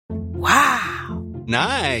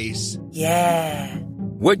Nice. Yeah.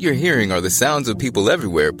 What you're hearing are the sounds of people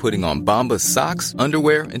everywhere putting on Bombas socks,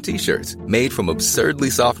 underwear, and T-shirts made from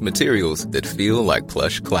absurdly soft materials that feel like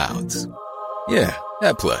plush clouds. Yeah,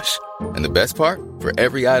 that plush. And the best part? For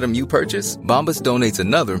every item you purchase, Bombas donates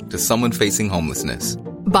another to someone facing homelessness.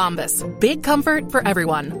 Bombas. Big comfort for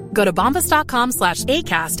everyone. Go to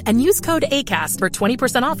bombas.com/ACAST and use code ACAST for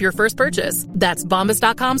 20% off your first purchase. That's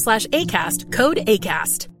bombas.com/ACAST. Code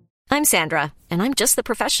ACAST. I'm Sandra, and I'm just the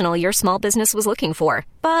professional your small business was looking for.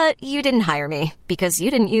 But you didn't hire me because you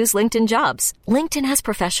didn't use LinkedIn Jobs. LinkedIn has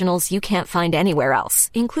professionals you can't find anywhere else,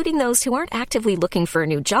 including those who aren't actively looking for a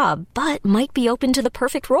new job, but might be open to the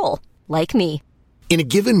perfect role, like me. In a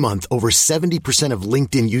given month, over 70% of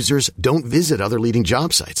LinkedIn users don't visit other leading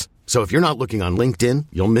job sites. So if you're not looking on LinkedIn,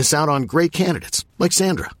 you'll miss out on great candidates like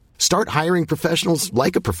Sandra. Start hiring professionals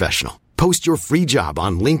like a professional. Post your free job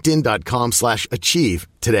on linkedin.com/achieve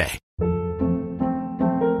today.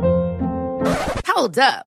 Hold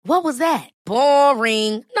up. What was that?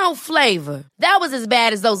 Boring. No flavor. That was as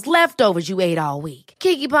bad as those leftovers you ate all week.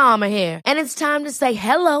 Keke Palmer here. And it's time to say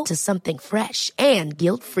hello to something fresh and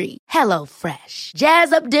guilt-free. Hello Fresh.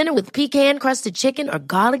 Jazz up dinner with pecan-crusted chicken or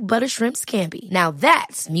garlic butter shrimp scampi. Now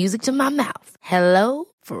that's music to my mouth. Hello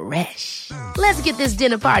Fresh. Let's get this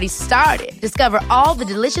dinner party started. Discover all the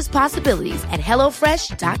delicious possibilities at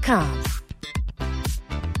HelloFresh.com.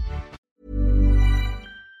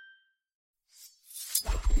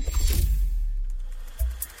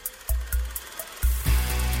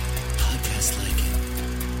 Podcast like it.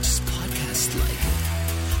 Just podcast like it.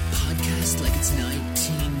 Podcast like it's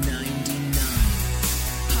 1999.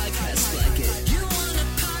 Podcast like it. You want a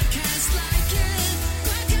podcast like it?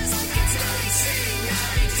 Podcast like it's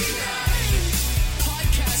 1999.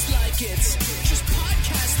 Podcast like it. Just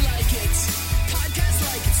podcast like it. Podcast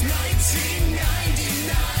like it's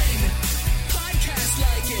 1999. Podcast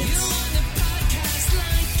like it. You want a podcast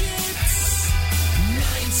like it?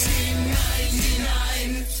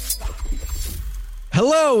 1999.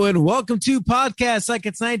 Hello and welcome to Podcast Like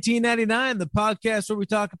It's 1999, the podcast where we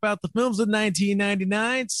talk about the films of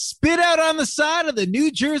 1999 spit out on the side of the New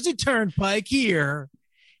Jersey Turnpike here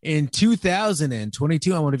in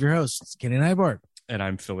 2022. I'm one of your hosts, Kenny Neibart. And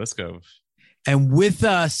I'm Phil Iskov. And with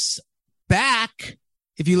us back,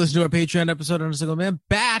 if you listen to our Patreon episode on A Single Man,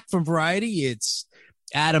 back from Variety, it's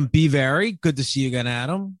Adam B. Very. Good to see you again,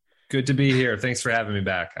 Adam. Good to be here. Thanks for having me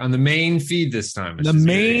back on the main feed this time. The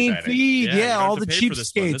main feed. Yeah, Yeah, all the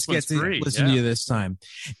cheapskates get to listen to you this time.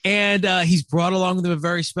 And he's brought along with him a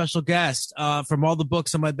very special guest from all the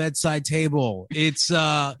books on my bedside table. It's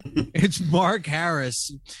Mark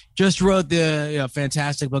Harris. Just wrote the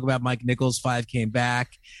fantastic book about Mike Nichols, Five Came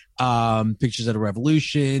Back, Pictures of the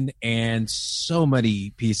Revolution, and so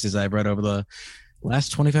many pieces I've read over the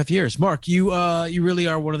last 25 years. Mark, you really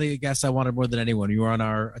are one of the guests I wanted more than anyone. You were on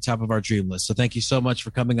our top of our dream list. So thank you so much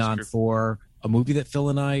for coming on for a movie that Phil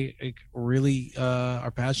and I really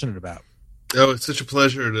are passionate about. Oh, it's such a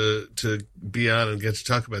pleasure to be on and get to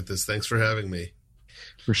talk about this. Thanks for having me.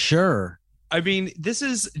 For sure. I mean, this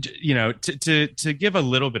is, to give a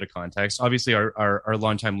little bit of context, obviously our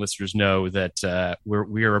longtime listeners know that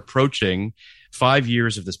we are approaching 5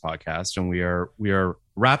 years of this podcast, and we are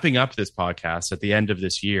wrapping up this podcast at the end of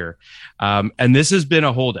this year. And this has been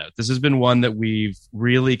a holdout. This has been one that we've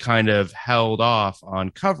really kind of held off on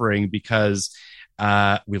covering because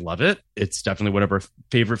we love it. It's definitely one of our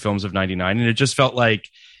favorite films of 99. And it just felt like,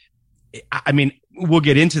 I mean, we'll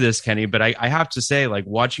get into this, Kenny, but I have to say, like,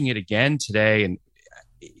 watching it again today, and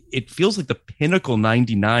it feels like the pinnacle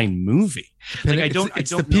 99 movie. Like,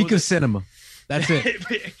 it's the peak of cinema. That's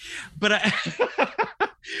it. But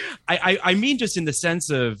I mean, just in the sense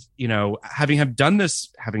of, having done this,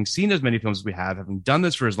 having seen as many films as we have, having done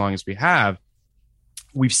this for as long as we have,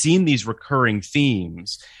 we've seen these recurring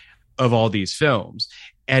themes of all these films.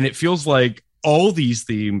 And it feels like all these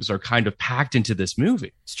themes are kind of packed into this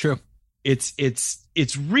movie. It's true.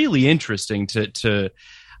 It's really interesting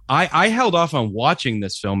I held off on watching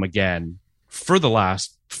this film again for the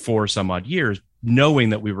last 4 some odd years,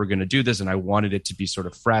 knowing that we were going to do this, and I wanted it to be sort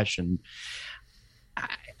of fresh. And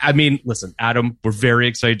I mean, listen, Adam, we're very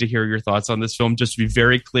excited to hear your thoughts on this film. Just to be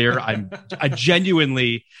very clear, I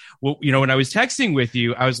genuinely, when I was texting with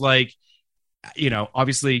you, I was like,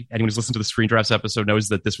 obviously anyone who's listened to the Screen Drafts episode knows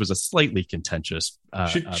that this was a slightly contentious.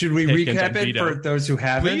 Should we recap it for those who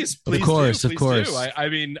haven't? Please, of course. Do. I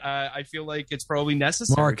mean, I feel like it's probably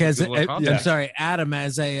necessary. Mark, I'm sorry, Adam,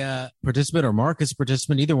 as a participant, or Mark as a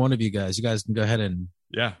participant, either one of you guys can go ahead and.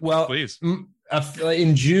 Yeah. Well, please.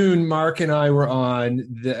 in June, Mark and I were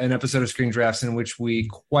on an episode of Screen Drafts in which we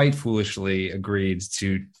quite foolishly agreed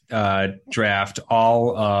to draft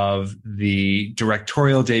all of the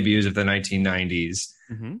directorial debuts of the 1990s.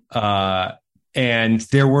 And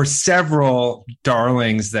there were several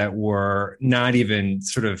darlings that were not even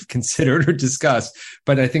sort of considered or discussed.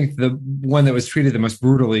 But I think the one that was treated the most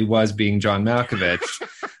brutally was Being John Malkovich.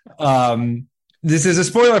 This is a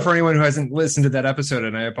spoiler for anyone who hasn't listened to that episode,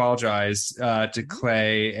 and I apologize to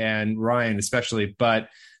Clay and Ryan especially. But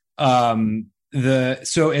it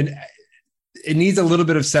needs a little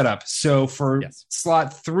bit of setup. So for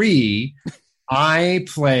slot 3, I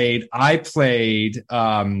played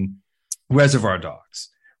Reservoir Dogs,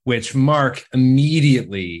 which Mark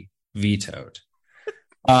immediately vetoed,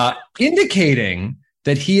 indicating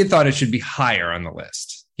that he had thought it should be higher on the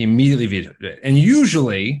list. He immediately vetoed it. And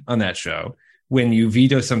usually on that show, when you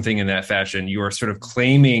veto something in that fashion, you are sort of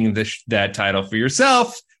claiming that title for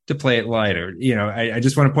yourself to play it lighter. You know, I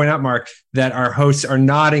just want to point out, Mark, that our hosts are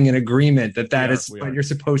nodding in agreement that is what you're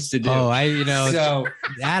supposed to do. So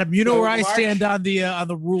Adam, you know where I stand on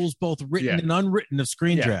the rules, both written and unwritten, of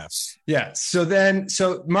Screen Drafts. Yeah.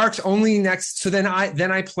 So Mark's only next. So then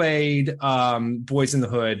I played Boys in the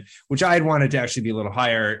Hood, which I had wanted to actually be a little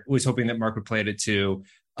higher. Was hoping that Mark would play it at 2,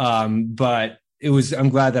 but I'm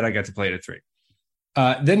glad that I got to play it at 3.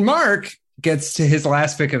 Then Mark gets to his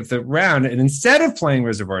last pick of the round, and instead of playing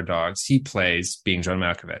Reservoir Dogs, he plays Being John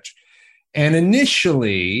Malkovich. And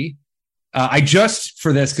initially, I just,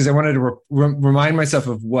 for this, because I wanted to remind myself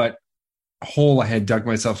of what hole I had dug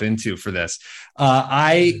myself into for this,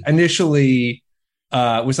 I initially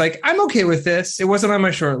was like, I'm okay with this. It wasn't on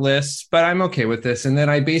my short list, but I'm okay with this. And then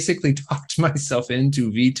I basically talked myself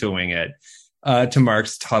into vetoing it to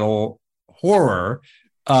Mark's total horror,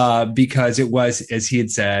 because it was, as he had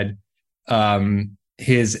said,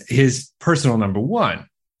 his personal number 1.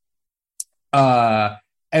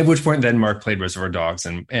 At which point then Mark played Reservoir Dogs,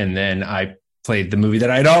 and then I played the movie that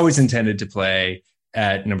I'd always intended to play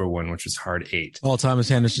at number 1, which was Hard 8. Paul Thomas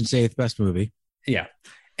Anderson's 8th best movie. Yeah.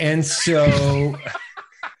 And so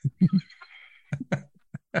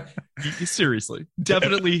seriously,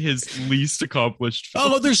 definitely his least accomplished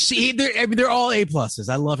film. Oh, they're all A+.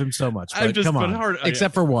 I love him so much. But come on,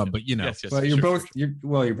 except for one. But you know, well,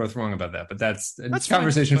 you're both wrong about that. But that's a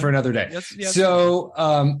conversation for another day. So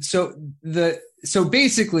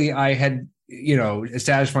basically, I had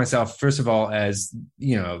established myself first of all as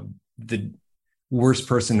the worst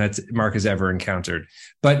person that Mark has ever encountered.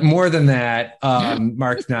 But more than that,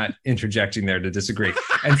 Mark's not interjecting there to disagree.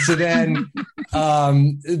 And so then,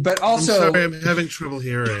 but also, I'm sorry, I'm having trouble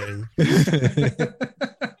hearing.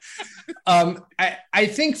 I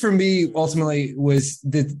think for me, ultimately, was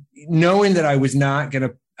that knowing that I was not going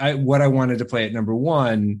to, what I wanted to play at number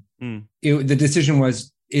 1, the decision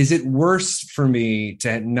was, is it worse for me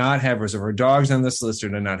to not have Reservoir Dogs on this list or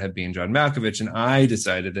to not have Being John Malkovich? And I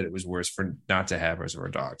decided that it was worse for not to have Reservoir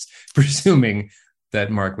Dogs, presuming that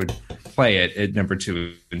Mark would play it at number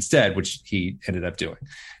 2 instead, which he ended up doing.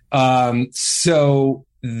 So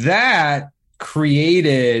that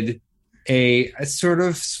created a sort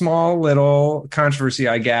of small little controversy,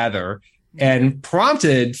 I gather, and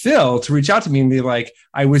prompted Phil to reach out to me and be like,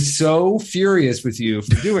 I was so furious with you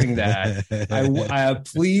for doing that.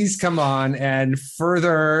 Please come on and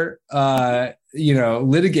further,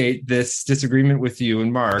 litigate this disagreement with you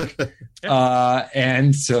and Mark.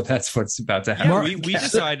 And so that's what's about to happen. Yeah, we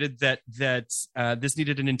decided that this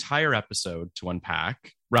needed an entire episode to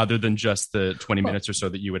unpack rather than just the 20 minutes or so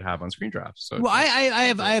that you would have on Screen Drafts. So, well,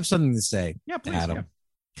 I have something to say. Yeah, please, Adam.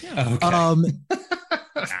 Yeah. Okay.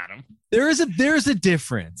 Adam. There is a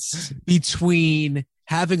difference between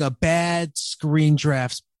having a bad Screen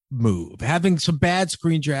Drafts move, having some bad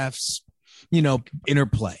Screen Drafts,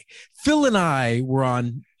 interplay. Phil and I were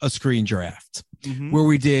on a Screen Draft where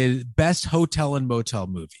we did best hotel and motel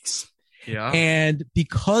movies. Yeah. And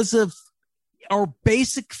because of our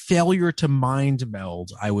basic failure to mind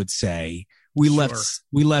meld, I would say, we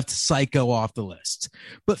left Psycho off the list.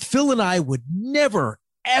 But Phil and I would never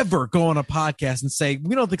ever go on a podcast and say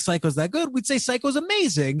we don't think Psycho's that good. We'd say Psycho's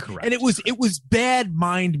amazing. Correct. And it was bad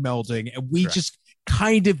mind melding, and we just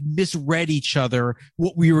kind of misread each other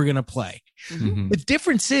what we were going to play. Mm-hmm. The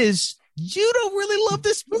difference is you don't really love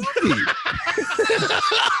this movie,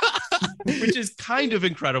 which is kind of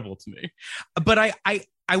incredible to me. But I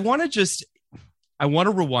want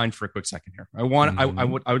to rewind for a quick second here. I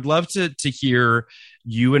would love to hear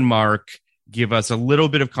you and Mark give us a little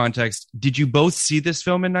bit of context. Did you both see this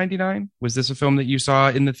film in '99? Was this a film that you saw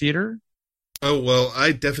in the theater? Oh, well,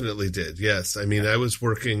 I definitely did. Yes. I mean, I was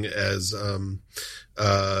working as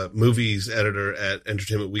movies editor at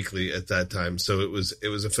Entertainment Weekly at that time. So it was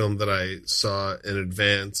a film that I saw in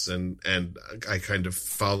advance, and I kind of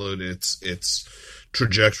followed its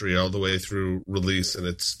trajectory all the way through release and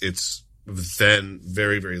its then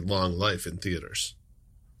very, very long life in theaters.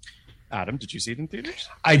 Adam, did you see it in theaters?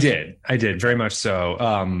 I did very much so.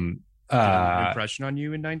 Impression on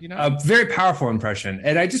you in 99? A very powerful impression.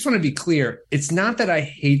 And I just want to be clear. It's not that I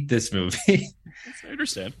hate this movie. I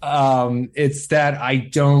understand. It's that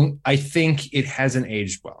I think it hasn't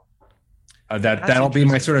aged well. That'll be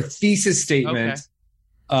my sort of thesis statement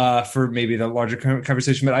for maybe the larger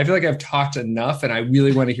conversation. But I feel like I've talked enough and I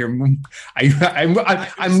really want to hear more.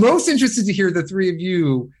 I'm most interested to hear the three of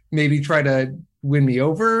you maybe try to win me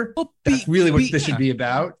over. That's really what this should be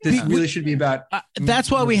about. This really should be about. That's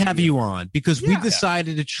why we have you on, because we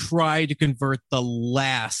decided to try to convert the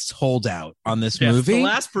last holdout on this movie. The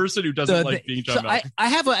last person who doesn't like being John Malkovich. I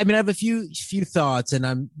have a few thoughts, and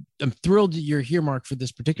I'm thrilled that you're here, Mark, for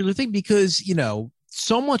this particular thing, because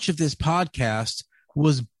so much of this podcast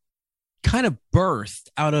was kind of birthed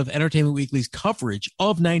out of Entertainment Weekly's coverage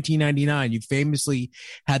of 1999. You famously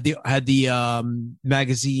had the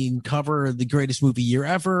magazine cover the greatest movie year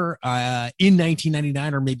ever in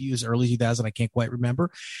 1999, or maybe it was early 2000. I can't quite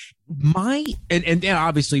remember. And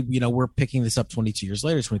obviously, we're picking this up 23 years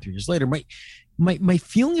later. My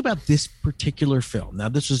feeling about this particular film. Now,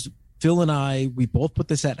 this was Phil and I. We both put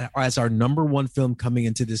this as our number one film coming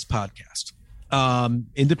into this podcast.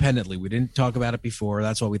 Independently. We didn't talk about it before.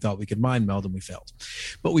 That's why we thought we could mind meld, and we failed.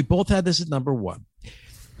 But we both had this at number one.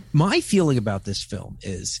 My feeling about this film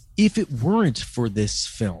is, if it weren't for this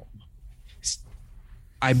film,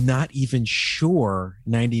 I'm not even sure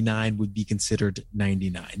 99 would be considered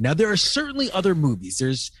 99. Now, there are certainly other movies.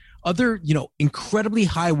 There's other, incredibly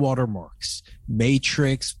high watermarks.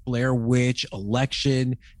 Matrix, Blair Witch,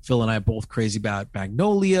 Election. Phil and I are both crazy about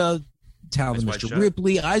Magnolia, Talented Mr.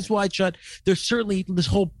 Ripley, Eyes Wide Shut. There's certainly, this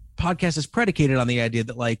whole podcast is predicated on the idea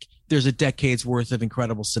that there's a decade's worth of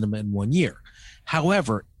incredible cinema in 1 year.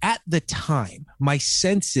 However, at the time, my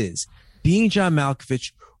sense is being John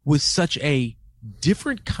Malkovich was such a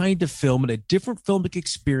different kind of film and a different filmic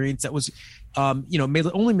experience that was,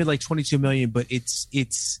 only made like 22 million, but it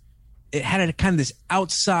had a kind of this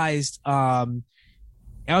outsized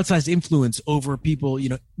influence over people,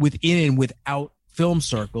 within and without film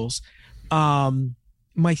circles.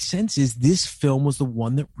 My sense is this film was the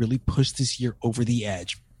one that really pushed this year over the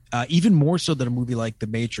edge, even more so than a movie like The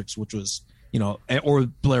Matrix, which was, or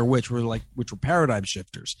Blair Witch, which were paradigm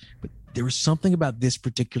shifters. But there was something about this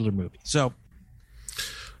particular movie. So,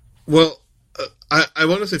 well, I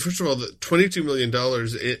want to say, first of all, that $22 million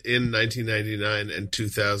in 1999 and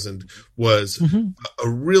 2000 was a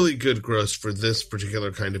really good gross for this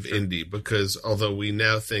particular kind of indie, because although we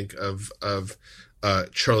now think of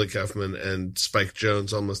Charlie Kaufman and Spike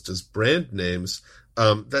Jonze almost as brand names,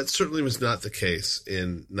 that certainly was not the case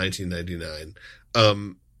in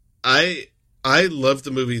 1999. I loved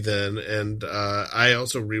the movie then, and I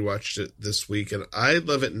also rewatched it this week, and I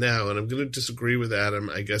love it now. And I'm going to disagree with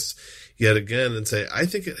Adam, I guess, yet again, and say I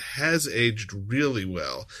think it has aged really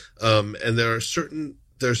well. And there are certain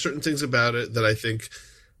things about it that I think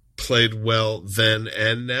played well then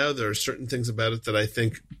and now. There are certain things about it that I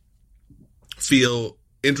think feel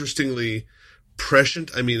interestingly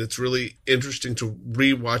prescient. I mean, it's really interesting to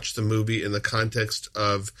rewatch the movie in the context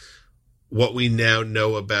of what we now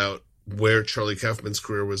know about where Charlie Kaufman's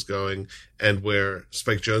career was going and where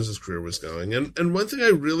Spike Jonze's career was going. And one thing I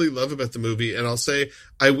really love about the movie, and I'll say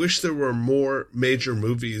I wish there were more major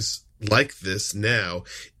movies like this now,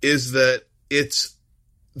 is that it's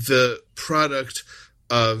the product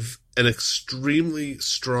of an extremely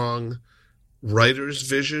strong writer's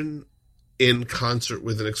vision in concert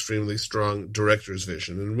with an extremely strong director's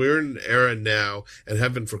vision. And we're in an era now, and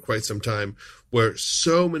have been for quite some time, where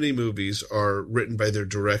so many movies are written by their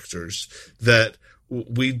directors that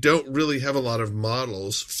we don't really have a lot of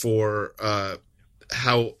models for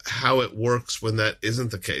how it works when that isn't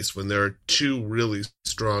the case, when there are two really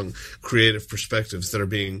strong creative perspectives that are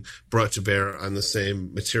being brought to bear on the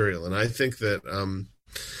same material. And I think that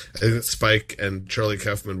Spike and Charlie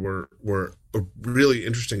Kaufman were a really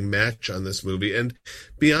interesting match on this movie. And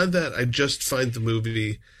beyond that, I just find the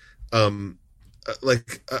movie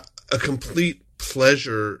like a complete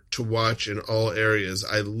pleasure to watch in all areas.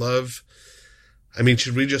 I mean,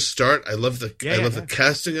 should we just start? I love the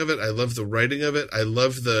casting of it. I love the writing of it. I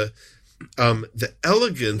love the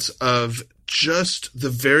elegance of just the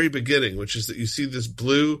very beginning, which is that you see this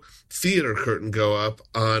blue theater curtain go up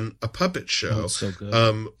on a puppet show, so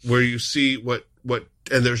good. where you see what,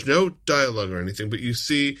 and there's no dialogue or anything, but you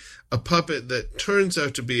see a puppet that turns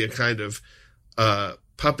out to be a kind of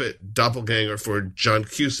puppet doppelganger for John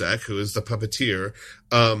Cusack, who is the puppeteer,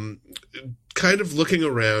 kind of looking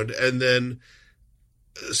around and then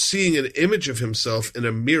seeing an image of himself in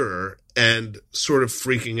a mirror and sort of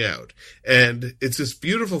freaking out. And it's this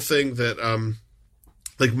beautiful thing that,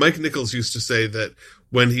 like Mike Nichols used to say that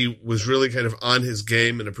when he was really kind of on his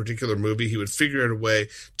game in a particular movie, he would figure out a way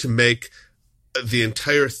to make the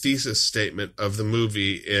entire thesis statement of the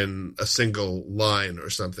movie in a single line or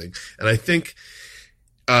something. And I think,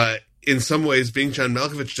 in some ways, Being John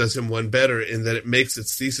Malkovich does him one better in that it makes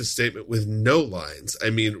its thesis statement with no lines. I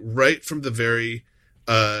mean, right from the very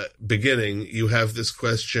beginning, you have this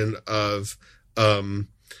question of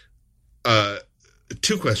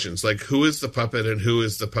two questions, like who is the puppet and who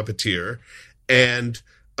is the puppeteer, and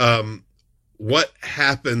what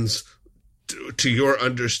happens to your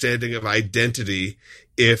understanding of identity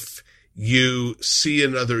if you see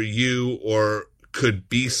another you or could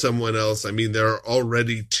be someone else. I mean, there are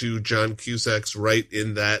already two John Cusacks right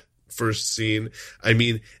in that first scene. I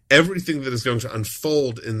mean, everything that is going to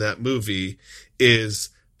unfold in that movie is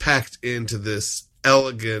packed into this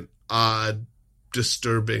elegant, odd,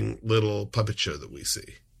 disturbing little puppet show that we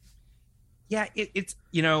see. Yeah, it's,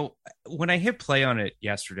 you know, when I hit play on it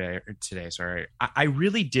today, I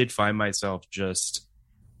really did find myself just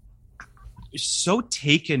so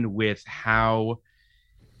taken with how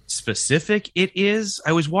specific it is.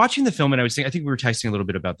 I was watching the film and I was thinking, I think we were texting a little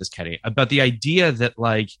bit about this, Kenny, about the idea that,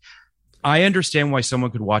 like, I understand why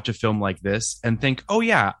someone could watch a film like this and think, oh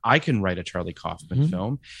yeah, I can write a Charlie Kaufman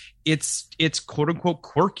film. It's quote unquote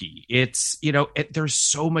quirky. It's, you know, there's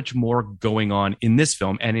so much more going on in this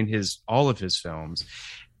film and in all of his films.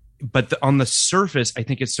 But on the surface, I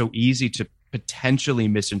think it's so easy to potentially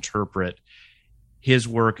misinterpret his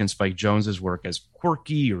work and Spike Jonze's work as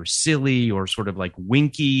quirky or silly or sort of like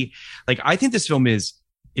winky. Like, I think this film is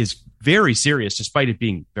very serious, despite it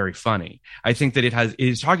being very funny. I think that it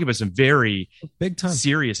is talking about some very big time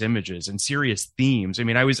serious images and serious themes. I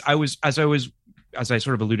mean, as I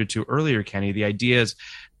sort of alluded to earlier, Kenny, the idea is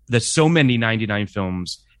that so many 99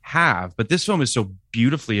 films have, but this film is so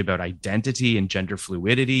beautifully about identity and gender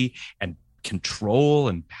fluidity and control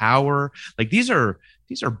and power. Like, these are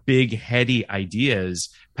big, heady ideas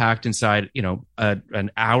packed inside, you know, an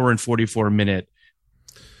hour and 44-minute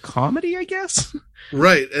comedy, I guess.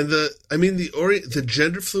 Right. And the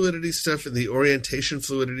gender fluidity stuff and the orientation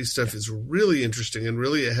fluidity stuff is really interesting and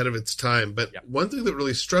really ahead of its time. But one thing that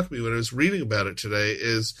really struck me when I was reading about it today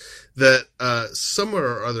is that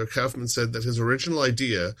somewhere or other Kaufman said that his original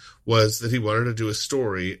idea was that he wanted to do a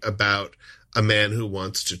story about a man who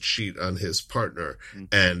wants to cheat on his partner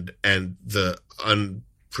and the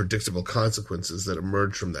unpredictable consequences that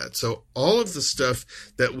emerge from that. So all of the stuff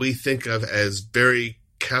that we think of as very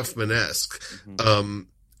Kaufman-esque,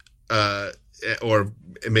 or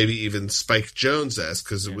maybe even Spike Jonze-esque,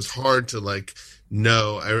 because it was hard to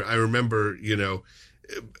know. I remember,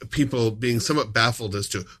 people being somewhat baffled as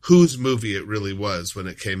to whose movie it really was when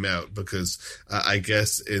it came out, because I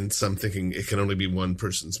guess in some thinking it can only be one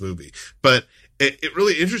person's movie. But it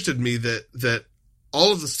really interested me that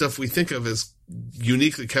all of the stuff we think of as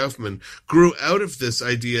uniquely Kaufman grew out of this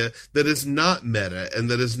idea that is not meta and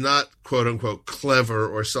that is not quote unquote clever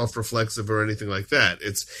or self-reflexive or anything like that.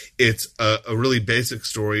 It's a really basic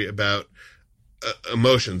story about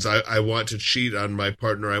emotions. I want to cheat on my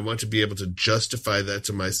partner. I want to be able to justify that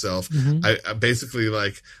to myself. I basically,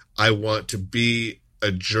 I want to be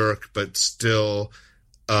a jerk, but still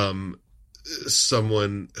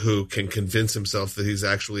someone who can convince himself that he's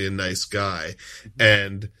actually a nice guy.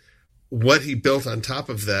 And what he built on top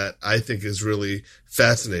of that, I think, is really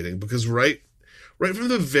fascinating, because right from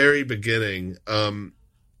the very beginning,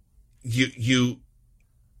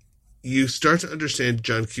 you start to understand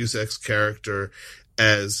John Cusack's character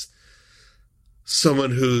as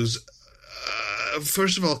someone who's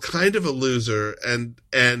first of all kind of a loser, and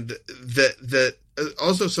that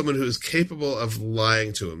also someone who is capable of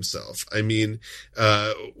lying to himself. I mean,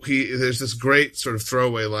 there's this great sort of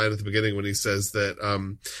throwaway line at the beginning when he says that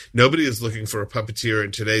nobody is looking for a puppeteer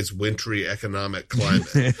in today's wintry economic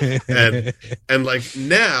climate. and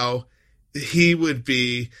now he would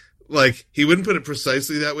be he wouldn't put it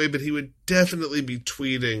precisely that way, but he would definitely be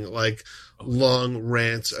tweeting long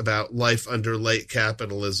rants about life under late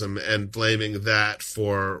capitalism and blaming that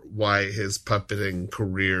for why his puppeting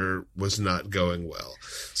career was not going well.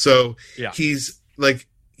 So he's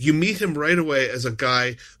you meet him right away as a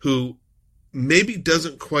guy who maybe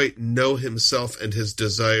doesn't quite know himself and his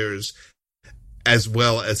desires as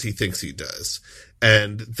well as he thinks he does.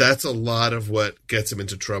 And that's a lot of what gets him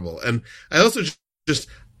into trouble. And I also just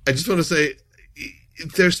want to say,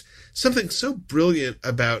 there's something so brilliant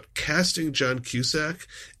about casting John Cusack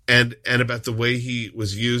and about the way he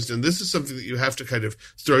was used. And this is something that you have to kind of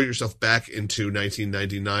throw yourself back into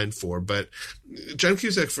 1999 for. But John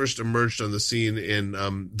Cusack first emerged on the scene in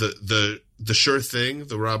the Sure Thing,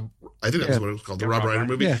 I think that's what it was called, the Rob Reiner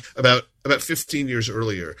movie, about 15 years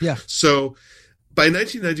earlier. Yeah. So by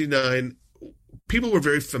 1999, people were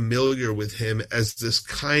very familiar with him as this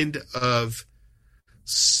kind of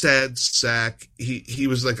sad sack. He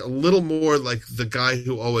was like a little more like the guy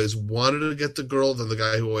who always wanted to get the girl than the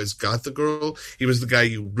guy who always got the girl. He was the guy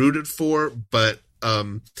you rooted for, but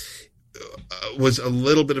was a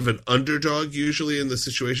little bit of an underdog usually in the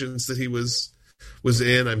situations that he was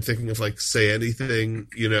in. I'm thinking of like Say Anything,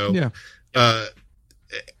 you know. Yeah.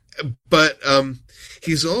 But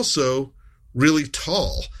he's also really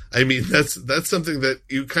tall. I mean, that's something that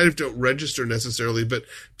you kind of don't register necessarily, but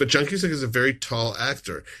John Cusack is a very tall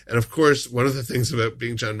actor. And of course, one of the things about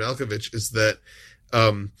being John Malkovich is that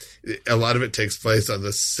a lot of it takes place on the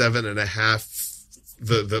 7.5,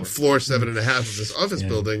 the floor 7.5 of this office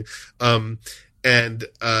building. And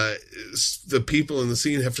the people in the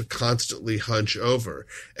scene have to constantly hunch over.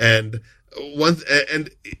 And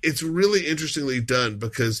it's really interestingly done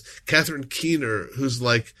because Catherine Keener, who's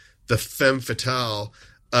like the femme fatale,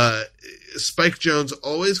 Spike Jonze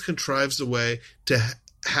always contrives a way to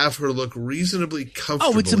have her look reasonably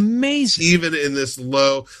comfortable. Oh, it's amazing. Even in this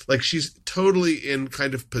low, like she's totally in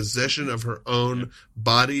kind of possession of her own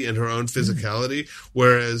body and her own physicality,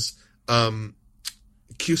 whereas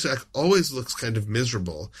Cusack always looks kind of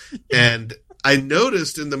miserable. And I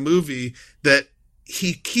noticed in the movie that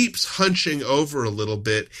he keeps hunching over a little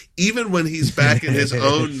bit, even when he's back in his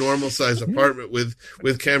own normal size apartment with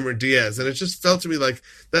Cameron Diaz. And it just felt to me like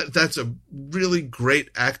that's a really great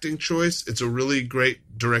acting choice. It's a really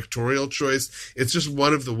great directorial choice. It's just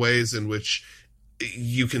one of the ways in which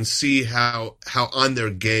you can see how on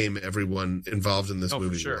their game everyone involved in this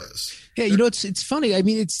movie was. Yeah. You know, it's funny. I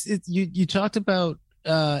mean, you talked about,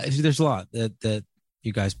 there's a lot that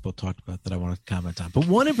you guys both talked about that I want to comment on. But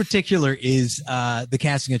one in particular is the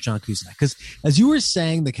casting of John Cusack. Because as you were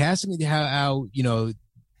saying, the casting, how you know,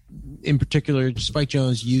 in particular, Spike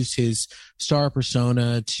Jonze used his star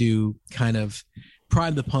persona to kind of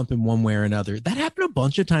prime the pump in one way or another. That happened a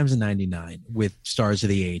bunch of times in 99 with stars of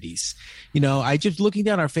the 80s. You know, I just looking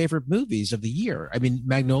down our favorite movies of the year. I mean,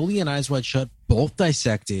 Magnolia and Eyes Wide Shut both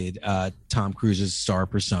dissected Tom Cruise's star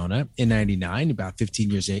persona in 99, about 15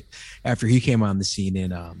 years after he came on the scene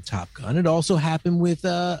in Top Gun. It also happened with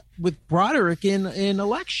Broderick in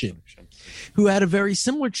Election, who had a very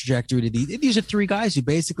similar trajectory to these. These are three guys who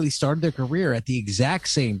basically started their career at the exact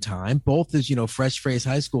same time, both as, you know, fresh-faced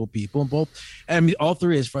high school people, and both, I mean, all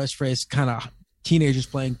three as fresh-faced kind of teenagers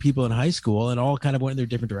playing people in high school, and all kind of went in their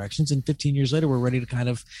different directions. And 15 years later, we're ready to kind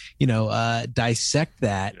of, you know, dissect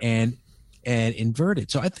that and invert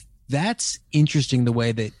it. So I think that's interesting, the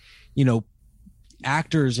way that, you know,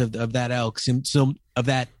 actors of that ilk, of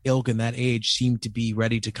that ilk and that age seem to be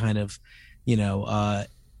ready to kind of,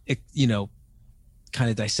 kind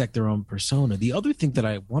of dissect their own persona. The other thing that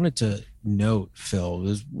I wanted to note, Phil,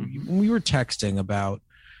 was when we were texting about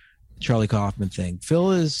Charlie Kaufman thing.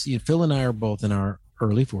 Phil and I are both in our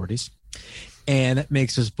early 40s, and that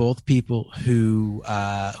makes us both people who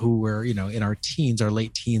were, you know, in our teens, our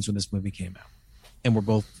late teens when this movie came out, and we're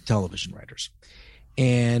both television writers,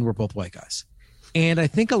 and we're both white guys. And I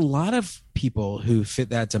think a lot of people who fit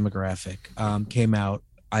that demographic came out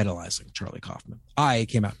idolizing Charlie Kaufman. I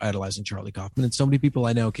came out idolizing Charlie Kaufman, and so many people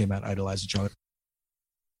I know came out idolizing Charlie.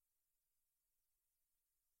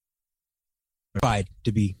 Tried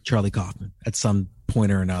to be Charlie Kaufman at some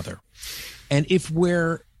point or another. And if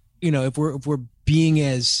we're being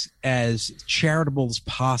as charitable as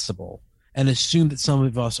possible and assume that some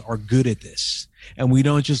of us are good at this, and we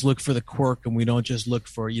don't just look for the quirk, and we don't just look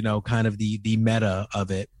for, you know, kind of the meta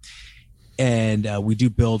of it, and we do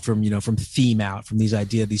build from theme out, from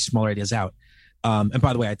these smaller ideas out. And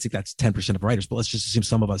by the way, I think that's 10% of writers, but let's just assume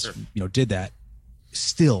some of us, you know, did that.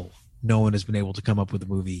 Still, no one has been able to come up with a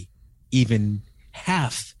movie even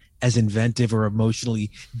half as inventive or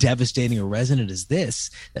emotionally devastating or resonant as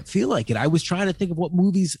this, that feel like it. I was trying to think of what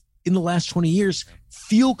movies in the last 20 years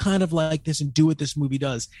feel kind of like this and do what this movie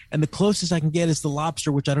does. And the closest I can get is The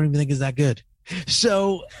Lobster, which I don't even think is that good.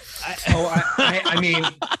 So, I mean,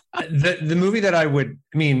 the movie that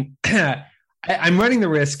I'm running the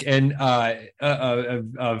risk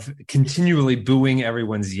of continually booing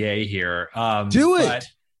everyone's yay here. Do it.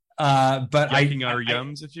 But Yucking our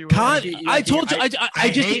yums, if you will. I told you. I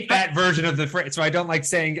just hate that version of the phrase, so I don't like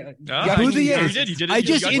saying. Who the is? You did it. I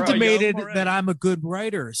just intimated that I'm a good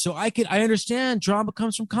writer, so I understand drama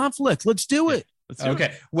comes from conflict. Let's do it.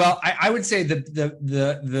 Okay. Well, I would say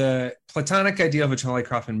the platonic idea of a Charlie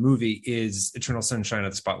Kaufman movie is Eternal Sunshine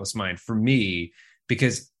of the Spotless Mind for me,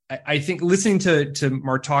 because I think listening to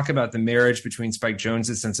Mark talk about the marriage between Spike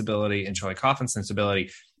Jonze's sensibility and Charlie Kaufman's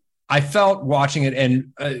sensibility, I felt watching it,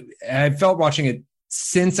 and I felt watching it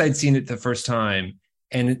since I'd seen it the first time,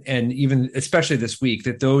 and even especially this week,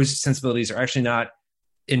 that those sensibilities are actually not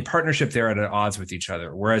in partnership; they're at odds with each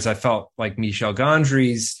other. Whereas I felt like Michel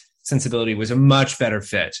Gondry's sensibility was a much better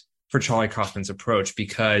fit for Charlie Kaufman's approach,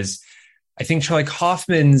 because I think Charlie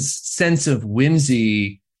Kaufman's sense of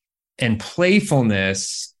whimsy and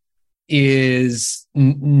playfulness needs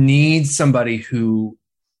somebody who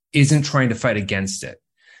isn't trying to fight against it.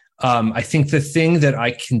 I think the thing that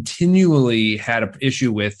I continually had an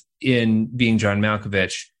issue with in Being John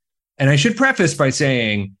Malkovich, and I should preface by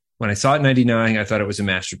saying, when I saw it in 99, I thought it was a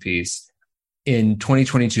masterpiece. In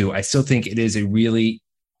 2022, I still think it is a really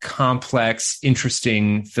complex,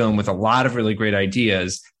 interesting film with a lot of really great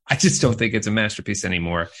ideas. I just don't think it's a masterpiece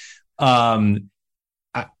anymore. Lots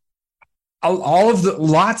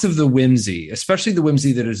of the whimsy, especially the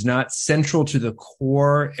whimsy that is not central to the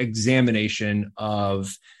core examination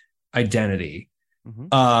of identity,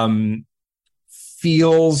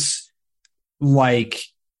 feels like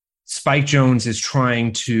Spike Jonze is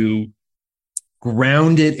trying to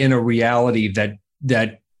ground it in a reality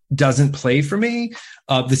that doesn't play for me.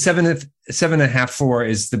 The 7.5 floor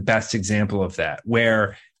is the best example of that,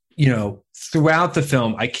 where, throughout the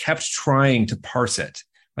film, I kept trying to parse it.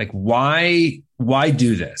 Like, why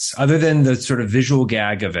do this? Other than the sort of visual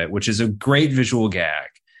gag of it, which is a great visual gag,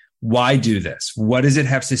 why do this? What does it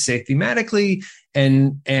have to say thematically?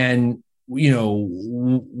 And where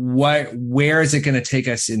is it going to take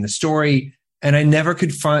us in the story? And I never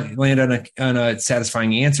could land on a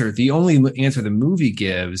satisfying answer. The only answer the movie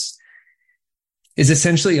gives is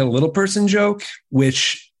essentially a little person joke,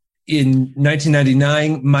 which in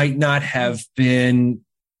 1999 might have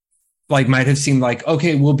seemed like,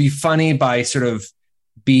 okay, we'll be funny by sort of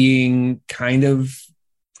being kind of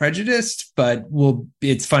prejudiced, but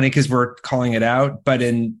it's funny because we're calling it out. But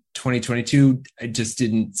in 2022, it just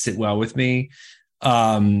didn't sit well with me.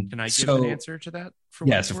 Can I give an answer to that?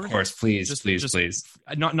 Yes, of course. Please.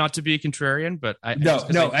 Not to be a contrarian, but I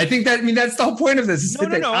think that's the whole point of this.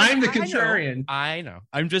 No, I'm the contrarian. I know.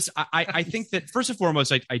 I think that first and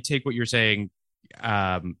foremost, I take what you're saying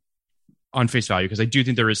on face value, because I do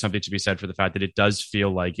think there is something to be said for the fact that it does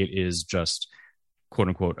feel like it is just, quote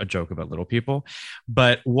unquote, a joke about little people.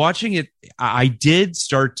 But watching it, I did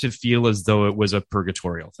start to feel as though it was a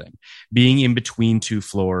purgatorial thing, being in between two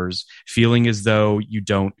floors, feeling as though you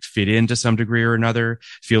don't fit in to some degree or another,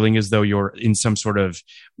 feeling as though you're in some sort of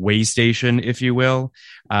way station, if you will,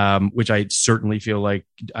 which I certainly feel like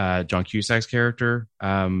John Cusack's character,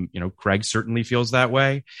 Craig certainly feels that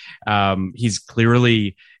way. He's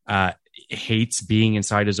clearly hates being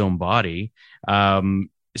inside his own body.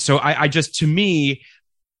 So I just, to me,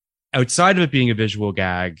 outside of it being a visual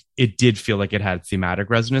gag, it did feel like it had thematic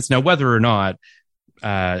resonance. Now, whether or not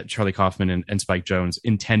Charlie Kaufman and Spike Jonze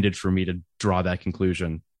intended for me to draw that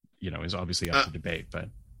conclusion, is obviously up for debate. But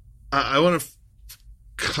I want to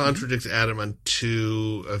contradict Adam on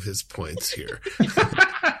two of his points here.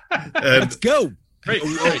 Let's go. Great.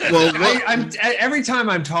 Well, I'm every time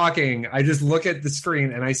I'm talking, I just look at the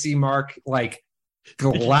screen and I see Mark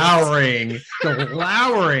glowering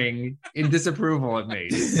in disapproval at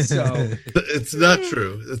me. So it's not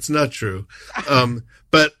true.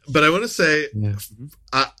 But I want to say,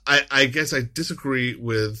 I guess I disagree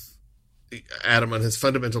with Adam on his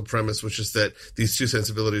fundamental premise, which is that these two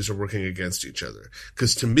sensibilities are working against each other.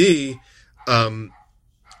 Because to me,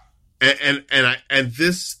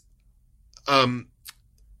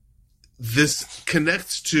 this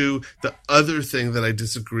connects to the other thing that I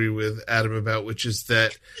disagree with Adam about, which is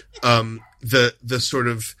that the sort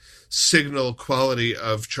of signal quality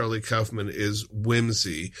of Charlie Kaufman is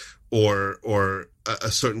whimsy or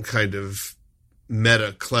a certain kind of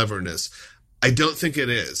meta cleverness. I don't think it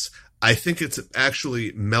is. I think it's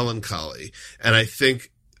actually melancholy, and I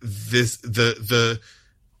think the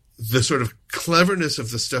sort of cleverness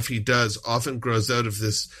of the stuff he does often grows out of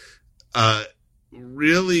this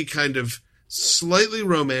really kind of slightly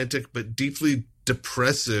romantic but deeply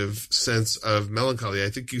depressive sense of melancholy. I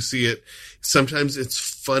think you see it sometimes. It's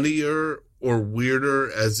funnier or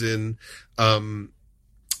weirder, as in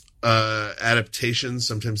adaptations.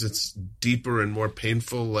 Sometimes it's deeper and more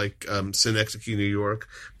painful, like Synecdoche, New York.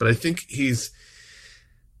 But I think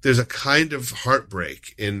there's a kind of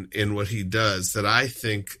heartbreak in what he does that I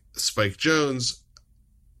think Spike Jonze,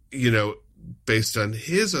 based on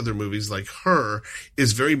his other movies like Her,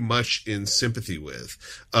 is very much in sympathy with.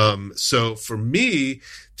 So for me,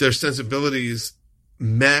 their sensibilities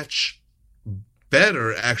match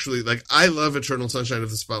better, actually. Like, I love Eternal Sunshine of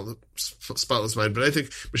the Spotless Mind, but I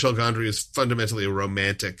think Michel Gondry is fundamentally a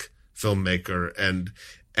romantic filmmaker, and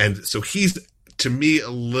so he's, to me, a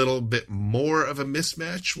little bit more of a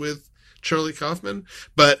mismatch with Charlie Kaufman.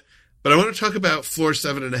 But I want to talk about Floor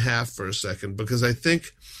 7.5 for a second, because I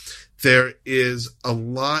think there is a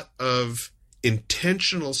lot of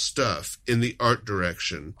intentional stuff in the art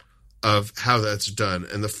direction of how that's done.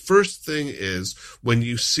 And the first thing is when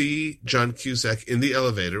you see John Cusack in the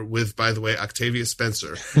elevator with, by the way, Octavia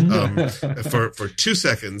Spencer, for 2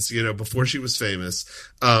 seconds, before she was famous,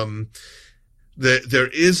 there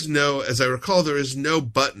is no, as I recall, there is no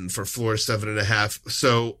button for Floor 7.5.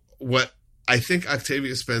 So what I think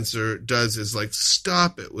Octavia Spencer does is like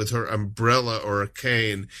stop it with her umbrella or a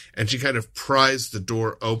cane, and she kind of pries the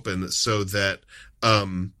door open so that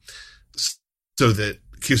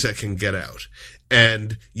Cusack can get out.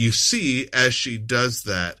 And you see, as she does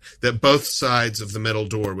that both sides of the metal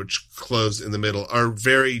door, which close in the middle, are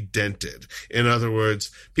very dented. In other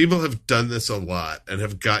words, people have done this a lot and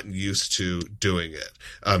have gotten used to doing it.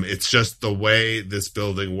 It's just the way this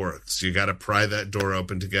building works. You got to pry that door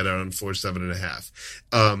open to get out on Floor 7.5.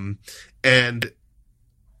 And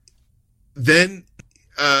then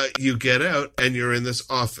you get out and you're in this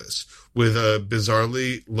office with a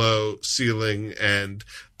bizarrely low ceiling and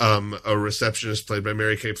a receptionist played by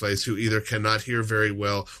Mary Kay Place who either cannot hear very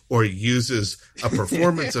well or uses a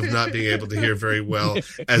performance of not being able to hear very well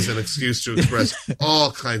as an excuse to express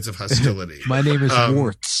all kinds of hostility. My name is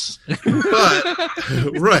Warts. But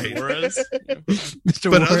right.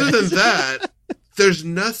 Mr. But Warts. other than that, there's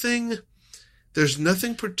nothing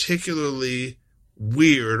particularly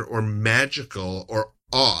weird or magical or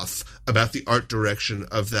off about the art direction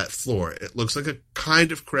of that floor. It looks like a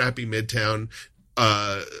kind of crappy Midtown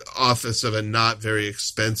office of a not very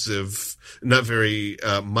expensive, not very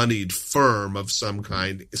moneyed firm of some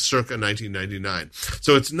kind, circa 1999.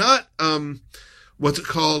 So it's not what's it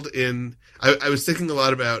called in? I was thinking a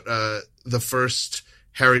lot about the first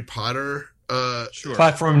Harry Potter. Sure.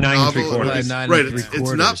 Platform 9 3/4. Right,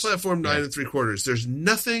 it's not Platform 9 3/4. There's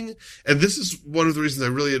nothing, and this is one of the reasons I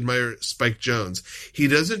really admire Spike Jonze. He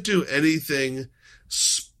doesn't do anything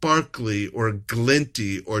sparkly or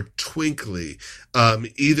glinty or twinkly,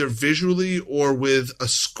 either visually or with a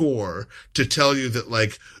score to tell you that,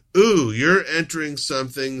 like, ooh, you're entering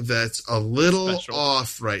something that's a little special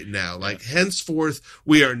off right now. Like, henceforth,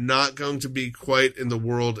 we are not going to be quite in the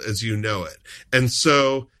world as you know it. And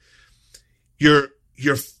so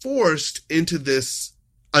you're forced into this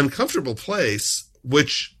uncomfortable place,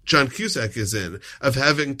 which John Cusack is in, of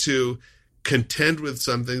having to contend with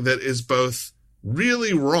something that is both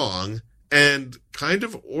really wrong and kind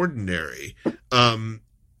of ordinary.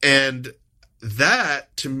 And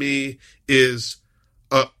that, to me, is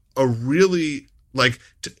a really, like,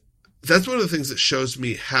 that's one of the things that shows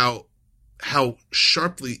me how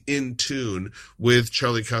sharply in tune with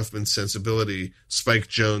Charlie Kaufman's sensibility Spike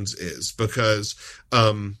Jonze is, because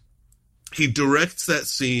he directs that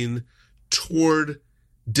scene toward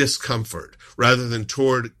discomfort rather than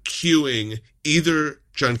toward cueing either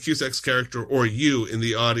John Cusack's character or you in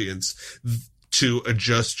the audience to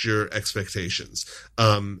adjust your expectations.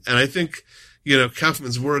 And I think,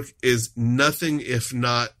 Kaufman's work is nothing if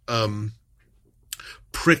not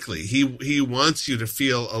prickly. He wants you to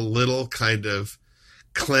feel a little kind of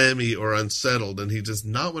clammy or unsettled, and he does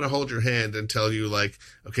not want to hold your hand and tell you, like,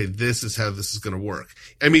 okay, this is how this is going to work.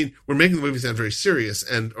 I mean, we're making the movie sound very serious,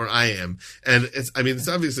 or I am, and it's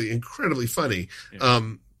obviously incredibly funny.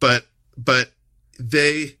 Yeah. But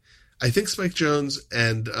I think Spike Jonze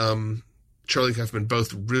and Charlie Kaufman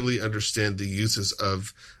both really understand the uses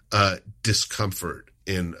of discomfort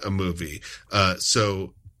in a movie.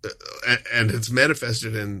 And it's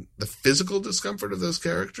manifested in the physical discomfort of those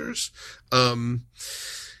characters, and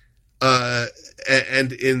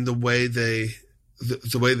in the way they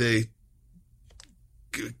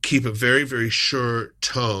keep a very, very sure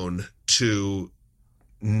tone to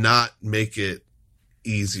not make it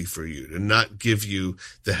easy for you, to not give you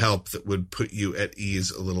the help that would put you at ease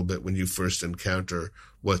a little bit when you first encounter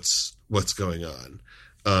what's going on.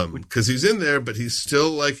 because he's in there, but he's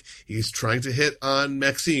still like, he's trying to hit on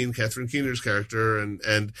Maxine, Catherine Keener's character,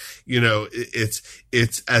 and you know,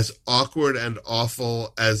 it's as awkward and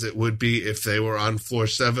awful as it would be if they were on floor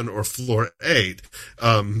 7 or floor 8,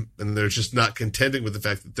 and they're just not contending with the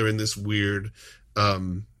fact that they're in this weird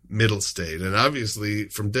middle state. And obviously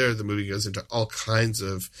from there the movie goes into all kinds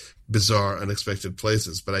of bizarre, unexpected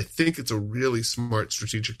places, but I think it's a really smart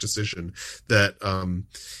strategic decision that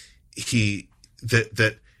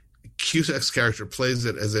that Cusack's character plays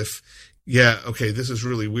it as if, yeah, okay, this is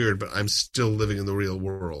really weird, but I'm still living in the real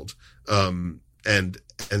world. And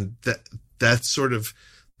that's sort of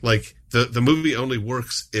like the movie only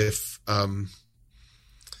works if the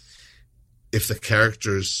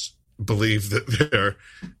characters believe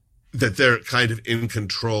that they're kind of in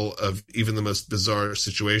control of even the most bizarre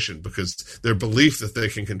situation, because their belief that they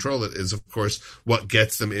can control it is, of course, what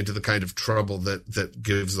gets them into the kind of trouble that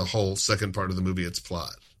gives the whole second part of the movie its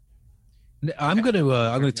plot. I'm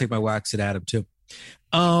gonna take my whacks at Adam too.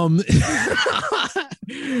 No,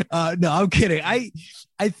 I'm kidding. I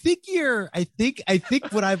think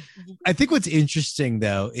what's interesting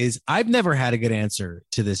though is I've never had a good answer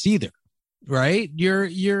to this either. Right?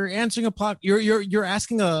 You're answering a plot. You're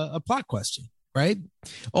asking a plot question, right?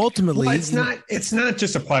 Ultimately, well, it's not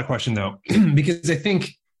just a plot question though, because I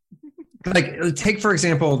think, like, take for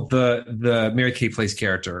example the Mary Kay Place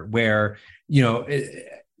character, where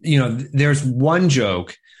there's one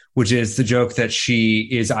joke, which is the joke that she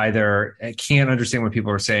is either can't understand what people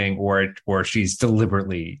are saying, or she's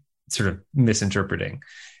deliberately sort of misinterpreting,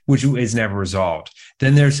 which is never resolved.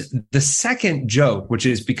 Then there's the second joke, which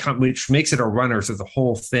makes it a runner through the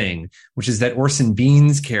whole thing, which is that Orson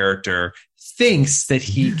Bean's character thinks that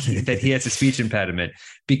he has a speech impediment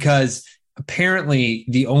because apparently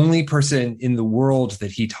the only person in the world that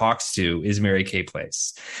he talks to is Mary Kay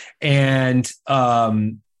Place. And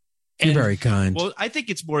very kind. Well, I think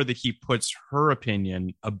it's more that he puts her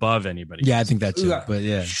opinion above anybody. Yeah, I think that too. But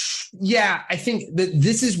yeah, I think that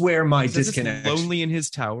this is where my disconnect. Lonely in his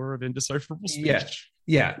tower of indecipherable speech.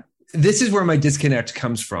 Yeah. This is where my disconnect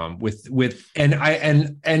comes from with and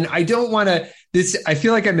I don't want to. I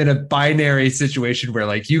feel like I'm in a binary situation where,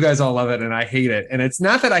 like, you guys all love it and I hate it, and it's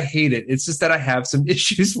not that I hate it. It's just that I have some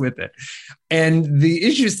issues with it, and the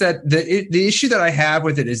issues the issue that I have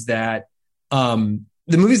with it is that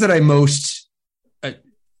the movies that I most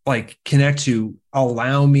connect to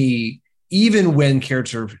allow me, even when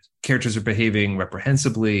characters are behaving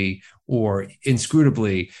reprehensibly or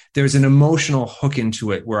inscrutably, there's an emotional hook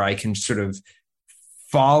into it where I can sort of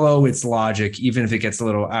follow its logic, even if it gets a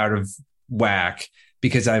little out of whack,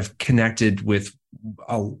 because I've connected with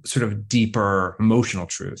a sort of deeper emotional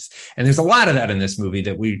truth. And there's a lot of that in this movie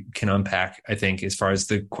that we can unpack, I think, as far as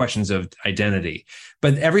the questions of identity.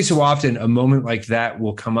 But every so often, a moment like that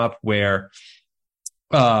will come up where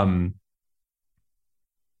the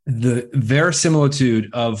verisimilitude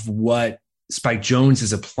of what Spike Jonze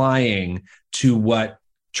is applying to what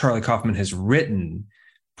Charlie Kaufman has written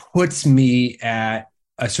puts me at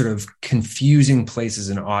a sort of confusing place as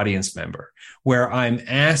an audience member, where I'm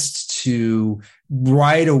asked to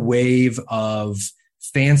ride a wave of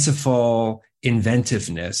fanciful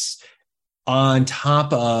inventiveness on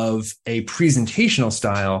top of a presentational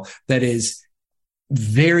style that is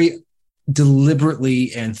very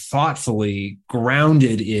deliberately and thoughtfully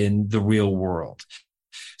grounded in the real world.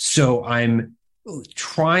 So I'm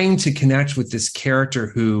trying to connect with this character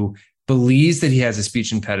who believes that he has a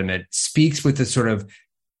speech impediment, speaks with this sort of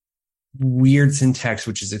weird syntax,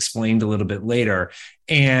 which is explained a little bit later.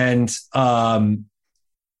 And so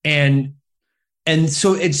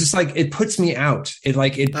it's just like, it puts me out. It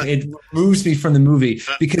removes me from the movie,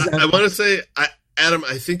 because I want to say, Adam,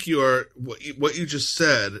 I think you are, what you just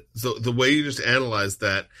said, the way you just analyzed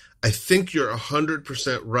that, I think you're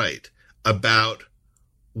 100% right about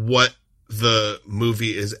what the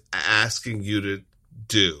movie is asking you to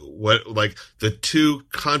do. What, like, the two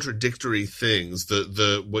contradictory things,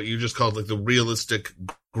 the what you just called, like, the realistic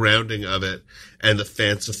grounding of it and the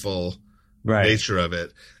fanciful nature of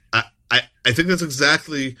it. I think that's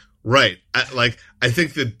exactly right. I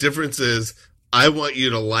think the difference is, I want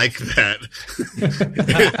you to like that,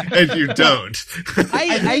 and you don't.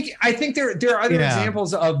 I think there are other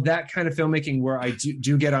examples of that kind of filmmaking where I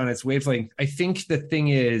do get on its wavelength. I think the thing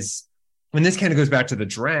is, when this kind of goes back to the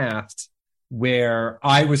draft, where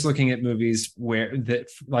I was looking at movies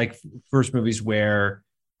first movies where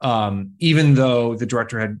even though the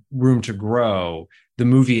director had room to grow, the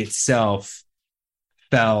movie itself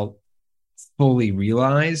felt fully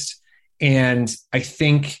realized. And I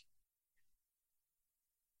think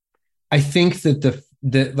that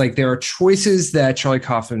there are choices that Charlie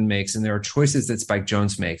Kaufman makes, and there are choices that Spike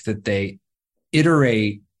Jonze make that they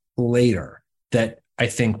iterate later that I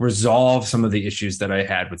think resolve some of the issues that I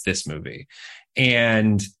had with this movie.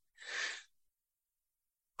 And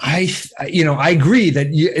I agree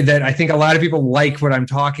that I think a lot of people like what I'm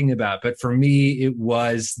talking about, but for me,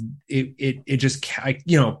 it just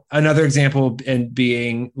another example, and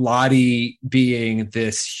being Lottie being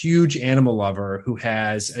this huge animal lover who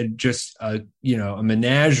has a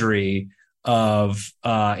menagerie of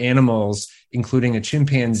animals, including a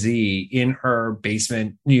chimpanzee in her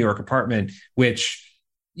basement New York apartment, which,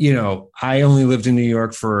 I only lived in New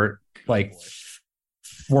York for like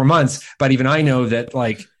 4 months, but even I know that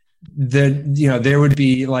there would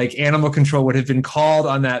be like animal control would have been called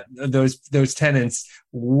on those tenants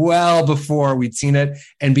well before we'd seen it.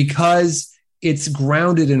 And because it's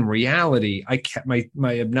grounded in reality, I kept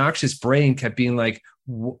my obnoxious brain kept being like,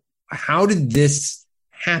 how did this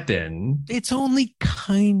happen? It's only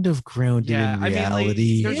kind of grounded in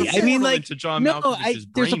reality. There's a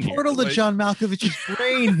portal to John Malkovich's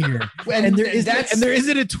brain here, and there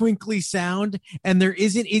isn't a twinkly sound, and there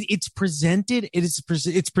isn't. It's presented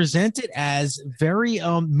as very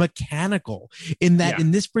mechanical in that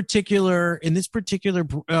in this particular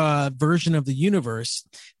version of the universe,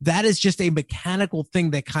 that is just a mechanical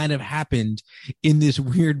thing that kind of happened in this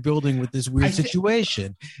weird building with this weird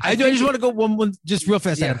situation. I just want to go one just real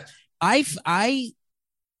fast. Yeah. I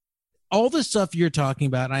all the stuff you're talking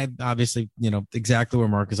about, I obviously, exactly where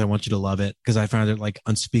Mark is. I want you to love it because I found it like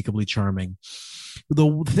unspeakably charming.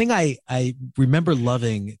 The thing I remember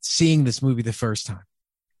loving seeing this movie the first time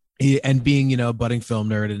and being, a budding film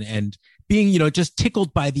nerd and being, just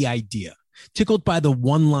tickled by the idea. Tickled by the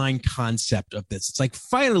one-line concept of this. It's like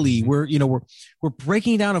finally we're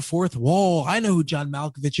breaking down a fourth wall. I know who John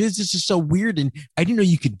Malkovich is. This is so weird, and I didn't know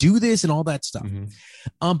you could do this and all that stuff.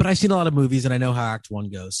 But I've seen a lot of movies, and I know how Act One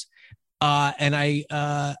goes. And I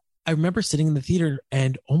remember sitting in the theater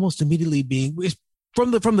and almost immediately being from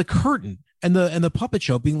the curtain and the puppet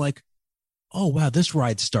show being like, oh wow, this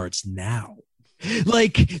ride starts now.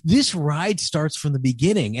 Like this ride starts from the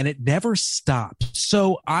beginning and it never stops.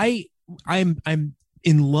 So I'm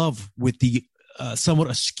in love with the somewhat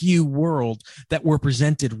askew world that we're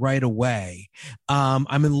presented right away.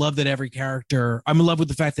 I'm in love with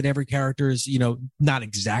the fact that every character is, not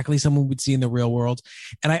exactly someone we'd see in the real world.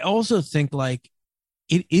 And I also think like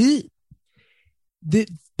it is the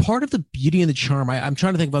part of the beauty and the charm. I'm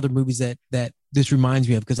trying to think of other movies that this reminds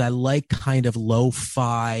me of, because I like kind of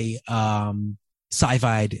lo-fi,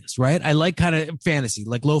 sci-fi ideas, right? I like kind of fantasy,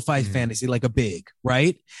 like lo-fi fantasy, like a Big,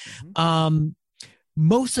 right?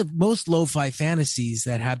 Most lo-fi fantasies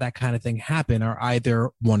that have that kind of thing happen are either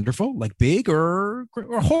wonderful, like Big, or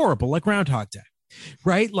horrible, like Groundhog Day,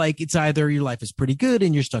 right? Like it's either your life is pretty good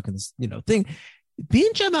and you're stuck in this, thing.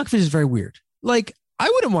 Being John Malkovich is very weird. Like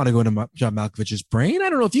I wouldn't want to go into John Malkovich's brain. I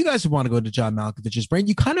don't know if you guys would want to go into John Malkovich's brain.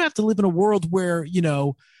 You kind of have to live in a world where,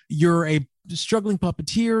 you're a struggling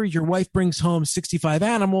puppeteer. Your wife brings home 65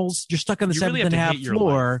 animals. You're stuck on the seventh and a half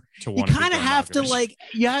floor. You kind of have to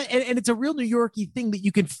and it's a real New York-y thing that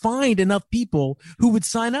you can find enough people who would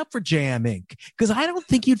sign up for JM Inc. Because I don't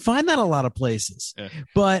think you'd find that a lot of places. Yeah.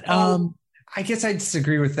 But I guess I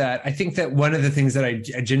disagree with that. I think that one of the things that I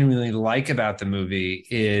genuinely like about the movie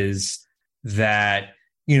is that,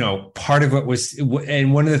 part of what was,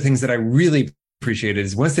 and one of the things that I really appreciated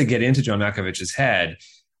is once they get into John Malkovich's head,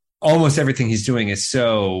 almost everything he's doing is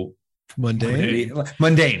so mundane.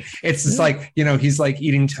 It's just like, he's like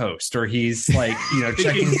eating toast, or he's like,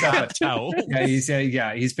 checking bath towel.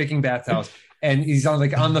 He's picking bath towels, and he's on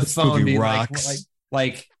the phone being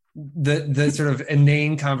like the sort of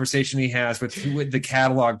inane conversation he has with the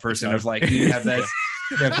catalog person of like, you have this.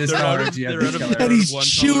 You have this color, you have this color. And he's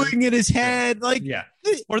chewing in his head. Like,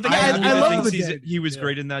 Or the guy who thinks he was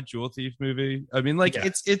great in that Jewel Thief movie. I mean, like,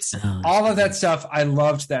 it's all of that stuff. I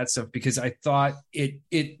loved that stuff because I thought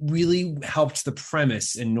it really helped the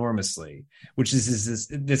premise enormously, which is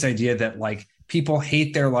this idea that like people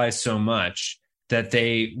hate their lives so much that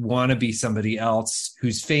they want to be somebody else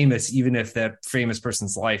who's famous, even if that famous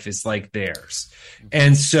person's life is like theirs.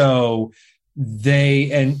 And so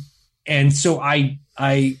so I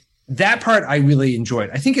that part I really enjoyed.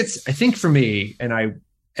 I think for me, and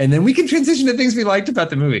then we can transition to things we liked about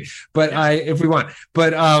the movie, but if we want, but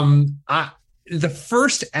the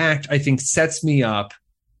first act I think sets me up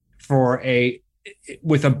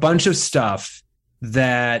with a bunch of stuff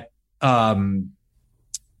that I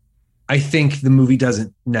think the movie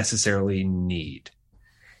doesn't necessarily need.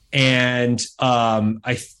 And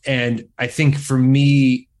I think for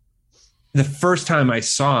me, the first time I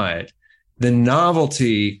saw it, the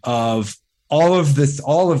novelty of all of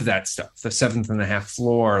that stuff, the 7th and a Half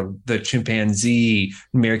Floor, the chimpanzee,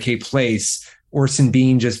 Mary Kay Place, Orson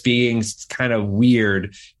Bean just being kind of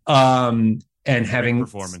weird, and having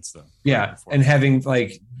performance though. And having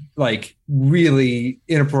like really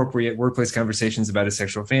inappropriate workplace conversations about his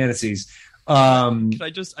sexual fantasies. I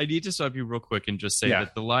need to stop you real quick and just say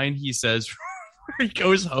that the line he says where he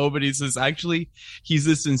goes home and he says, actually, he's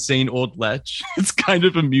this insane old lech. It's kind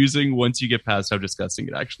of amusing once you get past how disgusting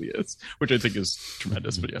it actually is, which I think is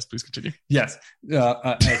tremendous. But yes, please continue. Yes.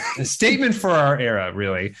 A statement for our era,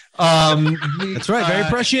 really. That's right. Very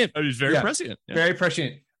prescient. He's very prescient. Yeah. Very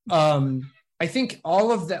prescient. I think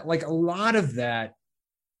all of that, like a lot of that,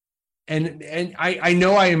 and I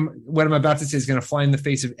know what I'm about to say is going to fly in the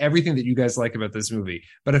face of everything that you guys like about this movie.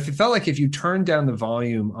 But if it felt like if you turned down the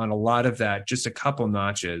volume on a lot of that, just a couple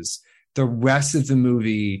notches, the rest of the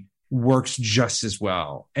movie works just as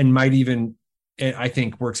well and might even, I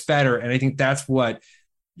think, works better. And I think that's what,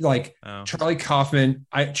 Charlie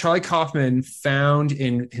Kaufman found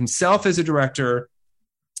in himself as a director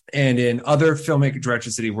and in other filmmaker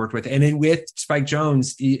directors that he worked with, and with Spike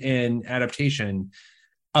Jonze in adaptation,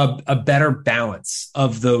 a better balance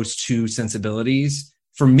of those two sensibilities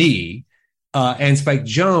for me. And Spike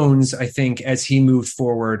Jonze, I think, as he moved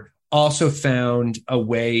forward, also found a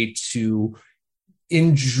way to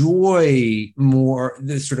enjoy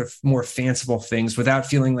the sort of more fanciful things without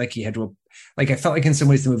feeling like he had to, I felt like in some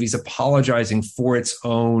ways the movie's apologizing for its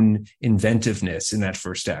own inventiveness in that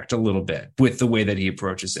first act a little bit with the way that he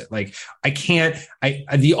approaches it.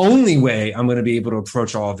 The only way I'm going to be able to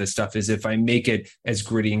approach all of this stuff is if I make it as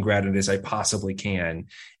gritty and grounded as I possibly can.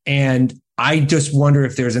 And I just wonder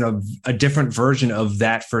if there's a different version of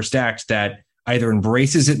that first act that either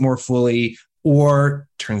embraces it more fully or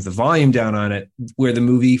turns the volume down on it, where the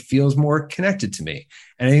movie feels more connected to me.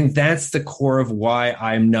 And I think that's the core of why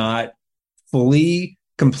I'm not fully,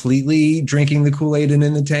 completely drinking the Kool-Aid and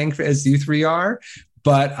in the tank as you three are.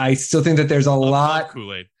 But I still think that there's a lot.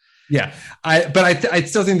 Kool-Aid. Yeah. I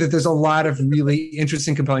still think that there's a lot of really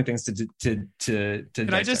interesting, compelling things to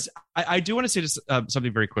I do want to say just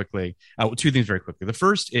something very quickly. Two things very quickly. The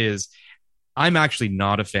first is, I'm actually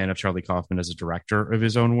not a fan of Charlie Kaufman as a director of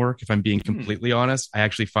his own work. If I'm being completely honest, I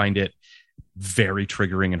actually find it very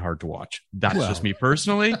triggering and hard to watch. That's just me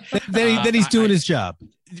personally. Then he's doing his job.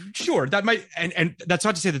 Sure, that might, and that's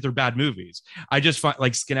not to say that they're bad movies. I just find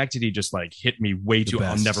Schenectady just hit me way too.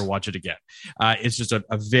 I'll never watch it again. It's just a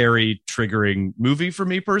very triggering movie for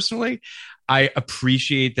me personally. I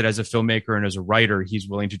appreciate that as a filmmaker and as a writer, he's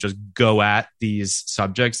willing to just go at these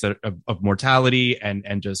subjects of mortality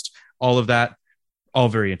and just all of that. All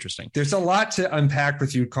very interesting. There's a lot to unpack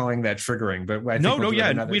with you calling that triggering, but I think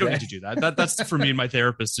we don't need to do that. That's for me and my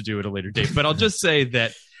therapist to do at a later date. But I'll just say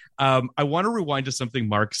that I want to rewind to something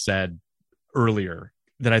Mark said earlier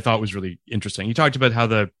that I thought was really interesting. He talked about how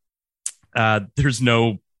there's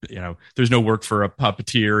no work for a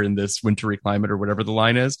puppeteer in this wintry climate or whatever the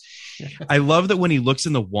line is. I love that when he looks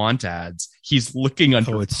in the want ads, he's looking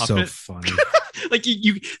under a puppet. So funny.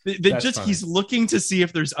 He's looking to see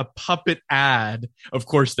if there's a puppet ad. Of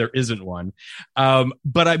course, there isn't one.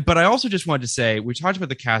 But I also just wanted to say, we talked about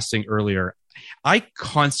the casting earlier. I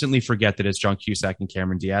constantly forget that it's John Cusack and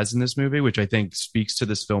Cameron Diaz in this movie, which I think speaks to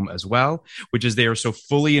this film as well, which is they are so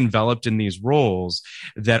fully enveloped in these roles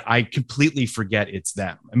that I completely forget it's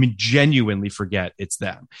them. I mean, genuinely forget it's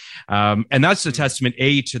them. And that's a testament,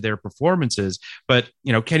 to their performances. But,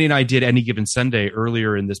 Kenny and I did Any Given Sunday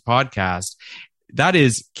earlier in this podcast. That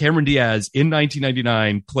is Cameron Diaz in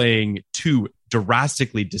 1999 playing two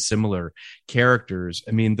drastically dissimilar characters.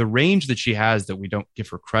 I mean, the range that she has that we don't give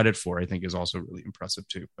her credit for, I think, is also really impressive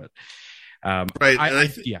too. But right, I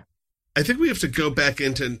think we have to go back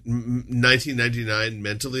into 1999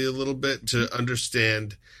 mentally a little bit to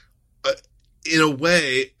understand. In a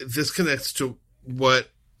way, this connects to what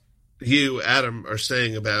you, Adam, are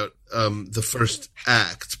saying about the first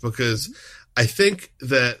act, because I think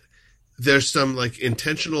that there's some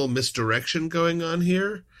intentional misdirection going on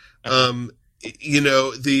here. When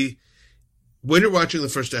you're watching the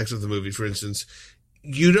first act of the movie, for instance,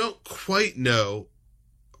 you don't quite know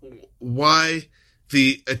why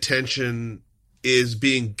the attention is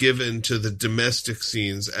being given to the domestic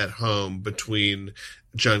scenes at home between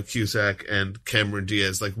John Cusack and Cameron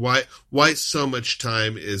Diaz. Why so much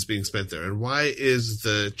time is being spent there, and why is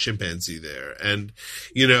the chimpanzee there? And,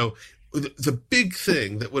 the big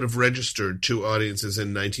thing that would have registered to audiences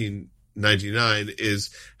in 1999 is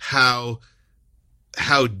how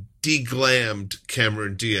deglammed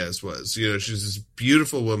Cameron Diaz was. You know, she's this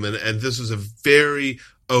beautiful woman, and this was a very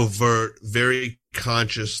overt, very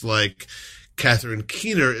conscious, like, Catherine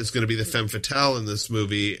Keener is going to be the femme fatale in this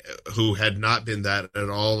movie, who had not been that at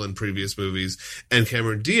all in previous movies. And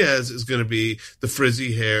Cameron Diaz is going to be the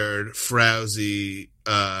frizzy-haired, frowsy,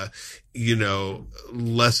 you know,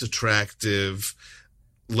 less attractive,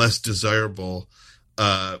 less desirable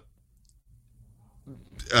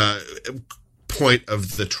point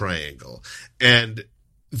of the triangle. And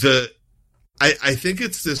I think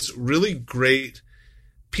it's this really great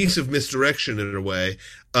piece of misdirection in a way.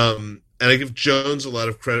 And I give Jones a lot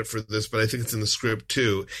of credit for this, but I think it's in the script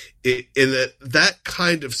too. In that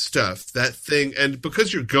kind of stuff, that thing, and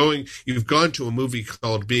because you've gone to a movie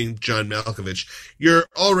called Being John Malkovich, you're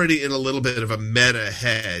already in a little bit of a meta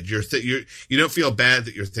head. You don't feel bad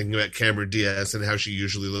that you're thinking about Cameron Diaz and how she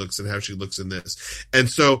usually looks and how she looks in this. And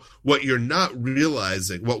so what you're not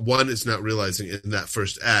realizing, what one is not realizing in that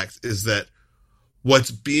first act, is that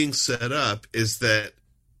what's being set up is that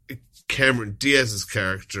Cameron Diaz's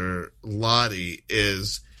character, Lottie,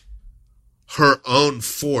 is her own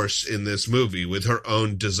force in this movie with her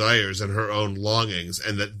own desires and her own longings,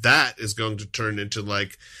 and that is going to turn into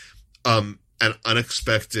like an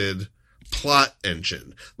unexpected plot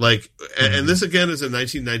engine. Like, and this again is a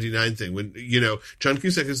 1999 thing, when, you know, John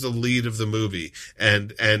Cusack is the lead of the movie,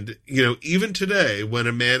 and you know, even today when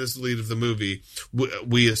a man is the lead of the movie,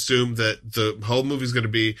 we assume that the whole movie is going to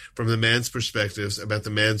be from the man's perspectives, about the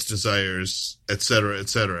man's desires, etc.,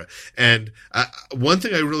 etc. And one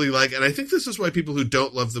thing I really like, and I think this is why people who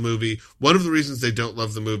don't love the movie, one of the reasons they don't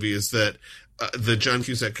love the movie is that the John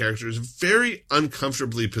Cusack character is very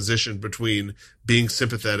uncomfortably positioned between being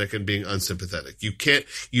sympathetic and being unsympathetic.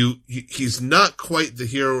 He's not quite the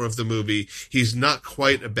hero of the movie. He's not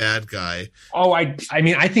quite a bad guy. Oh, I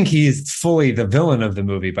mean, I think he is fully the villain of the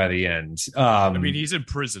movie by the end. I mean, he's in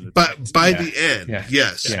prison. But by the end,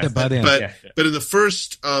 yes. Yeah. But in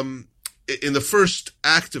the first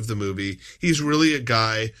act of the movie, he's really a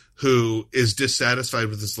guy who is dissatisfied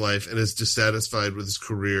with his life and is dissatisfied with his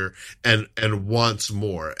career and wants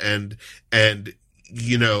more. And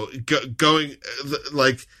you know, going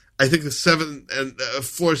like, I think the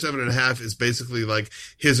floor 7.5 is basically like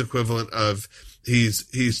his equivalent of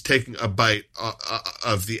he's taking a bite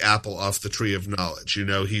of the apple off the tree of knowledge. You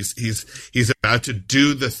know, he's about to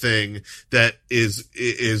do the thing that is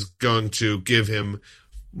going to give him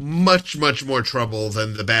much, much more trouble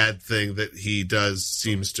than the bad thing that he does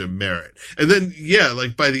seems to merit. And then, yeah,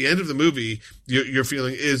 like by the end of the movie, your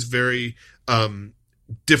feeling is very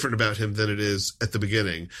different about him than it is at the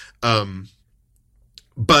beginning.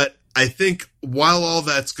 But I think while all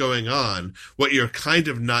that's going on, what you're kind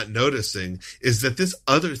of not noticing is that this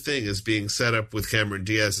other thing is being set up with Cameron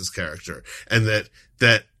Diaz's character, and that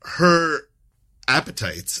her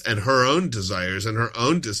appetites and her own desires and her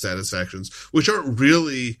own dissatisfactions, which aren't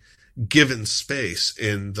really given space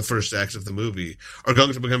in the first act of the movie, are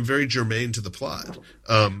going to become very germane to the plot,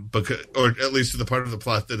 or at least to the part of the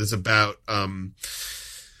plot that is about, the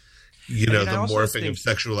morphing of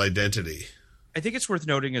sexual identity. I think it's worth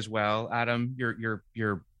noting as well, Adam, your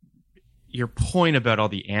point about all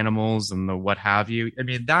the animals and the what have you. I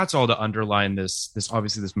mean, that's all to underline this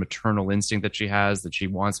obviously this maternal instinct that she has, that she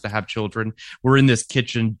wants to have children. We're in this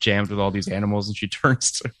kitchen jammed with all these animals, and she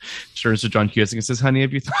turns to John Cusack and says, "Honey,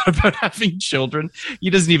 have you thought about having children?" He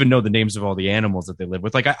doesn't even know the names of all the animals that they live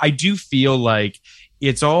with. Like, I do feel like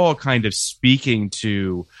it's all kind of speaking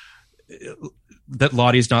to that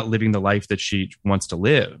Lottie's not living the life that she wants to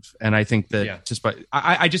live. And I think that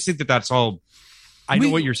I just think that that's all. I know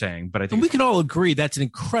what you're saying, but I think we can all agree that's an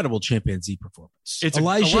incredible chimpanzee performance.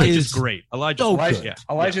 Elijah's great.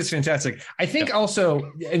 Elijah's fantastic. I think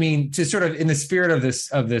also, I mean, to sort of in the spirit of this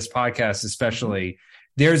podcast, especially,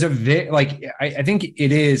 there's I think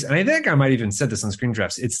it is, and I think I might even said this on Screen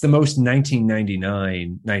Drafts, it's the most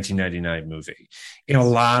 1999 movie in a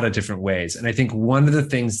lot of different ways. And I think one of the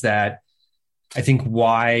things that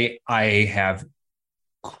why I have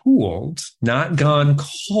cooled, not gone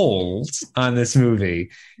cold on this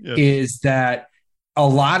movie, is that a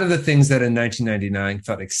lot of the things that in 1999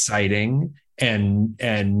 felt exciting and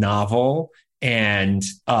novel and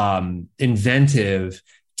inventive,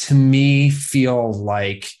 to me feel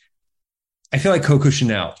like Coco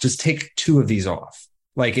Chanel. Just take two of these off.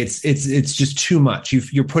 Like it's just too much.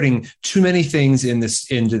 You're putting too many things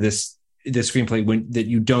into this screenplay that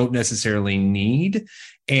you don't necessarily need.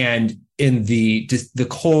 And in the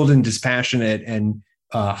cold and dispassionate and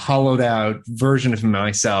hollowed out version of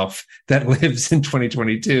myself that lives in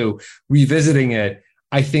 2022, revisiting it,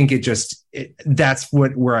 I think that's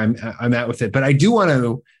where I'm at with it. But I do want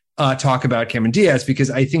to talk about Cameron Diaz, because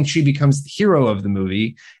I think she becomes the hero of the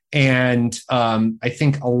movie. And I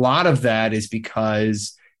think a lot of that is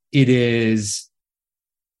because I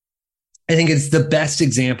think it's the best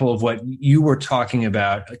example of what you were talking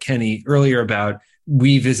about, Kenny, earlier about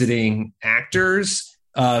revisiting actors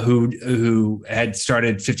who had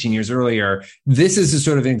started 15 years earlier. This is a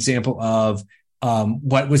sort of example of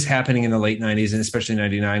what was happening in the late 90s and especially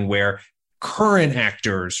 99, where current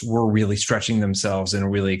actors were really stretching themselves in a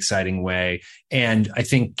really exciting way. And I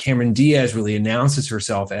think Cameron Diaz really announces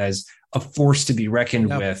herself as a force to be reckoned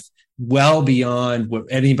with, well beyond what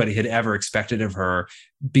anybody had ever expected of her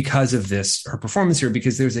because of her performance here,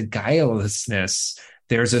 because there's a guilelessness,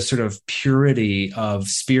 there's a sort of purity of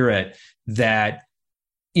spirit that,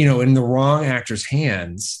 in the wrong actor's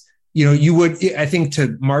hands, you would, I think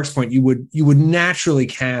to Mark's point, you would naturally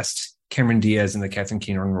cast Cameron Diaz in the Catherine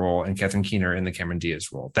Keener role and Catherine Keener in the Cameron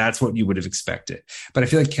Diaz role. That's what you would have expected. But I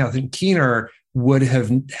feel like Catherine Keener would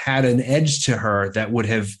have had an edge to her that would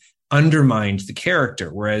have undermined the character,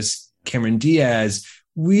 whereas Cameron Diaz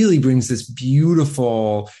really brings this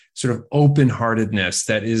beautiful sort of open-heartedness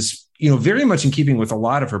that is, very much in keeping with a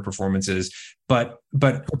lot of her performances, but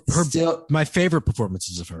still my favorite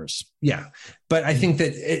performances of hers. Yeah. But I think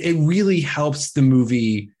that it really helps the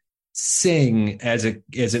movie sing as it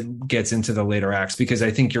gets into the later acts, because I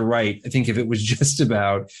think you're right. I think if it was just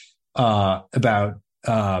about Craig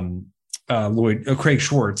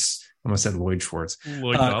Schwartz, I almost said Lloyd Schwartz.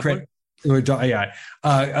 Craig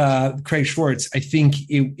Schwartz, I think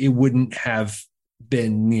it wouldn't have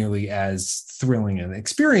been nearly as thrilling an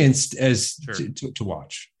experienced as to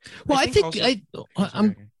watch. Well, I think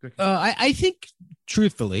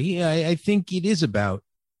truthfully, I think it is about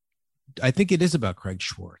Craig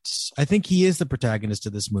Schwartz. I think he is the protagonist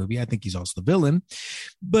of this movie. I think he's also the villain,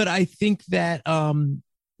 but I think that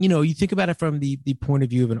you think about it from the point of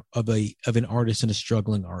view of an artist and a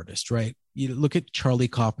struggling artist, right? You look at Charlie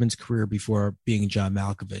Kaufman's career before being John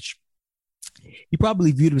Malkovich. He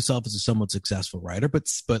probably viewed himself as a somewhat successful writer, but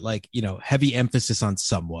heavy emphasis on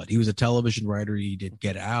somewhat. He was a television writer. He did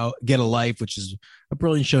Get a Life, which is a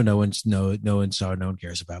brilliant show no one saw, no one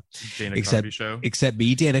cares about. Except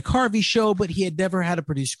me, Dana Carvey show, but he had never had a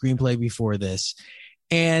produced screenplay before this.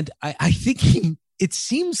 And I think it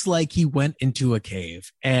seems like he went into a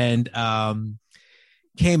cave and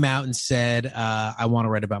came out and said, I want to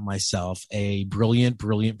write about myself, a brilliant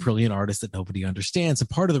artist that nobody understands. And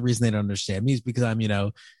part of the reason they don't understand me is because I'm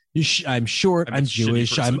short, I'm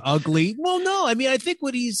Jewish, I'm ugly. Well, no, I mean, I think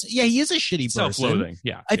he is a shitty person. Self-loathing,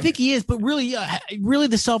 yeah. I think he is, but really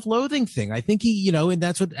the self-loathing thing. I think he, and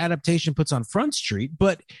that's what adaptation puts on Front Street,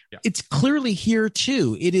 but it's clearly here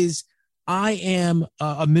too. It is, I am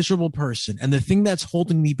a miserable person, and the thing that's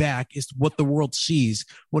holding me back is what the world sees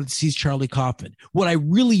when it sees Charlie Kaufman. What I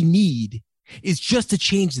really need is just to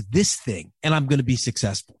change this thing, and I'm going to be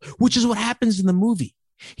successful, which is what happens in the movie.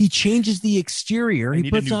 He changes the exterior. He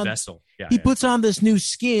puts on vessel. Puts on this new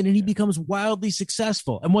skin, and he becomes wildly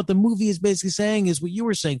successful. And what the movie is basically saying is what you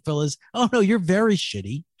were saying, Phil, is, oh no, you're very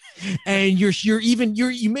shitty. And you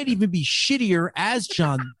may even be shittier as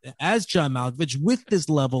John Malkovich with this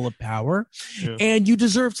level of power, and you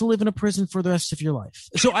deserve to live in a prison for the rest of your life.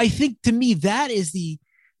 So I think, to me, that's the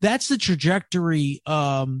trajectory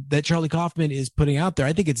that Charlie Kaufman is putting out there.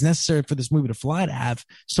 I think it's necessary for this movie to fly to have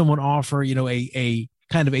someone offer, a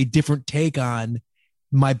kind of a different take on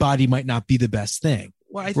my body might not be the best thing.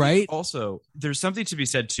 Well, I think also there's something to be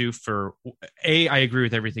said too for I agree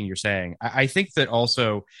with everything you're saying. I think that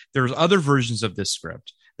also there's other versions of this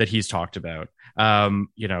script that he's talked about,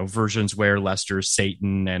 versions where Lester's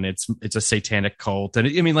Satan and it's a satanic cult. And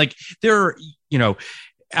I mean, like, there are,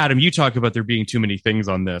 Adam, you talk about there being too many things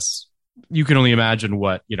on this. You can only imagine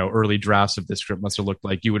what, early drafts of this script must have looked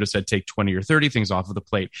like. You would have said take 20 or 30 things off of the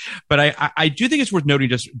plate. But I do think it's worth noting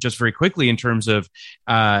just very quickly in terms of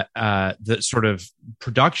the sort of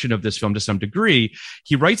production of this film to some degree.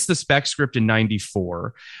 He writes the spec script in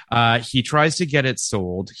 94. He tries to get it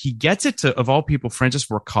sold. He gets it to, of all people, Francis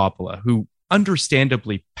Ford Coppola, who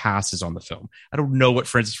understandably passes on the film. I don't know what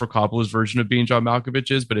Francis Ford Coppola's version of being John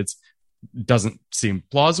Malkovich is, but it doesn't seem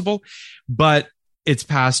plausible. But it's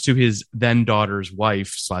passed to his then daughter's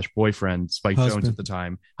wife / boyfriend, Spike Jonze at the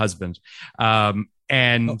time, husband.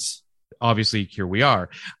 Obviously here we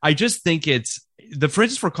are. I just think it's the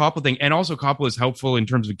Francis Ford Coppola thing. And also Coppola is helpful in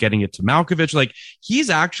terms of getting it to Malkovich. Like,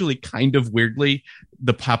 he's actually kind of weirdly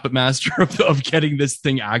the puppet master of getting this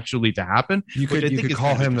thing actually to happen. You could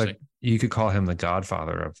call him the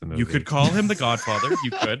Godfather of the movie. You could call him the Godfather.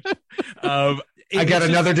 You could. I got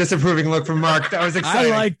another disapproving look from Mark. That was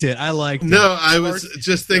exciting. I liked it. No, I was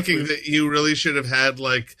just thinking that you really should have had,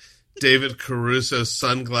 like, David Caruso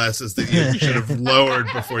sunglasses that you should have lowered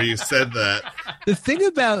before you said that. The thing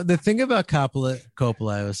about Coppola,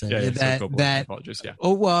 I was saying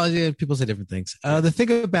people say different things. The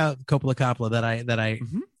thing about Coppola that I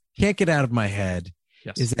can't get out of my head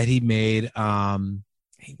is that he made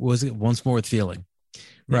was it Once More with Feeling,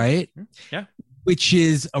 right? Yeah, which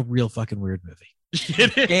is a real fucking weird movie.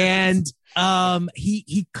 And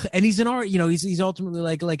he's an art, he's ultimately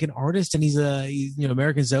like an artist, and he's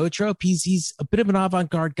American Zoetrope. He's a bit of an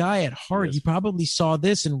avant-garde guy at heart. He probably saw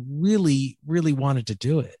this and really, really wanted to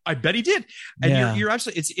do it. I bet he did. And you're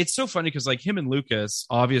absolutely, it's so funny because like him and Lucas,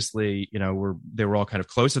 obviously, they were all kind of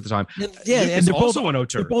close at the time. Yeah, Lucas and they're also both an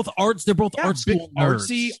auteur. They're both art school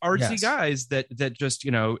nerds. artsy guys that just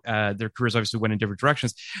their careers obviously went in different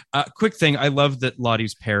directions. Quick thing, I love that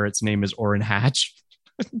Lottie's parrot's name is Orrin Hatch.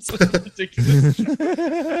 It's so ridiculous.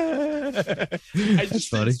 It's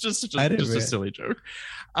just a silly joke.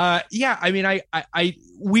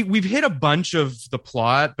 We've hit a bunch of the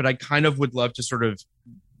plot, but I kind of would love to sort of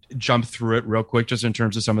jump through it real quick, just in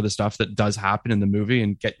terms of some of the stuff that does happen in the movie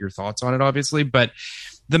and get your thoughts on it, obviously. But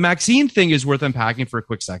the Maxine thing is worth unpacking for a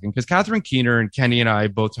quick second, because Catherine Keener and Kenny and I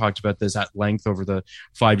both talked about this at length over the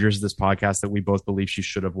 5 years of this podcast, that we both believe she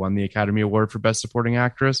should have won the Academy Award for Best Supporting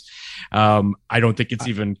Actress. I don't think it's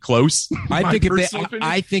even close. I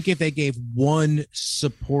think if they gave one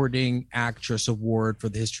Supporting Actress award for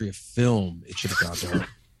the history of film, it should have gone to her.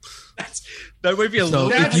 That might be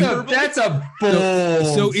that's a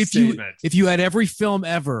bold statement. If you had every film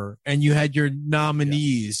ever and you had your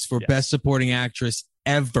nominees for Best Supporting Actress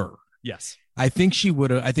ever, yes, I think she would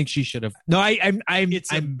have. I think she should have. No, I'm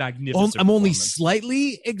magnificent. I'm only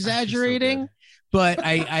slightly exaggerating, but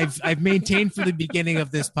I've maintained from the beginning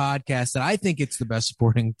of this podcast that I think it's the best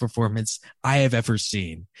supporting performance I have ever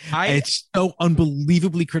seen. It's so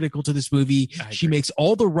unbelievably critical to this movie. She makes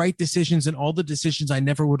all the right decisions, and all the decisions I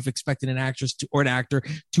never would have expected an actress or an actor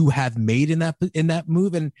to have made in that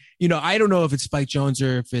move. And I don't know if it's Spike Jonze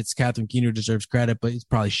or if it's Catherine Keener who deserves credit, but it's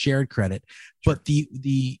probably shared credit. Sure. But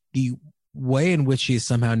the way in which she is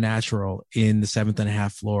somehow natural in The Seventh and a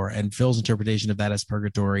Half Floor, and Phil's interpretation of that as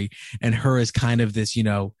purgatory, and her as kind of this,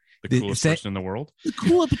 the coolest person in the world.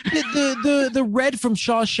 The Red from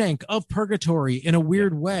Shawshank of purgatory in a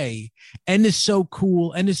weird way, and is so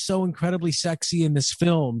cool and is so incredibly sexy in this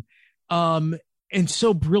film. And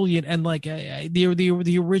so brilliant, and like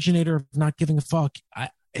the originator of Not Giving a Fuck.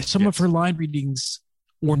 Some of her line readings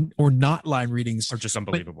or not line readings are just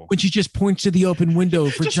unbelievable. When she just points to the open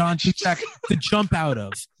window for John Cusack to jump out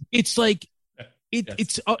of, it's like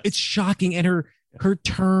it's shocking. And her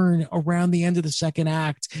turn around the end of the second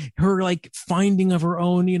act, her like finding of her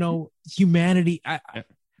own humanity. Her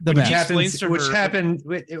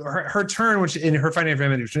turn, which in her finding of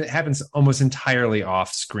humanity, which happens almost entirely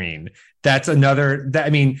off screen. That's another.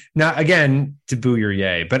 Not again to boo your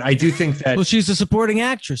yay, but I do think that she's a supporting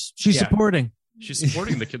actress. She's supporting. She's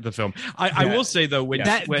supporting the film. I will say though,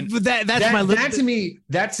 that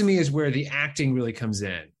to me is where the acting really comes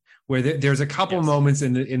in. Where there's a couple moments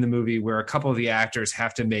in the movie where a couple of the actors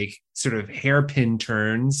have to make sort of hairpin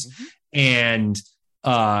turns and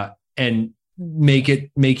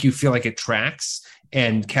make you feel like it tracks.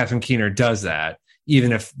 And Catherine Keener does that,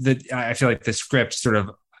 even if I feel like the script sort of.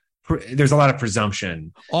 There's a lot of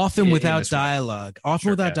presumption, often without dialogue, often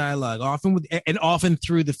through the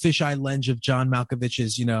fisheye lens of John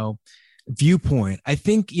Malkovich's, viewpoint. I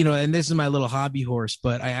think, and this is my little hobby horse,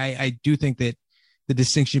 but I do think that the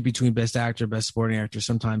distinction between best actor, best supporting actor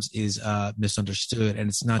sometimes is misunderstood, and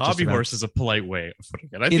it's not hobby just horse is a polite way of putting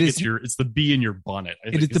it. I think it's the bee in your bonnet.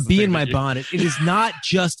 It is the bee in my bonnet. It is not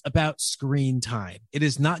just about screen time. It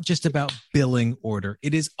is not just about billing order.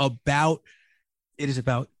 It is about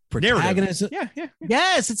protagonism. Yeah.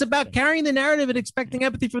 Yes, it's about carrying the narrative and expecting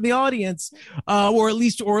empathy from the audience, or at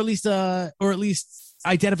least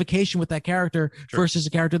identification with that character versus a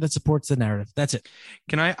character that supports the narrative. That's it.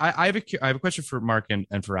 Can I have a question for Mark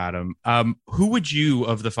and for Adam. Who would you,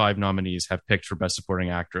 of the 5 nominees, have picked for Best Supporting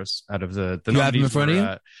Actress out of the you nominees? Have them in front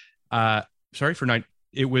of you? Sorry, for 9.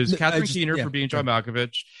 It was Catherine Keener for Being John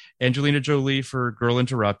Malkovich, Angelina Jolie for Girl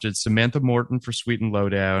Interrupted, Samantha Morton for Sweet and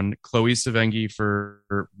Lowdown, Chloe Sevigny for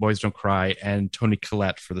Boys Don't Cry, and Toni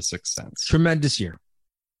Collette for The Sixth Sense. Tremendous year.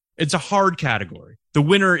 It's a hard category. The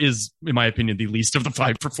winner is, in my opinion, the least of the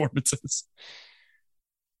 5 performances.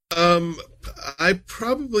 I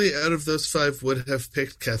probably, out of those 5, would have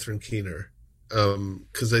picked Catherine Keener.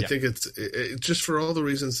 Because I think it's just for all the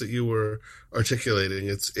reasons that you were articulating.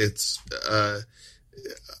 It's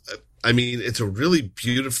a really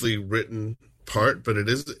beautifully written part, but it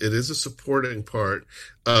is a supporting part.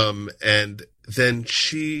 And then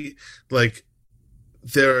she, like,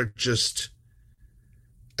 there are just,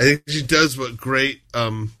 I think she does what great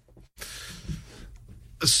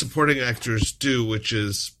supporting actors do, which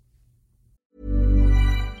is...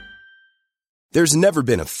 There's never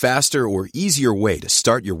been a faster or easier way to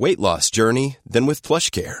start your weight loss journey than with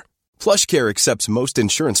PlushCare. PlushCare accepts most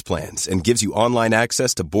insurance plans and gives you online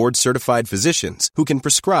access to board-certified physicians who can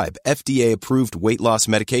prescribe FDA-approved weight loss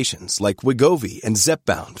medications like Wegovy and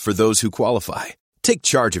Zepbound for those who qualify. Take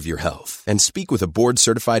charge of your health and speak with a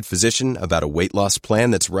board-certified physician about a weight loss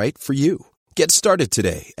plan that's right for you. Get started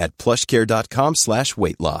today at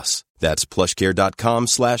plushcare.com/weight-loss. That's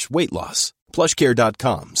plushcare.com/weight-loss.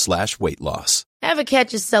 plushcare.com/weight-loss. Ever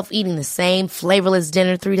catch yourself eating the same flavorless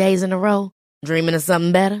dinner 3 days in a row? Dreaming of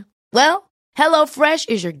something better? Well, HelloFresh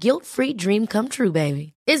is your guilt-free dream come true,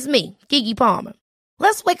 baby. It's me, Keke Palmer.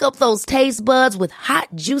 Let's wake up those taste buds with hot,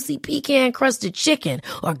 juicy pecan-crusted chicken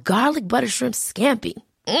or garlic butter shrimp scampi.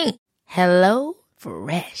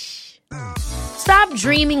 HelloFresh. Stop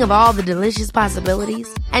dreaming of all the delicious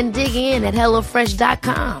possibilities and dig in at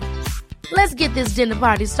HelloFresh.com. Let's get this dinner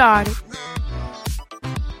party started.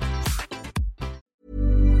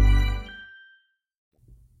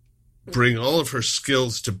 Bring all of her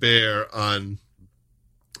skills to bear on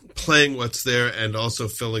playing what's there and also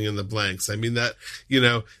filling in the blanks. I mean, that,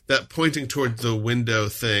 that pointing toward the window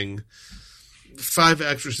thing, 5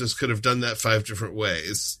 actresses could have done that 5 different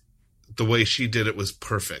ways. The way she did it was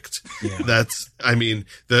perfect. Yeah. That's, I mean,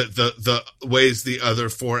 the ways the other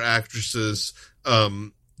 4 actresses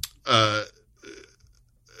would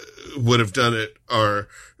have done it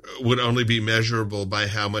would only be measurable by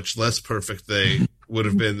how much less perfect they would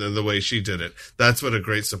have been than the way she did it. That's what a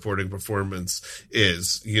great supporting performance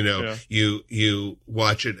is. You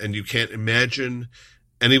watch it and you can't imagine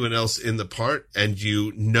anyone else in the part, and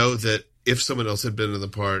you know that if someone else had been in the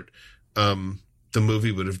part, the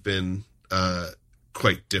movie would have been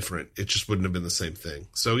quite different. It just wouldn't have been the same thing.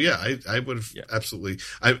 So yeah, I would have absolutely.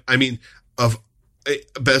 I mean, of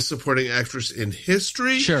best supporting actress in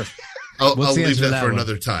history, sure. I'll leave that for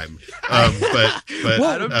another time. But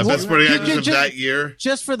best supporting actress of that year.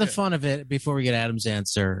 Just for the fun of it, before we get Adam's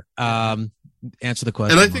answer, answer the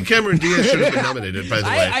question. And I think Cameron Diaz should have been nominated, by the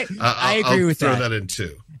way. I agree with throw that in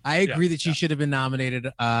too. I agree that she should have been nominated,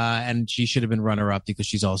 and she should have been runner-up because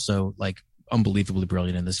she's also like unbelievably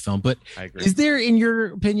brilliant in this film. But is there, in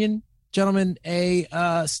your opinion, gentlemen, a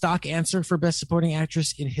stock answer for best supporting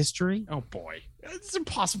actress in history? Oh boy. It's an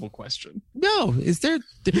impossible question. No, is there?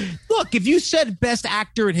 Look, if you said best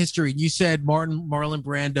actor in history, and you said Marlon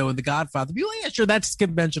Brando and The Godfather, be like, yeah, sure, that's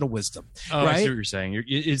conventional wisdom. Oh, right? I see what you're saying.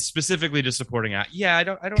 It's specifically just supporting act. Yeah, I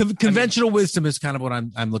don't. Conventional wisdom is kind of what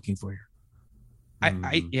I'm looking for here.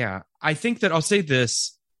 I think that I'll say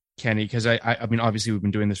this, Kenny, because I mean, obviously we've been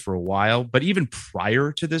doing this for a while, but even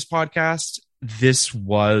prior to this podcast, this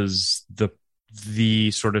was the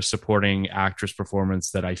sort of supporting actress performance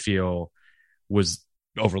that I feel was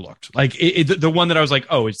overlooked. Like the one that I was like,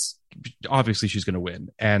 oh, it's obviously she's going to win.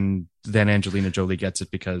 And then Angelina Jolie gets it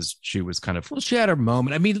because she was kind of, well, she had her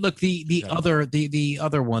moment. I mean, look, the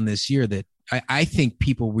other one this year that I think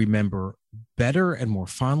people remember better and more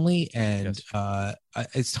fondly, and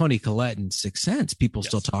it's Toni Collette in Sixth Sense. People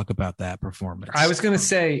still talk about that performance. I was going to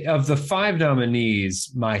say, of the 5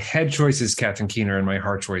 nominees, my head choice is Catherine Keener and my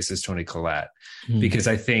heart choice is Toni Collette, because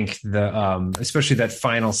I think the especially that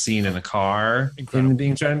final scene in the car, in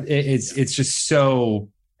Being John, it's just so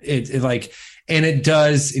it like, and it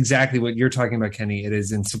does exactly what you're talking about, Kenny. It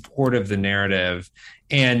is in support of the narrative.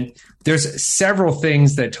 And there's several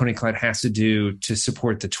things that Toni Collette has to do to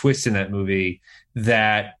support the twist in that movie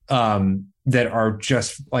that are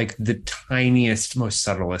just like the tiniest, most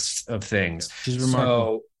subtlest of things. She's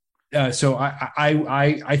remarkable. So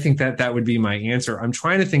I think that would be my answer. I'm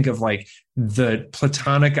trying to think of like the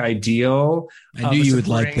platonic ideal. I knew you would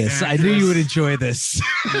like this. I knew you would enjoy this.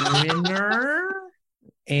 Winner.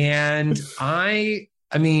 And I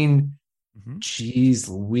mean, geez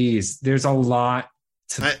Louise, there's a lot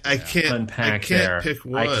to unpack there. Pick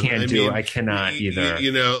one. I can't do it. I cannot either.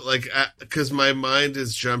 Like, because my mind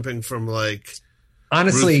is jumping from like,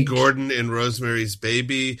 honestly, Ruth Gordon in Rosemary's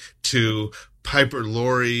Baby to Piper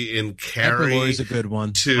Laurie in Carrie. Piper Laurie's a good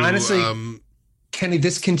one. To, honestly, Kenny,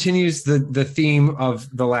 this continues the theme of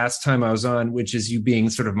the last time I was on, which is you being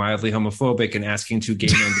sort of mildly homophobic and asking 2 gay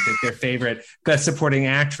men to pick their favorite best supporting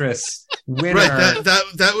actress winner. Right,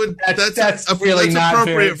 that's really not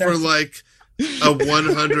appropriate for like a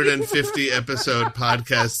 150 episode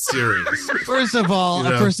podcast series. First of all,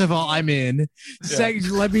 I'm in.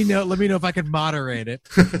 Second, let me know if I can moderate it.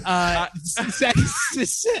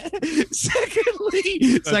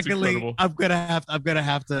 Secondly, I'm gonna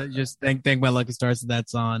have to just thank my lucky stars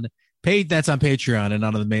that's on Patreon and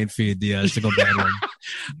not on the main feed. The single band one.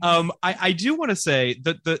 I do want to say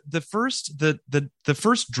that the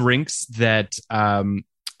first drinks that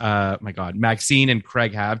my God, Maxine and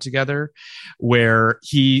Craig have together, where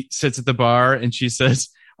he sits at the bar and she says,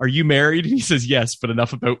 "Are you married?" And he says, "Yes, but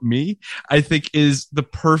enough about me," I think is the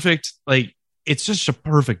perfect, like, it's just a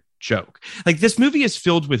perfect joke. Like, this movie is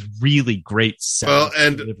filled with really great Well,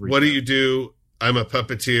 and what do? I'm a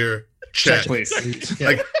puppeteer. Check, please.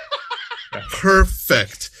 Like,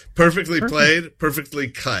 perfectly played, perfectly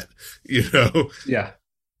cut, Yeah.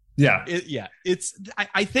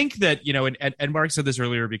 I think that, and Mark said this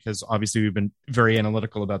earlier, because obviously we've been very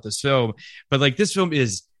analytical about this film, but like, this film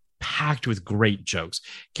is packed with great jokes.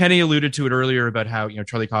 Kenny alluded to it earlier about how,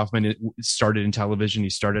 Charlie Kaufman started in television. He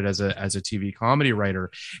started as a TV comedy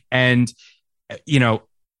writer. And,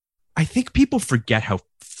 I think people forget how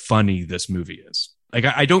funny this movie is. Like,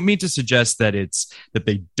 I don't mean to suggest that that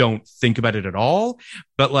they don't think about it at all,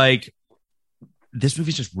 but like, this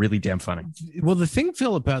movie's just really damn funny. Well, the thing,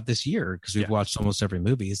 Phil, about this year, because we've watched almost every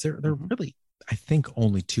movie, is there really, I think,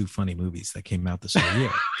 only 2 funny movies that came out this whole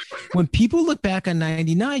year. When people look back on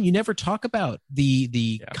 99, you never talk about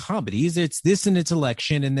the comedies. It's this and its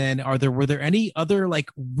Election. And then were there any other like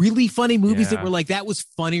really funny movies that were like, that was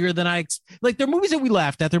funnier than like, there are movies that we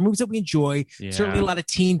laughed at. There are movies that we enjoy. Yeah. Certainly a lot of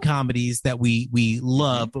teen comedies that we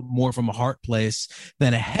love, but more from a heart place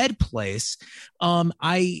than a head place.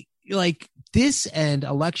 I like this and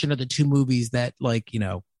Election are the 2 movies that, like,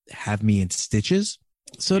 have me in stitches,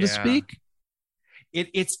 so to speak.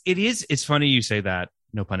 It's funny you say that,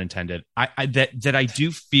 no pun intended. I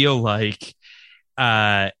do feel like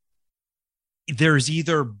there's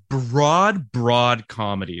either broad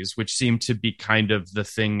comedies, which seem to be kind of the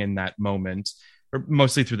thing in that moment, or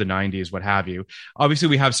mostly through the 90s, what have you. Obviously,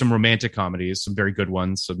 we have some romantic comedies, some very good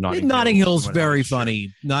ones. So Notting Hill's very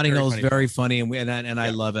funny. Notting Hill's very funny, and I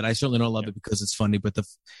love it. I certainly don't love it because it's funny, but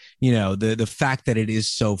the fact that it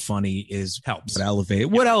is so funny helps.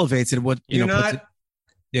 What elevates it. What puts it.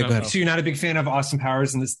 Yeah, go ahead. So you're not a big fan of Austin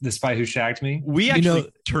Powers and the Spy Who Shagged Me? We actually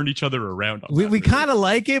turned each other around. We kind of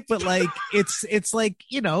like it, but like it's like,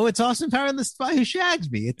 it's Austin Powers and the Spy Who Shagged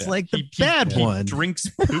Me. It's like the bad one. Drinks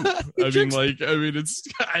poop. I'm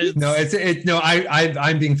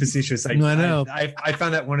being facetious. I know. I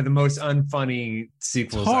found that one of the most unfunny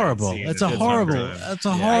sequels. It's horrible. It's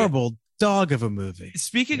a horrible dog of a movie.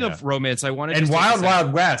 Speaking of romance, I wanted to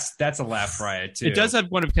Wild West. That's a laugh riot too. It does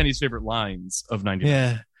have one of Kenny's favorite lines of 99.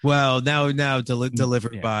 Yeah. Well, now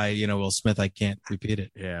delivered by Will Smith. I can't repeat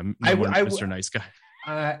it. Yeah, Mr. Nice Guy.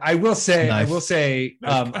 I will say.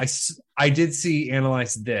 I did see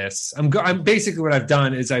Analyze This. I'm basically what I've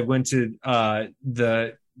done is I went to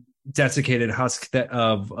the desiccated husk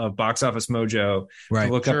of Box Office Mojo to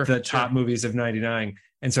look up the top movies of 99,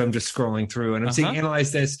 and so I'm just scrolling through and I'm seeing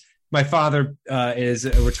Analyze This. My father is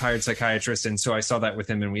a retired psychiatrist, and so I saw that with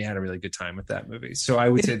him, and we had a really good time with that movie. So I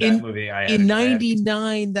would say that movie. In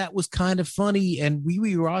 '99, that was kind of funny, and we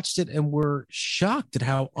rewatched it and were shocked at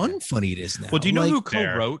how unfunny it is now. Well, do you know who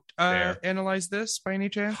co-wrote Analyze This by any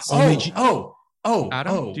chance? Adam,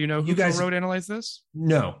 do you know who co-wrote Analyze This?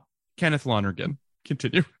 No, Kenneth Lonergan.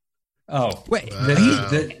 Continue. Oh, wait.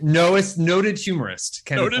 The noted humorist.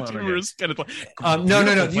 Kenneth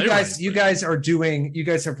No. You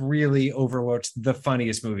guys have really overlooked the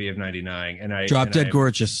funniest movie of 99. And Drop Dead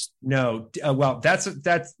Gorgeous. No. Well, that's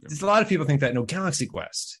a lot of people think that. No, Galaxy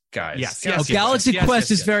Quest, guys. Yes. Galaxy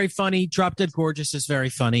Quest is very funny. Drop Dead Gorgeous is very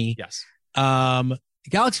funny. Yes.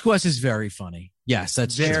 Galaxy Quest is very funny. Yes,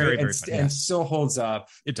 that's very funny. And still holds up.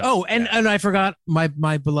 It does. Oh, and I forgot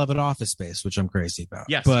my beloved Office Space, which I'm crazy about.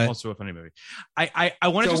 Yes, but also a funny movie. I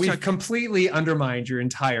want to. So we've completely undermined your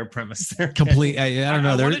entire premise there. I don't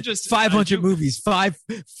know. There's 500 movies.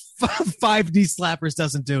 5D slappers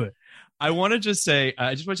doesn't do it. I want to just say,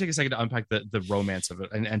 I just want to take a second to unpack the romance of it,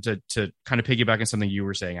 and to kind of piggyback on something you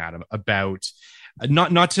were saying, Adam, about.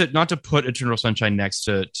 Not to put Eternal Sunshine next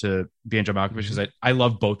to Being John Malkovich, because I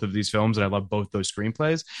love both of these films and I love both those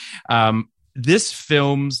screenplays. This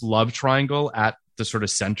film's love triangle at the sort of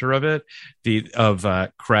center of it,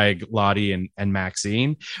 of Craig, Lottie, and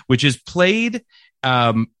Maxine, which is played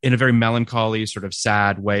in a very melancholy, sort of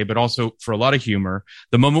sad way, but also for a lot of humor.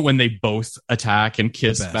 The moment when they both attack and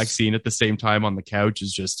kiss Maxine at the same time on the couch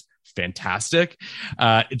is just fantastic.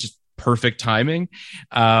 It just perfect timing,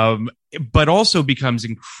 but also becomes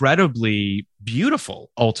incredibly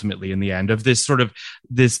beautiful ultimately in the end of this sort of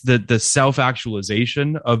the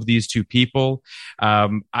self-actualization of these two people.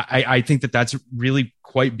 I think that's really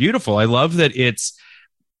quite beautiful. I love that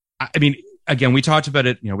again, we talked about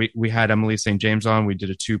it, we had Emily St. James on, we did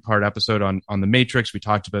a 2-part episode on The Matrix. We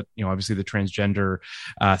talked about, obviously the transgender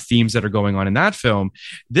themes that are going on in that film.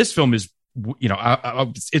 This film is,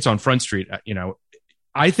 it's on Front Street,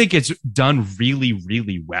 I think it's done really,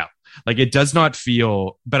 really well. Like, it does not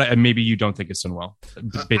feel, but maybe you don't think it's done well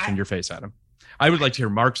based on your face, Adam. I would like to hear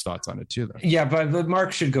Mark's thoughts on it too, though. Yeah, but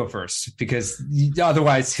Mark should go first because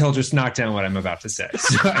otherwise he'll just knock down what I'm about to say.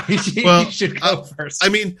 So he should go first. I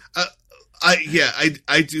mean,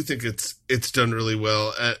 I do think it's done really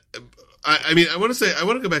well. I want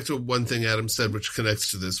to go back to one thing Adam said, which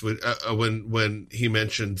connects to this when he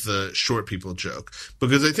mentioned the short people joke,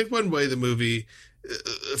 because I think one way the movie,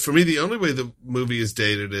 for me, the only way the movie is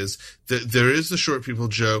dated is that there is the short people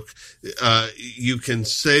joke. You can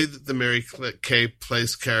say that the Mary Kay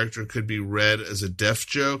Place character could be read as a deaf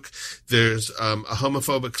joke. There's a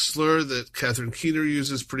homophobic slur that Catherine Keener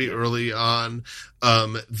uses pretty early on.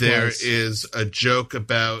 There is a joke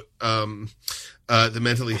about the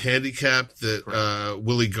mentally handicapped that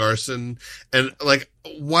Willie Garson, and like,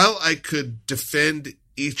 while I could defend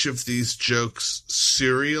each of these jokes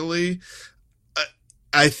serially,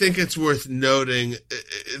 I think it's worth noting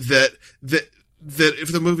that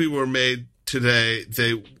if the movie were made today,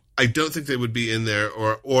 I don't think they would be in there,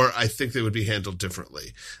 or I think they would be handled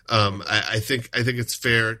differently. I think it's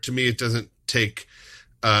fair to me. It doesn't take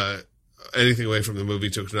anything away from the movie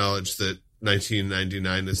to acknowledge that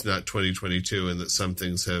 1999 is not 2022 and that some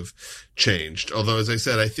things have changed. Although, as I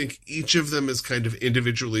said, I think each of them is kind of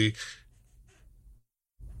individually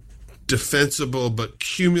defensible, but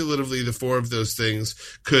cumulatively the 4 of those things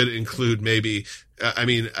could include maybe,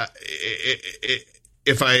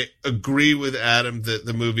 if I agree with Adam that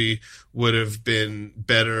the movie would have been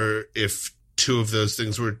better if 2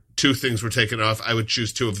 things were taken off, I would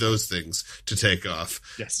choose 2 of those things to take off.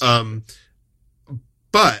 Yes.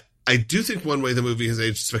 But I do think one way the movie has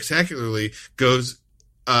aged spectacularly goes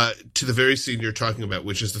to the very scene you're talking about,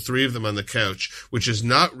 which is the 3 of them on the couch, which is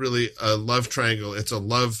not really a love triangle, it's a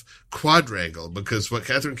love quadrangle, because what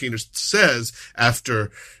Catherine Keener says after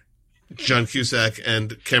John Cusack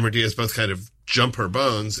and Cameron Diaz both kind of jump her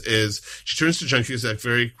bones is she turns to John Cusack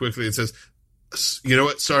very quickly and says, "You know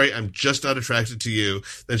what? Sorry, I'm just not attracted to you."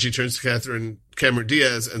 Then she turns to Cameron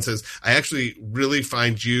Diaz and says, "I actually really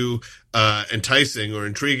find you enticing or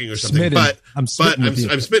intriguing or something." Smitten. But I'm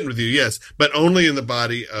smitten with you, yes, but only in the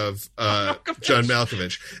body of John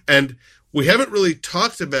Malkovich. And we haven't really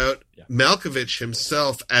talked about Malkovich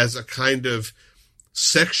himself as a kind of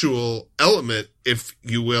sexual element, if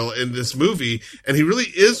you will, in this movie, and he really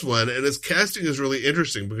is one, and his casting is really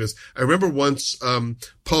interesting, because I remember once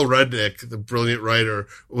Paul Rudnick, the brilliant writer,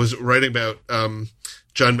 was writing about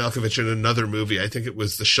John Malkovich in another movie. I think it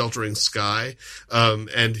was The Sheltering Sky,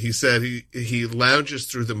 and he said he lounges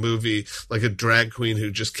through the movie like a drag queen who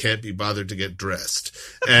just can't be bothered to get dressed.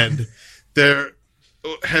 And there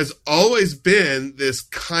has always been this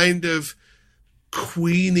kind of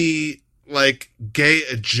queenie, like gay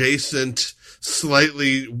adjacent,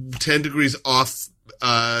 slightly 10 degrees off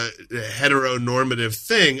heteronormative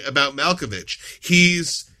thing about Malkovich.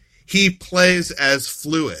 He plays as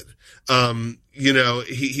fluid.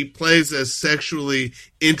 He plays as sexually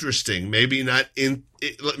interesting, maybe not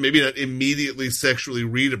immediately sexually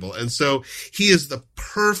readable. And so he is the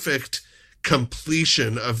perfect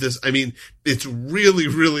completion of this. I mean, it's really,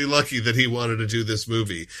 really lucky that he wanted to do this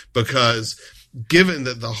movie, because given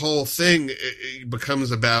that the whole thing becomes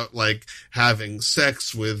about like having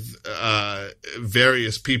sex with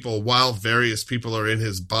various people while various people are in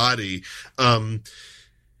his body,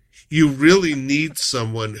 you really need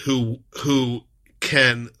someone who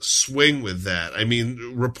can swing with that. I mean,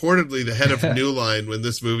 reportedly, the head of New Line, when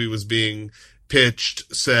this movie was being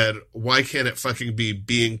pitched, said, "Why can't it fucking be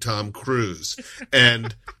Being Tom Cruise?"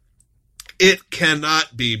 And it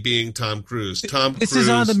cannot be Being Tom Cruise. This is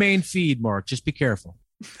on the main feed, Mark. Just be careful.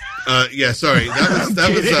 Yeah, sorry.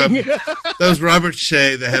 That was Robert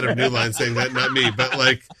Shea, the head of New Line, saying that, not me. But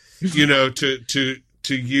like,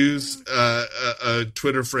 to use a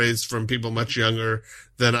Twitter phrase from people much younger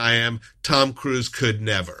than I am, Tom Cruise could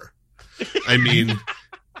never. I mean,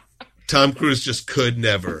 Tom Cruise just could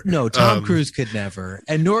never. No, Tom Cruise could never,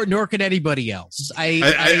 and nor could anybody else. I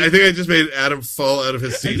think I just made Adam fall out of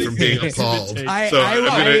his seat from being appalled. I'm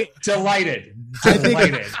delighted.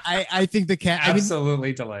 I think the cat.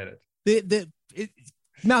 Absolutely delighted.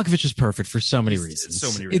 Malkovich is perfect for so many reasons.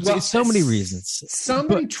 So many reasons. It's so many reasons.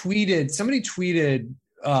 Somebody tweeted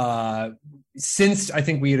since I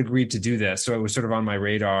think we had agreed to do this, so it was sort of on my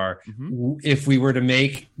radar. If we were to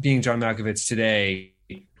make Being John Malkovich today,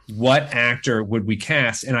 what actor would we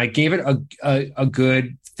cast? And I gave it a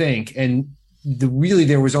good think, and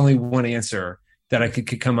there was only one answer that I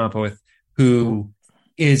could come up with, who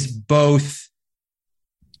is both,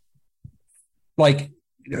 like,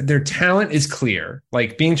 their talent is clear.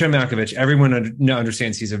 Like, Being John Malkovich, everyone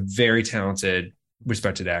understands he's a very talented,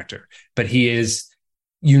 respected actor, but he is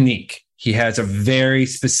unique. He has a very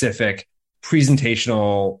specific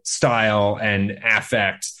presentational style and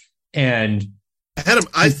affect. And Adam,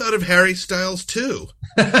 I thought of Harry Styles too.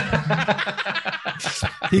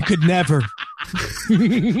 He could never.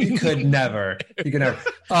 He could never.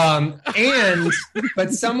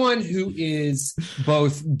 But someone who is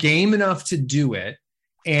both game enough to do it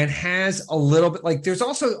and has a little bit, like, there's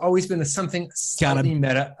also always been something slightly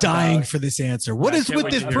meta. Dying for this answer. What is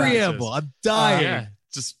with this preamble? I'm dying.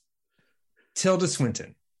 Just Tilda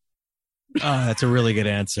Swinton. Oh, that's a really good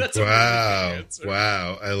answer.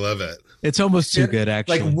 Wow. I love it. It's almost too good,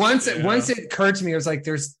 actually. Like, once it occurred to me, I was like,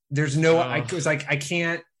 there's no, I was like, I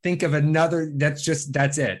can't think of another. That's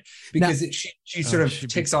it, because she sort of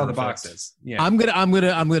ticks all the boxes. Yeah. I'm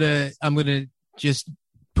gonna just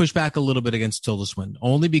push back a little bit against Tilda Swinton,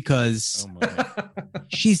 only because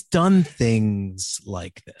she's done things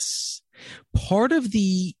like this. Part of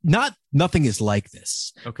the nothing is like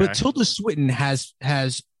this, but Tilda Swinton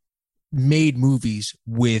has made movies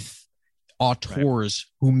with auteurs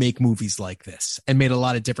who make movies like this, and made a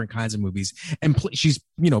lot of different kinds of movies, and she's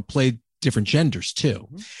played different genders too.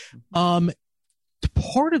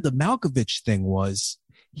 Part of the Malkovich thing was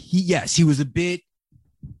he was a bit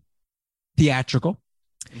theatrical,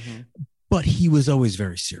 but he was always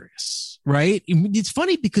very serious, right? It's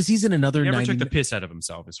funny because he's in another. He never took the piss out of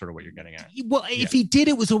himself, is sort of what you're getting at. Well, if he did,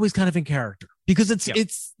 it was always kind of in character, because it's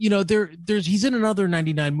he's in another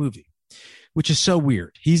 99 movie, which is so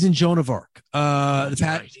weird. He's in Joan of Arc.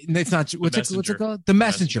 It's not what's it called? The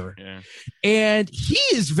Messenger. Yeah. And he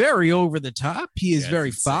is very over the top. He is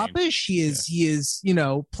very foppish. He is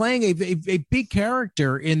playing a big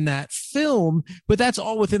character in that film, but that's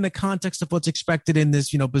all within the context of what's expected in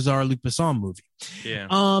this bizarre Luc Besson movie.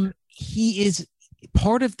 Yeah. He is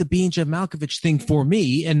part of the Being John Malkovich thing for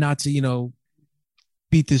me, and not to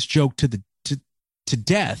beat this joke to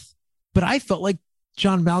death, but I felt like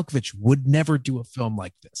John Malkovich would never do a film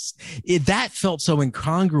like this. That felt so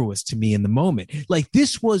incongruous to me in the moment. Like,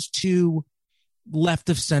 this was too left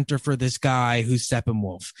of center for this guy who's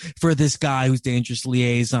Steppenwolf, for this guy who's Dangerous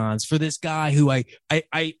Liaisons, for this guy who and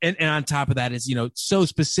on top of that is, so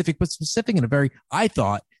specific, but specific in a very, I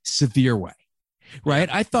thought, severe way. Right.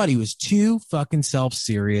 I thought he was too fucking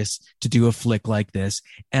self-serious to do a flick like this.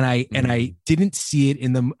 And I didn't see it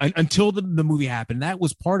until the movie happened. That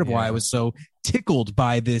was part of why I was so tickled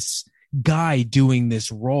by this guy doing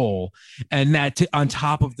this role. And that on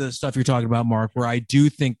top of the stuff you're talking about, Mark, where I do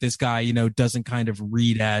think this guy, doesn't kind of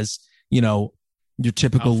read as, your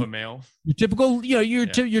typical alpha male,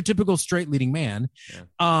 your typical straight leading man.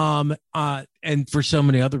 Yeah. And for so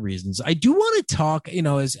many other reasons, I do want to talk,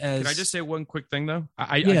 as can I just say one quick thing though?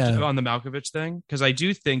 I on the Malkovich thing, because I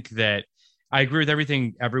do think that I agree with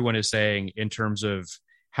everything everyone is saying in terms of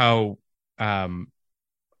how,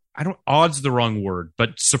 odd's the wrong word,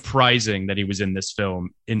 but surprising that he was in this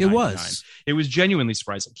film in 99. It was genuinely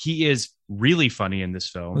surprising. He is really funny in this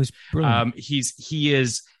film. It was brilliant. He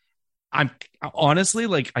is, I'm honestly,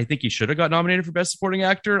 like, I think he should have got nominated for Best Supporting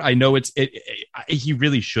Actor. I know he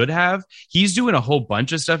really should have. He's doing a whole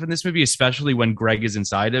bunch of stuff in this movie, especially when Greg is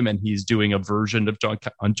inside him and he's doing a version of John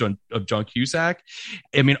Cusack.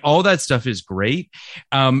 I mean, all that stuff is great.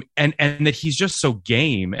 And that he's just so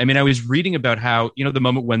game. I mean, I was reading about how, the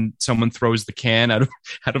moment when someone throws the can out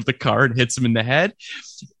of the car and hits him in the head.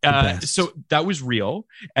 So that was real.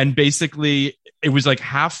 And basically it was like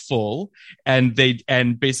half full, and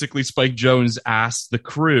basically Spike Jonze asked the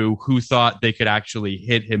crew who thought they could actually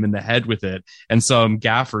hit him in the head with it, and some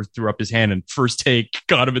gaffer threw up his hand and first take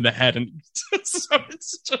got him in the head. And so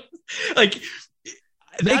it's just like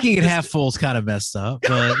making it half full is kind of messed up,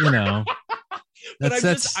 but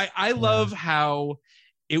but I love how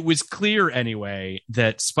it was clear anyway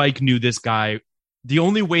that Spike knew this guy. The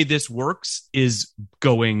only way this works is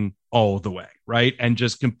going all the way, right? And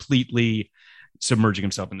just completely submerging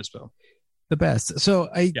himself in this film. The best. So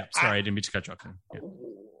sorry, I didn't mean to cut you off.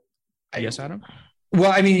 Yes, Adam?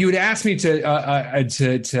 Well, I mean, you would ask me to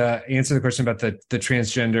answer the question about the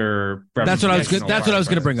transgender. That's what I was going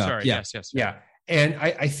to bring up. Sorry, yes. Yeah. And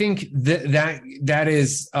I think that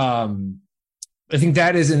is I think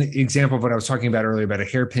that is an example of what I was talking about earlier about a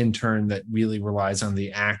hairpin turn that really relies on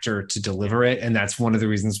the actor to deliver it. And that's one of the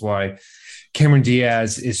reasons why Cameron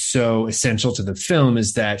Diaz is so essential to the film,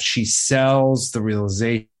 is that she sells the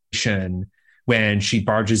realization when she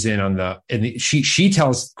barges in on she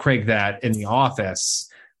tells Craig that in the office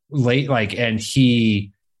late, like, and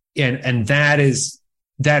that is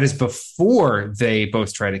before they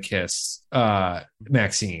both try to kiss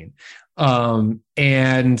Maxine.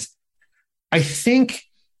 And I think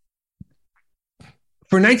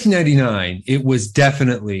for 1999, it was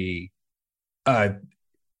definitely a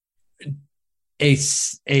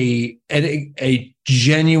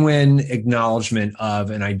genuine acknowledgement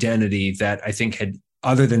of an identity that I think had,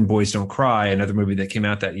 other than Boys Don't Cry, another movie that came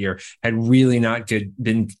out that year, had really not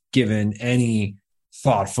been given any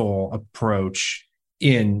thoughtful approach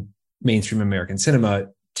in mainstream American cinema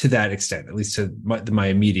to that extent, at least to my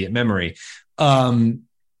immediate memory.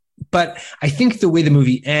 But I think the way the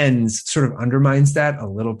movie ends sort of undermines that a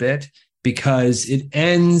little bit, because it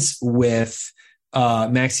ends with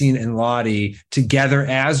Maxine and Lottie together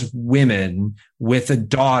as women with a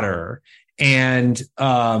daughter. And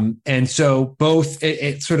so both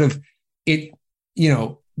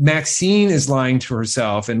Maxine is lying to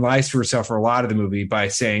herself and lies to herself for a lot of the movie by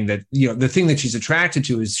saying that, the thing that she's attracted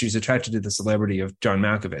to is she's attracted to the celebrity of John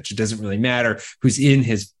Malkovich. It doesn't really matter who's in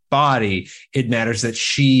his body. It matters that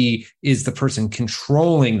she is the person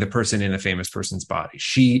controlling the person in a famous person's body.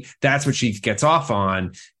 That's what she gets off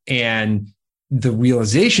on. And the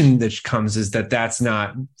realization that comes is that's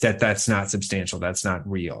not substantial. That's not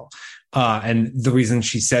real. And the reason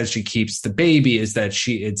she says she keeps the baby is that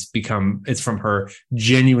it's from her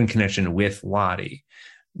genuine connection with Lottie.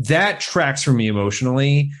 That tracks for me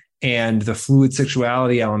emotionally, and the fluid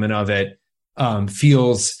sexuality element of it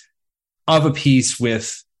feels of a piece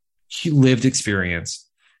with lived experience.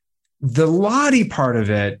 The Lottie part of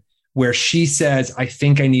it, where she says, I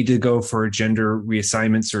think I need to go for a gender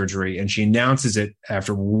reassignment surgery, and she announces it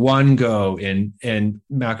after one go in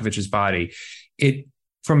Malkovich's body,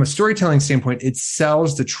 from a storytelling standpoint, it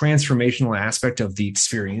sells the transformational aspect of the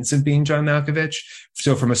experience of being John Malkovich.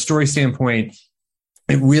 So from a story standpoint,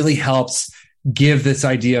 it really helps give this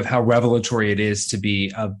idea of how revelatory it is to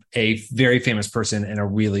be a very famous person in a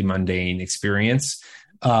really mundane experience.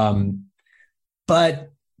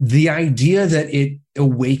 But the idea that it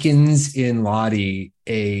awakens in Lottie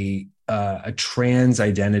a trans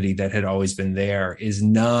identity that had always been there is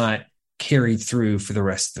not carried through for the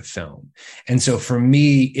rest of the film. And so for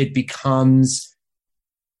me, it becomes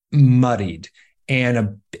muddied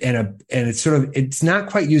and it's not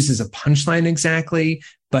quite used as a punchline exactly,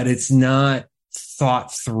 but it's not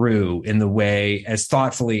thought through in the way as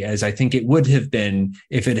thoughtfully as I think it would have been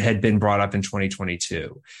if it had been brought up in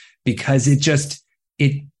 2022, because it's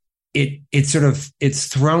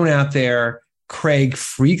thrown out there. Craig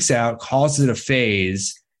freaks out, calls it a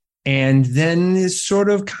phase, and then is sort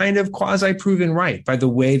of kind of quasi proven right by the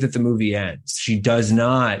way that the movie ends. She does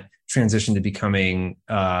not transition to becoming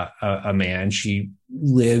a man. She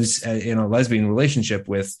lives in a lesbian relationship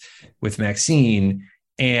with Maxine.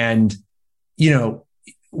 And,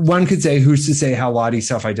 one could say, who's to say how Lottie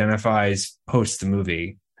self-identifies post the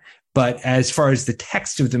movie? But as far as the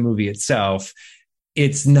text of the movie itself,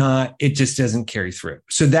 it just doesn't carry through.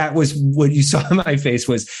 So that was what you saw in my face,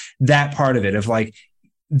 was that part of it, of like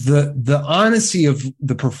the honesty of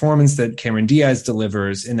the performance that Cameron Diaz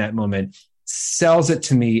delivers in that moment sells it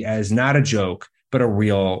to me as not a joke, but a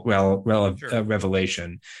real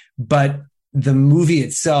revelation. But the movie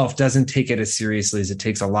itself doesn't take it as seriously as it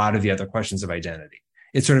takes a lot of the other questions of identity.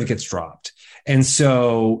 It sort of gets dropped. And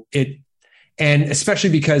so and especially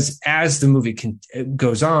because as the movie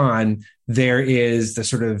goes on, there is the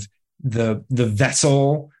sort of the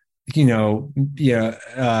vessel,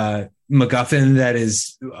 MacGuffin that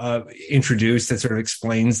is introduced that sort of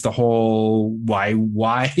explains the whole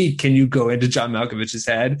why can you go into John Malkovich's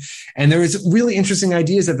head. And there is really interesting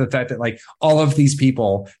ideas of the fact that like all of these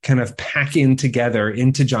people kind of pack in together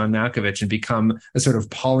into John Malkovich and become a sort of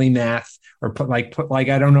polymath, or put I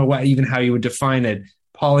don't know even how you would define it,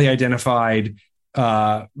 poly-identified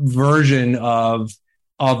version of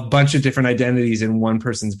a bunch of different identities in one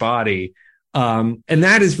person's body. And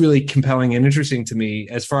that is really compelling and interesting to me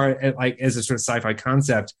as far as a sort of sci-fi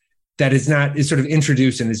concept that is sort of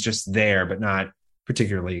introduced and is just there, but not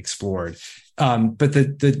particularly explored. But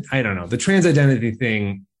I don't know, the trans identity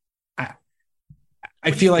thing,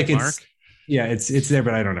 I feel like it's there,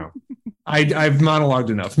 but I don't know. I've monologued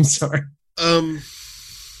enough. I'm sorry.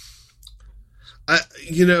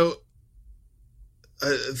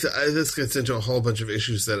 this gets into a whole bunch of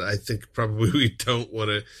issues that I think probably we don't want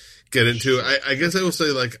to get into. I guess I will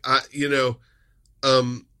say, like, I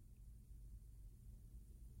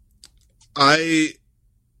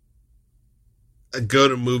go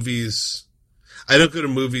to movies. I don't go to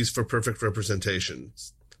movies for perfect representation.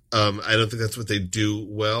 I don't think that's what they do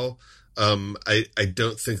well. I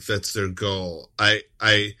don't think that's their goal. I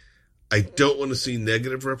don't want to see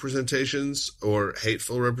negative representations or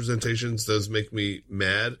hateful representations. Those make me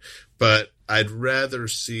mad. But I'd rather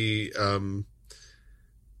see. But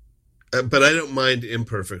I don't mind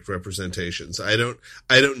imperfect representations. I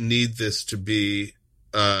don't need this to be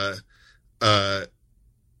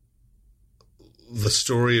the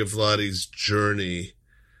story of Lottie's journey,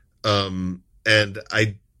 and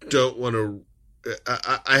I don't want to.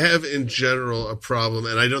 I have in general a problem,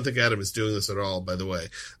 and I don't think Adam is doing this at all, by the way.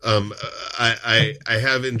 I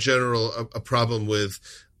have in general a problem with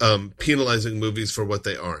penalizing movies for what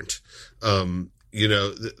they aren't. The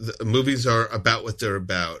movies are about what they're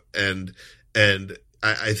about, and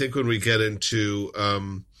I think when we get into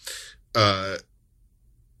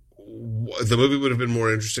the movie would have been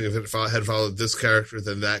more interesting if it had followed this character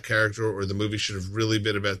than that character, or the movie should have really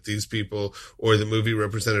been about these people, or the movie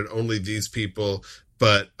represented only these people,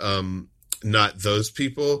 but not those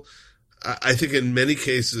people. I think in many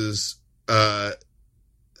cases, those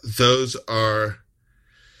are...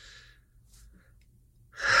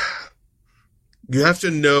 You have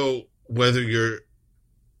to know whether the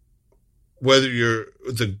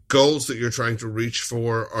goals that you're trying to reach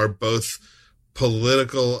for are both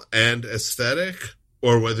political and aesthetic,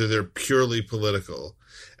 or whether they're purely political.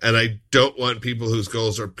 And I don't want people whose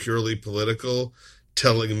goals are purely political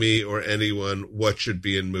telling me or anyone what should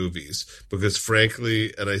be in movies, because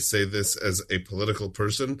frankly, and I say this as a political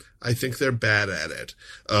person, I think they're bad at it.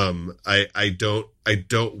 I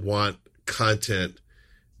don't want content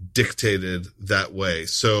dictated that way.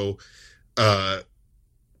 So yeah,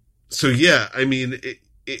 I mean,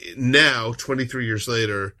 now 23 years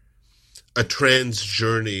later, a trans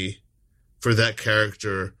journey for that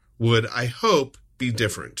character would, I hope, be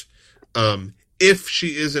different. If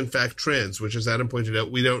she is in fact trans, which, as Adam pointed out,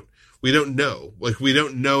 we don't know. Like, we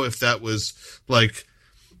don't know if that was like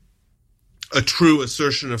a true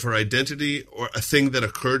assertion of her identity, or a thing that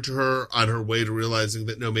occurred to her on her way to realizing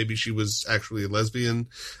that no, maybe she was actually a lesbian.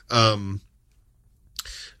 I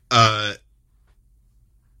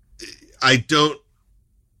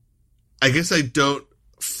guess I don't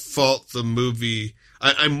fault the movie.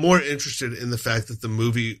 I'm more interested in the fact that the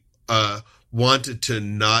movie wanted to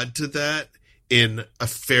nod to that in a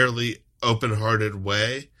fairly open-hearted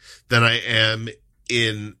way than I am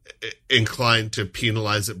inclined to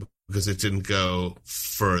penalize it because it didn't go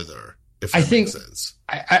further. If that makes sense.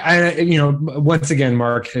 Once again,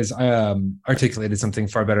 Mark has articulated something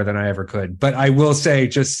far better than I ever could. But I will say,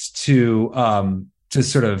 just to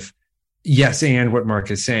sort of yes, and what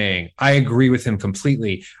Mark is saying, I agree with him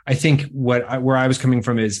completely. I think where I was coming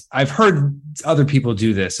from is, I've heard other people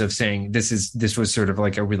do this, of saying this was sort of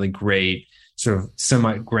like a really great sort of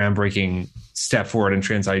semi groundbreaking step forward in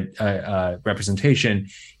trans representation.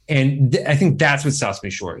 And I think that's what stops me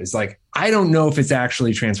short, is like, I don't know if it's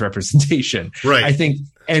actually trans representation. Right. I think,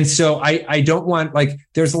 and so I don't want, like,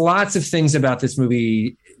 there's lots of things about this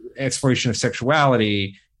movie, exploration of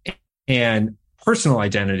sexuality and personal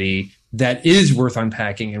identity, that is worth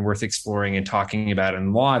unpacking and worth exploring and talking about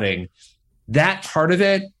and lauding. That part of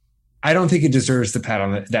it, I don't think it deserves that pat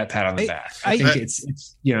on the back. I think it's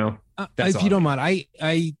if you don't mind, I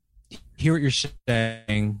hear what you're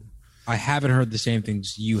saying. I haven't heard the same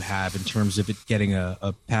things you have in terms of it getting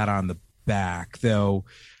a pat on the back, though.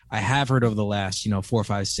 I have heard over the last 4,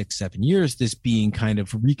 5, 6, 7 years this being kind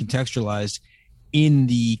of recontextualized in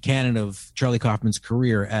the canon of Charlie Kaufman's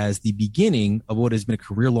career as the beginning of what has been a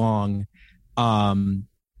career-long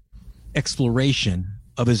exploration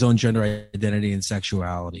of his own gender identity and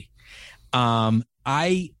sexuality.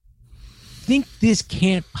 I think this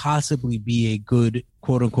can't possibly be a good,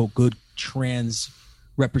 quote-unquote, good trans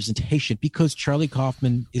representation, because Charlie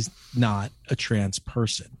Kaufman is not a trans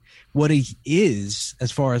person. What he is,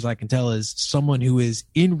 as far as I can tell, is someone who is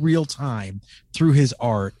in real time, through his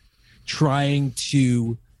art, trying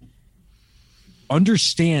to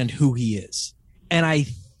understand who he is. And I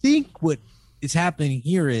think what is happening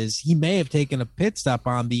here is he may have taken a pit stop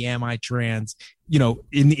on the am I trans, in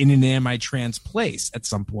an am I trans place at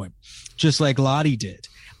some point, just like Lottie did.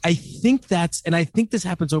 I think this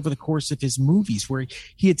happens over the course of his movies, where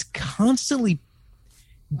he is constantly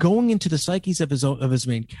going into the psyches of his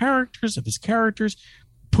main characters, of his characters,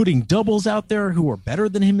 putting doubles out there who are better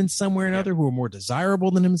than him in some way or another, who are more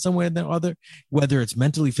desirable than him in some way or another, whether it's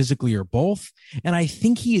mentally, physically, or both. And I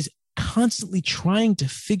think he is constantly trying to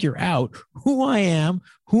figure out who I am,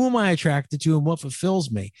 who am I attracted to, and what fulfills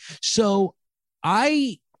me. So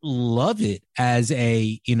I love it as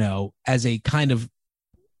a kind of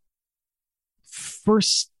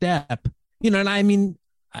first step, and I mean,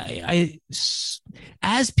 I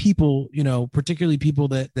as people, particularly people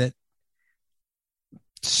that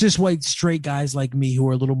cis white straight guys like me who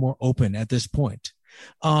are a little more open at this point,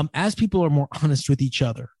 as people are more honest with each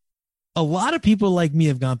other, a lot of people like me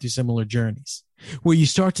have gone through similar journeys where you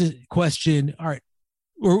start to question, all right,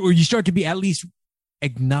 or you start to be at least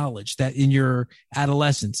acknowledged that in your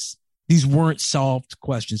adolescence, these weren't solved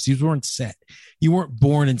questions. These weren't set. You weren't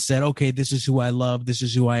born and said, okay, this is who I love, this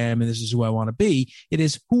is who I am, and this is who I want to be. It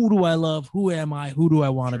is, who do I love? Who am I? Who do I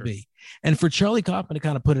want to be? And for Charlie Kaufman to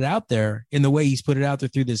kind of put it out there in the way he's put it out there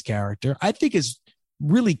through this character, I think is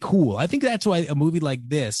really cool. I think that's why a movie like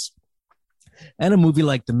this and a movie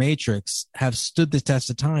like The Matrix have stood the test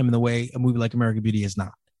of time in the way a movie like American Beauty is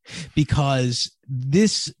not. Because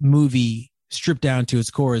this movie, stripped down to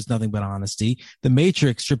its core, is nothing but honesty. The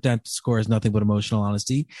Matrix, stripped down to its core, is nothing but emotional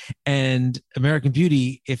honesty. And American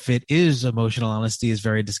Beauty, if it is emotional honesty, is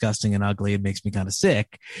very disgusting and ugly. It makes me kind of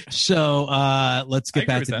sick. So let's get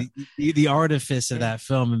back to the artifice of that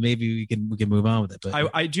film, and maybe we can move on with it.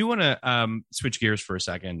 But I do want to switch gears for a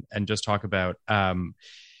second and just talk about in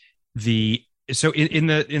the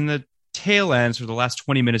tail ends, for the last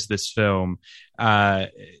 20 minutes of this film,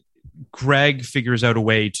 Greg figures out a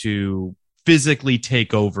way to physically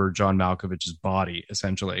take over John Malkovich's body,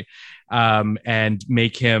 essentially, and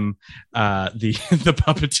make him the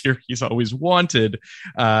puppeteer he's always wanted,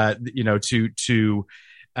 to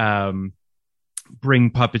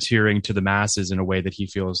bring puppeteering to the masses in a way that he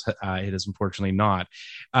feels it is unfortunately not.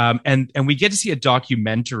 And we get to see a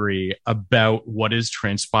documentary about what has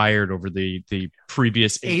transpired over the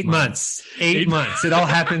previous 8 months. 8 months. It all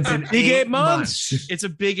happens in big 8 months. It's a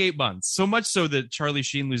big 8 months. So much so that Charlie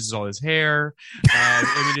Sheen loses all his hair.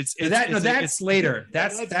 I mean, that's later.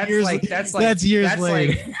 That's years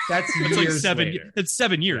later. That's like 7 years. It's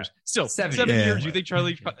 7 years. Yeah. Still 7 years. You think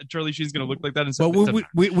Charlie Sheen's going to look like that in 7 years?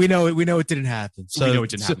 We know it didn't happen. So we know it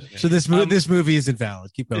didn't happen. So this movie is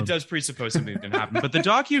invalid. Keep going. It does presuppose something didn't happen, but the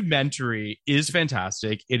documentary is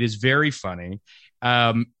fantastic. It is very funny.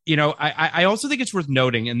 I also think it's worth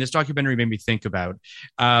noting, and this documentary made me think about,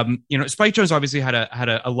 Spike Jonze obviously had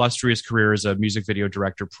a illustrious career as a music video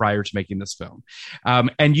director prior to making this film.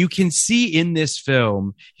 And you can see in this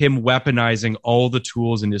film him weaponizing all the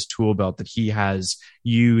tools in his tool belt that he has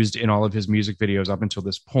used in all of his music videos up until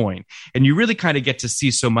this point. And you really kind of get to see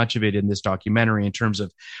so much of it in this documentary in terms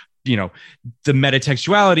of, the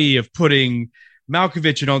metatextuality of putting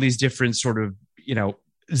Malkovich in all these different sort of,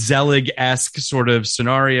 Zelig-esque sort of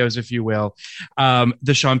scenarios, if you will.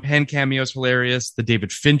 The Sean Penn cameo is hilarious. The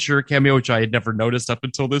David Fincher cameo, which I had never noticed up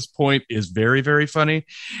until this point, is very, very funny.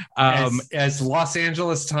 As Los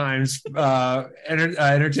Angeles Times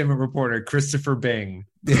entertainment reporter Christopher Bing.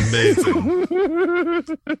 Amazing.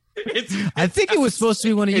 I think it was supposed to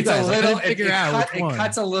be one of you guys. It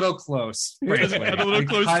cuts a little close. Cuts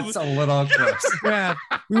a little close. Yeah,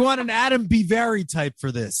 we want an Adam B. Vary type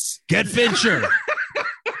for this. Get Fincher.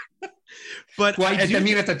 But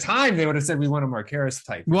at the time they would have said we want a Mark Harris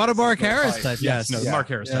type. We want a Mark Harris type. Yes. Mark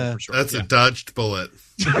Harris type for sure. That's a dodged bullet.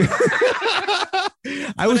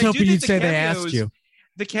 I was hoping you'd say they asked you.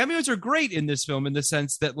 The cameos are great in this film in the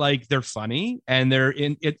sense that they're funny and they're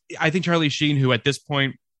in it. I think Charlie Sheen, who at this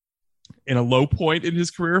point in a low point in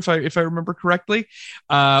his career, if I remember correctly,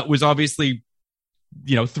 was obviously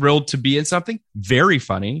thrilled to be in something very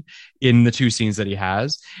funny in the two scenes that he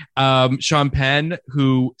has. Sean Penn,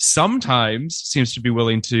 who sometimes seems to be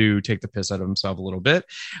willing to take the piss out of himself a little bit,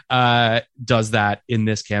 does that in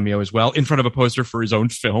this cameo as well, in front of a poster for his own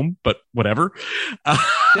film, but whatever.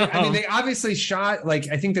 They obviously shot, I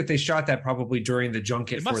think that they shot that probably during the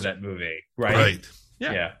junket for that movie, right? Right.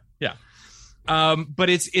 Yeah. But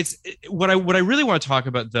it's what I really want to talk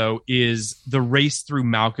about though is the race through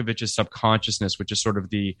Malkovich's subconsciousness, which is sort of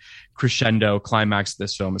the crescendo climax of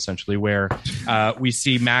this film, essentially, where we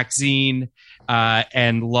see Maxine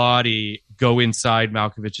and Lottie go inside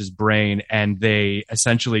Malkovich's brain, and they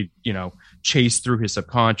essentially, chase through his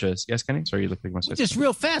subconscious. Yes, Kenny? Sorry, you look like myself. Just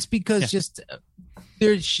real fast, because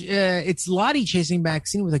it's Lottie chasing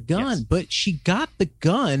Maxine with a gun, but she got the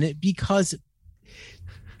gun because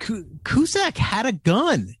Cusack had a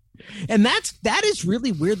gun, and that is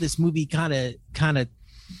really where this movie kind of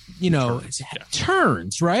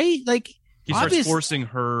turns, right? He starts forcing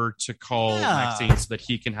her to call Maxine so that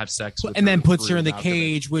he can have sex with her. And then puts her in the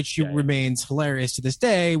cage, which remains hilarious to this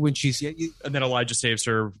day when she's... And then Elijah saves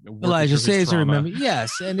her. Elijah saves her, remember?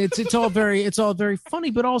 Yes. And it's all very funny,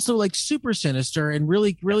 but also like super sinister and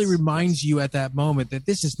really reminds you at that moment that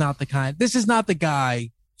this is not the guy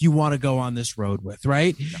you want to go on this road with,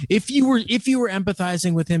 right? No. If you were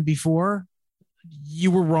empathizing with him before, you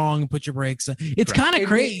were wrong. Put your brakes on. It's kind of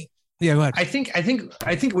crazy. Yeah, go ahead. I think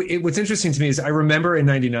what's interesting to me is I remember in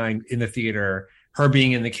 '99 in the theater, her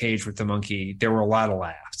being in the cage with the monkey. There were a lot of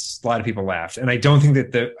laughs. A lot of people laughed, and I don't think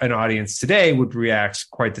that an audience today would react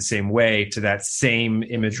quite the same way to that same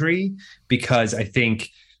imagery, because I think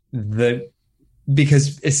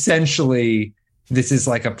because essentially this is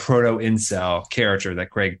like a proto-incel character that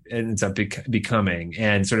Greg ends up becoming,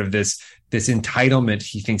 and sort of this entitlement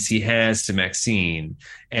he thinks he has to Maxine,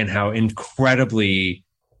 and how incredibly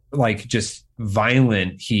like just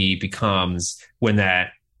violent he becomes when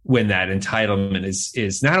that entitlement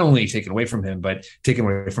is not only taken away from him, but taken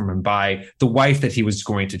away from him by the wife that he was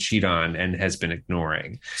going to cheat on and has been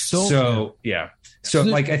ignoring. So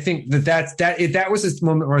like I think that was this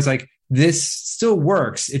moment where I was like, this still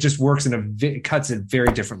works. It just works it cuts it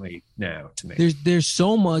very differently now to me. There's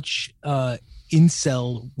so much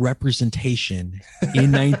incel representation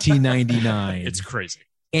in 1999. It's crazy.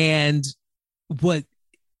 And what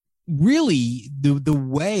really the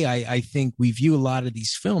way I think we view a lot of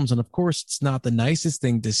these films, and of course it's not the nicest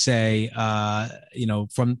thing to say,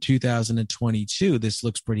 from 2022, this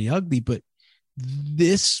looks pretty ugly, but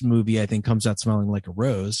this movie I think comes out smelling like a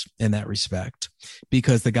rose in that respect,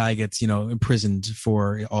 because the guy gets imprisoned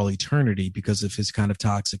for all eternity because of his kind of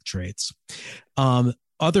toxic traits.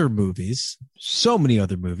 Other movies, so many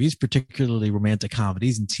other movies, particularly romantic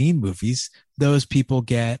comedies and teen movies, those people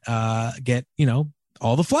get all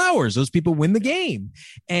the flowers. Those people win the game.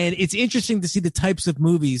 And it's interesting to see the types of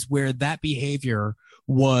movies where that behavior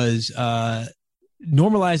was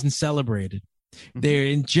normalized and celebrated.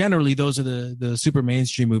 And generally those are the super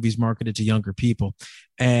mainstream movies marketed to younger people.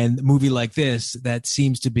 And a movie like this that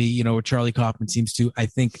seems to be, Charlie Kaufman seems to, I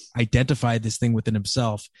think, identify this thing within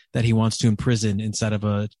himself that he wants to imprison inside of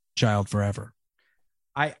a child forever.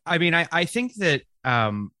 I think that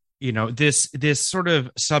this sort of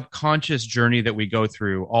subconscious journey that we go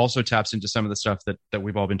through also taps into some of the stuff that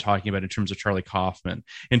we've all been talking about in terms of Charlie Kaufman,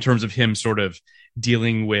 in terms of him sort of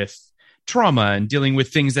dealing with trauma and dealing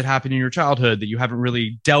with things that happen in your childhood that you haven't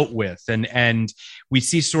really dealt with. And we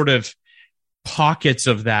see sort of pockets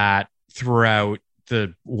of that throughout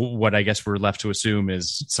what I guess we're left to assume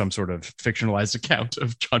is some sort of fictionalized account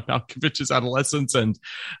of John Malkovich's adolescence and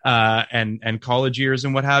college years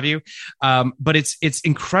and what have you. But it's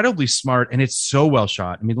incredibly smart, and it's so well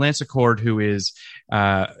shot. I mean, Lance Acord, who is,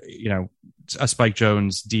 a Spike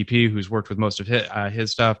Jonze DP who's worked with most of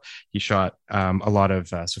his stuff. He shot a lot of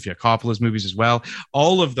Sofia Coppola's movies as well.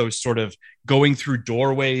 All of those sort of going through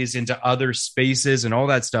doorways into other spaces and all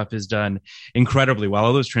that stuff is done incredibly well.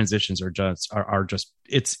 All those transitions are just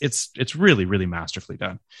it's really, really masterfully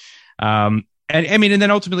done. And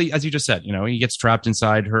then ultimately, as you just said, he gets trapped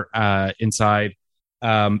inside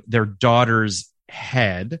their daughter's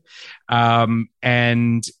head.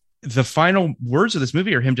 And the final words of this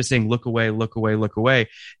movie are him just saying, "Look away, look away, look away,"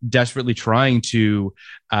 desperately trying to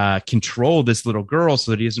control this little girl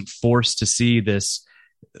so that he isn't forced to see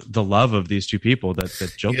the love of these two people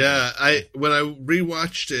that Jill. Yeah, when I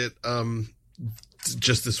rewatched it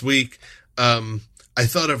just this week, I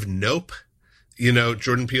thought of Nope,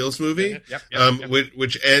 Jordan Peele's movie,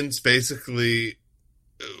 which ends basically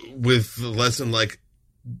with the lesson like,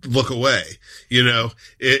 look away.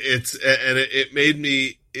 It made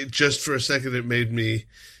me. Just for a second, it made me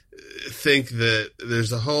think that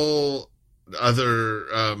there's a whole other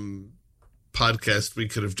podcast we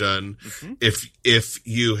could have done if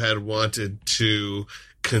you had wanted to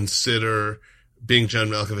consider Being John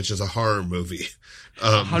Malkovich as a horror movie.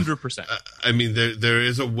 100%. I mean, there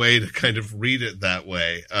is a way to kind of read it that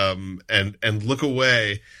way, and Look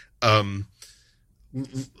Away. A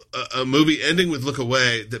movie ending with Look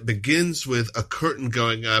Away that begins with a curtain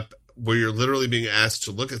going up where you're literally being asked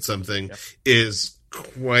to look at something is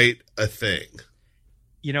quite a thing.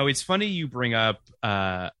 It's funny you bring up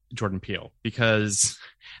Jordan Peele, because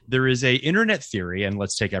there is a internet theory, and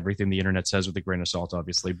let's take everything the internet says with a grain of salt,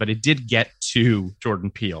 obviously, but it did get to Jordan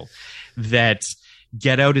Peele, that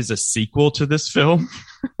Get Out is a sequel to this film.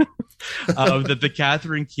 That the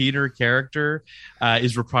Catherine Keener character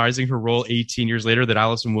is reprising her role 18 years later, that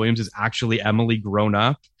Allison Williams is actually Emily grown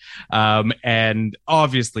up. And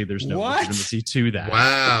obviously there's no legitimacy to that.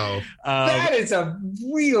 Wow. That is a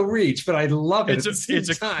real reach, but I love it. It's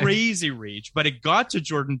a crazy reach, but it got to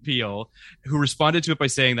Jordan Peele, who responded to it by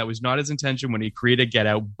saying that was not his intention when he created Get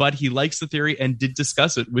Out, but he likes the theory and did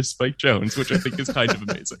discuss it with Spike Jonze, which I think is kind of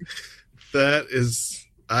amazing. That is,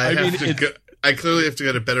 I clearly have to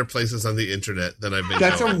go to better places on the internet than I've been.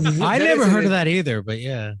 I never heard of that either, but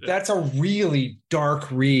yeah, that's a really dark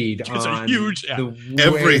read on huge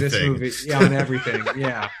everything. This movie, on everything,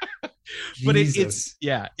 yeah. But it's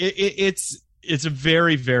a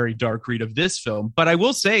very, very dark read of this film. But I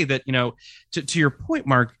will say that, you know, to your point,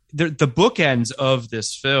 Mark, the bookends of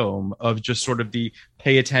this film of just sort of the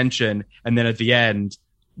pay attention and then at the end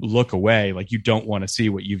look away, like you don't want to see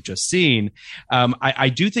what you've just seen. I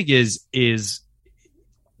do think is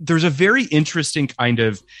there's a very interesting kind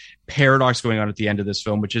of paradox going on at the end of this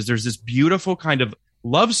film, which is there's this beautiful kind of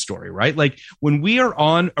love story, right? Like when we are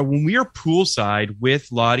poolside with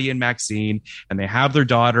Lottie and Maxine and they have their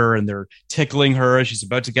daughter and they're tickling her as she's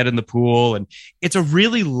about to get in the pool. And it's a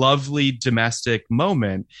really lovely domestic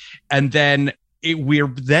moment. And then we're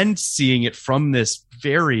then seeing it from this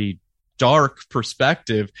very dark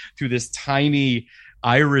perspective through this tiny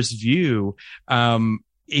iris view.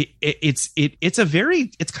 It's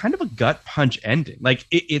kind of a gut punch ending. Like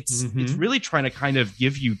it's really trying to kind of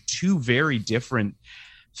give you two very different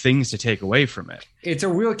things to take away from it. It's a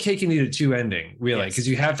real cake and eat it too ending, really, because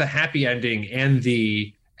you have the happy ending and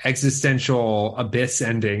the existential abyss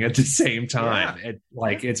ending at the same time.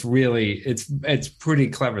 It's pretty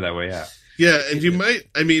clever that way. Yeah,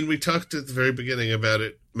 and we talked at the very beginning about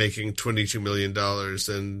it making $22 million,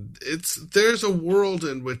 and there's a world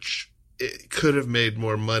in which it could have made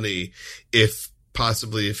more money if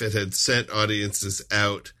it had sent audiences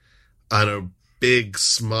out on a big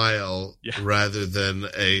smile rather than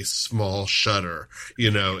a small shudder.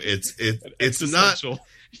 You know, it's not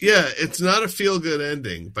a feel good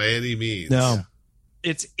ending by any means. No,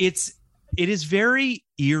 it is very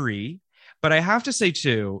eerie. But I have to say,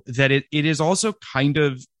 too, that it is also kind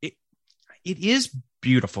of it is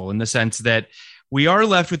beautiful in the sense that we are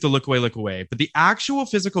left with the look away. But the actual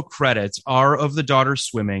physical credits are of the daughter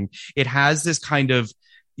swimming. It has this kind of,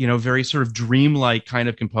 you know, very sort of dreamlike kind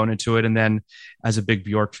of component to it. And then as a big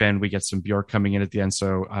Bjork fan, we get some Bjork coming in at the end.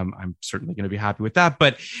 So I'm certainly going to be happy with that.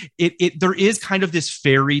 But there is kind of this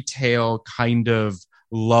fairy tale kind of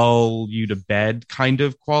lull you to bed kind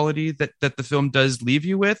of quality that the film does leave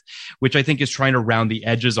you with, which I think is trying to round the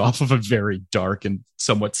edges off of a very dark and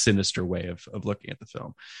somewhat sinister way of looking at the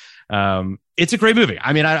film. It's a great movie.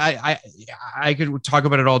 I mean, I could talk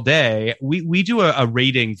about it all day. We do a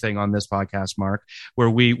rating thing on this podcast, Mark, where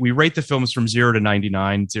we rate the films from 0 to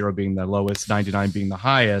 99, 0 being the lowest, 99 being the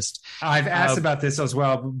highest. I've asked about this as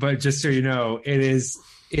well, but just so you know, it's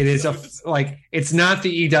not the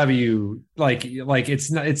EW, like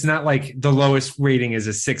it's not like the lowest rating is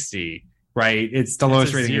a 60, right? It's the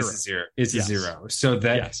lowest rating is a 0. It's a 0. So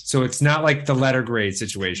so it's not like the letter grade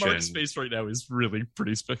situation. Mark's face right now is really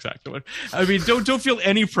pretty spectacular. I mean, don't feel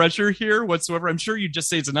any pressure here whatsoever. I'm sure you just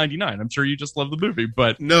say it's a 99. I'm sure you just love the movie,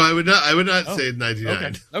 but no, I would not say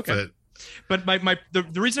 99. Okay. But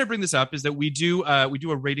the reason I bring this up is that we do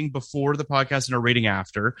a rating before the podcast and a rating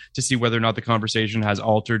after to see whether or not the conversation has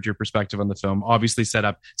altered your perspective on the film. Obviously set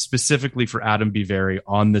up specifically for Adam B. Very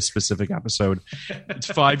on this specific episode. It's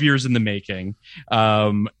 5 years in the making.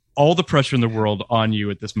 All the pressure in the world on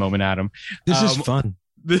you at this moment, Adam. This is fun.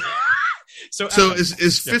 So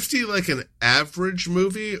is 50 like an average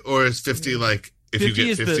movie, or is 50 like if you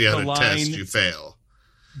get 50 on a test you fail?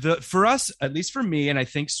 For us, at least for me, and I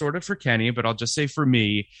think sort of for Kenny, but I'll just say for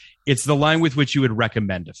me, it's the line with which you would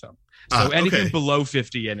recommend a film. So anything below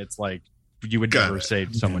 50, and it's like you would never say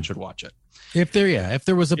someone should watch it. If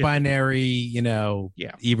there was a binary, you know,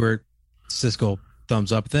 Ebert, Siskel,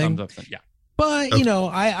 thumbs up thing. But you know,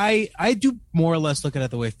 I do more or less look at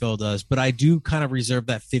it the way Phil does, but I do kind of reserve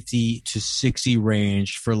that 50 to 60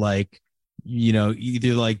 range for, like, you know,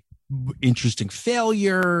 either like interesting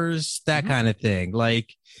failures, that kind of thing,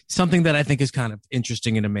 like something that I think is kind of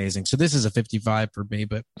interesting and amazing. So this is a 55 for me,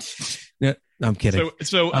 but no, I'm kidding.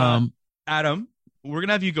 So Adam, we're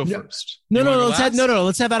gonna have you go first. No. Let's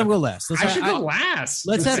have Adam go last. I should go last.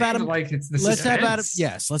 Let's have Adam. Let's have Adam.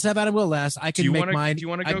 Yes, let's have Adam go last. I can make mine. Do you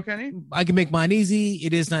want to go, Kenny? I can make mine easy.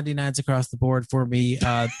 It is 99s across the board for me.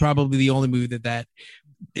 Probably the only movie that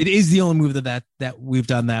we've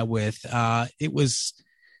done that with. It was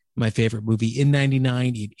my favorite movie in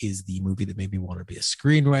 99. It is the movie that made me want to be a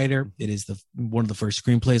screenwriter. It is one of the first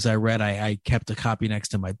screenplays I read. I kept a copy next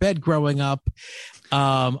to my bed growing up.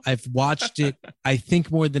 I've watched it, I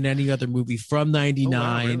think, more than any other movie from 99. Oh,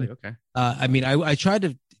 wow, really? Okay. I mean, I tried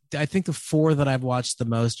to, I think the four that I've watched the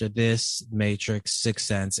most are this, Matrix, Sixth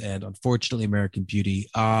Sense, and unfortunately American Beauty.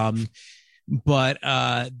 But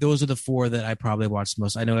those are the four that I probably watched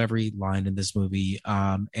most. I know every line in this movie.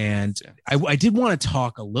 And I did want to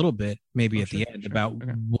talk a little bit, maybe the end, about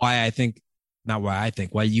why I think, not why I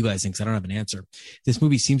think, why you guys think, because I don't have an answer. This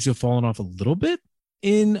movie seems to have fallen off a little bit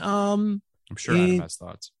in I'm sure Adam has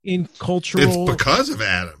thoughts. In cultural, it's because of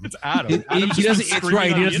Adam. It's Adam. He doesn't. It's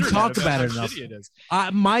right. He doesn't talk about it enough.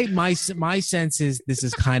 My sense is this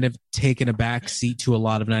is kind of taken a back seat to a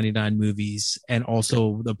lot of 99 movies, and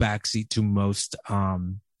also the back seat to most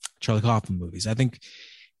Charlie Kaufman movies. I think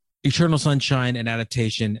Eternal Sunshine and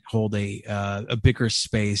Adaptation hold a bigger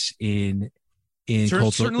space in the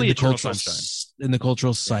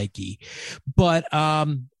cultural psyche, but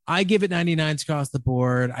I give it 99s across the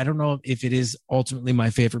board. I don't know if it is ultimately my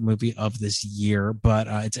favorite movie of this year, but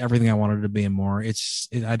it's everything I wanted it to be and more. I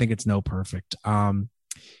think it's no perfect. In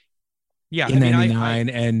 99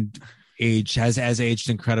 and has aged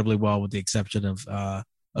incredibly well, with the exception of a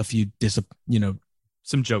few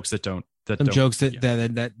some jokes that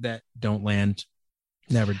don't land.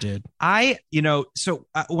 Never did.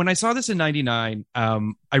 When I saw this in 99,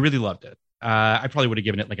 I really loved it. I probably would have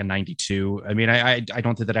given it like a 92. I mean, I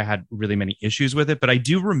don't think that I had really many issues with it, but I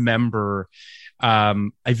do remember, I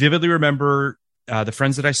vividly remember the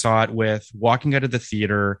friends that I saw it with walking out of the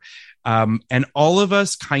theater, and all of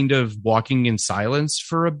us kind of walking in silence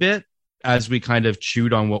for a bit as we kind of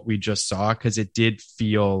chewed on what we just saw, because it did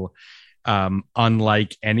feel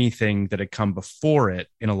unlike anything that had come before it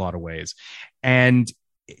in a lot of ways. And,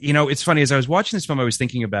 it's funny, as I was watching this film, I was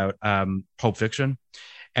thinking about Pulp Fiction,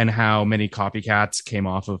 and how many copycats came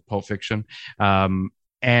off of Pulp Fiction.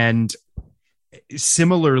 And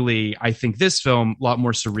similarly, I think this film, a lot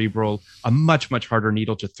more cerebral, a much, much harder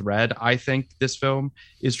needle to thread, I think this film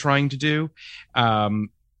is trying to do.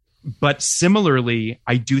 But similarly,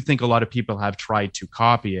 I do think a lot of people have tried to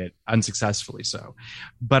copy it, unsuccessfully so.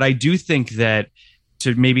 But I do think that,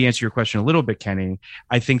 to maybe answer your question a little bit, Kenny,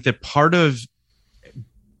 I think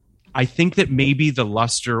that maybe the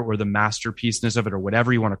luster or the masterpiece-ness of it, or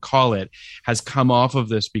whatever you want to call it, has come off of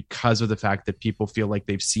this because of the fact that people feel like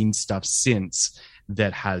they've seen stuff since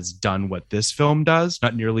that has done what this film does,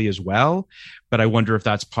 not nearly as well. But I wonder if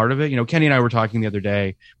that's part of it. Kenny and I were talking the other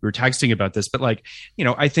day, we were texting about this, but I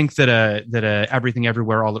think that a Everything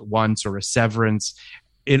Everywhere All at Once or a Severance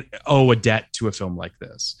owe a debt to a film like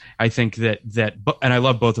this. I think that, and I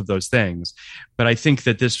love both of those things, but I think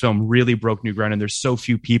that this film really broke new ground, and there's so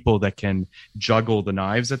few people that can juggle the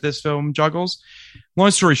knives that this film juggles.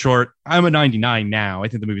 Long story short, I'm a 99 now. I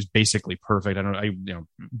think the movie is basically perfect.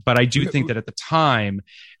 But I do think that at the time,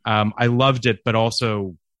 I loved it, but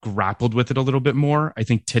also grappled with it a little bit more. I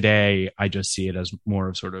think today I just see it as more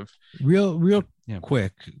of sort of real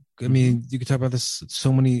quick. I mean, you could talk about this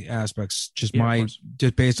so many aspects. Just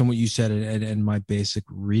based on what you said and my basic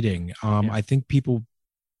reading. I think people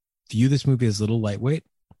view this movie as a little lightweight.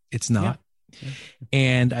 It's not. Yeah.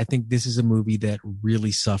 And I think this is a movie that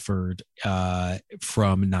really suffered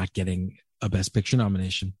from not getting a Best Picture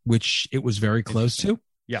nomination, which it was very close to.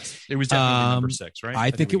 Yes, it was definitely number 6, right?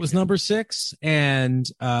 I think it was number 6, and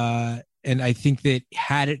I think that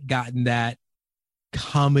had it gotten that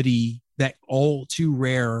comedy, that all too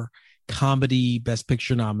rare comedy Best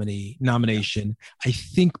Picture nomination, I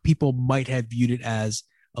think people might have viewed it as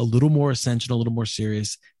a little more essential, a little more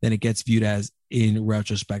serious than it gets viewed as in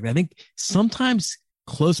retrospect. I think sometimes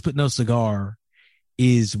Close But No Cigar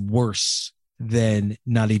is worse than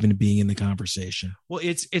not even being in the conversation. Well,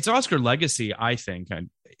 it's Oscar legacy, I think,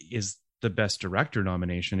 is the Best Director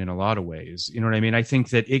nomination in a lot of ways. You know what I mean? I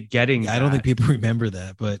think that it getting I don't think people remember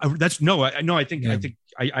that, but I think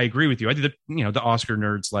I agree with you. I think that the Oscar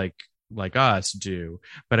nerds like us do,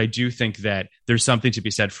 but I do think that there's something to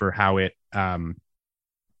be said for how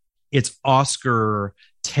its Oscar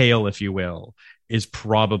tail, if you will, is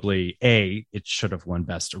probably it should have won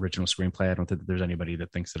Best Original Screenplay. I don't think that there's anybody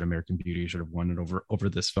that thinks that American Beauty should have won it over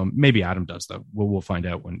this film. Maybe Adam does, though. We'll find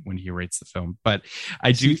out when he rates the film. But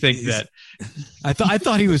I do think that I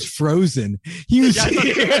thought he was frozen. He was, he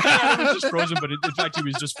was just frozen, but in fact he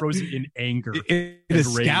was just frozen in anger, in a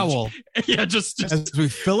scowl. Yeah, just as we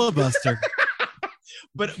filibuster.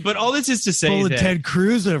 But all this is to say full that of Ted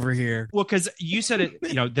Cruz over here. Well, because you said it,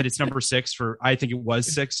 that it's number 6 for. I think it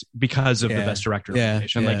was 6 because of the Best Director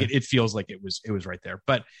nomination. Like it feels like it was right there.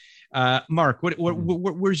 But Mark,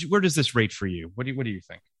 where does this rate for you? What do you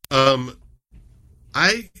think? I'm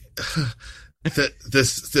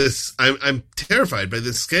terrified by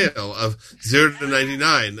this scale of 0 to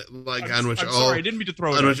 99, like on which I didn't mean to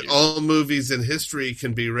throw it on which all movies in history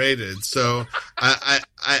can be rated. So I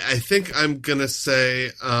think I'm gonna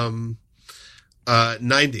say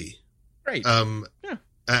 90. Great. Yeah.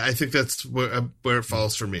 I think that's where it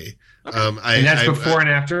falls for me. Okay. And that's before and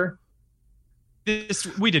after.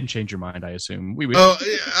 We didn't change your mind, I assume.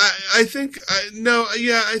 I think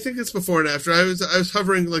it's before and after. I was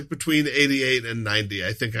hovering like between 88 and 90.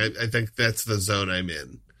 I think that's the zone I'm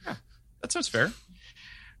in. Yeah, that sounds fair.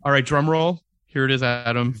 All right, drum roll. Here it is,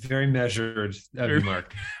 Adam. Very measured,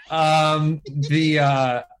 Mark. I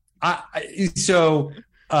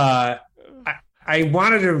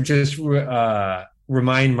wanted to just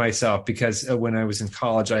remind myself, because when I was in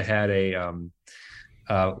college, I had a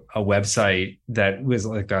website that was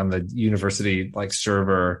like on the university like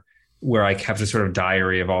server, where I kept a sort of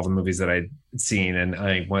diary of all the movies that I'd seen, and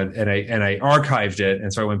I archived it,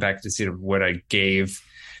 and so I went back to see what I gave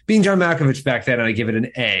Being John Malkovich back then, and I give it an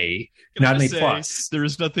A, not an A plus. There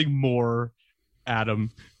is nothing more Adam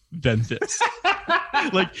than this.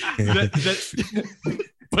 Like that.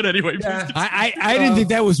 But anyway, yeah. I didn't think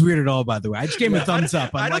that was weird at all. By the way, I just gave him a thumbs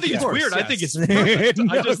up. I don't think it's weird. Yes. I think it's perfect.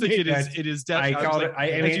 I just think it is definitely.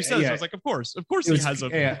 As you said, I was like, of course, he has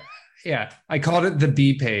a. Yeah. I called it the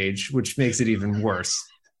B page, which makes it even worse.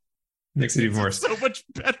 So much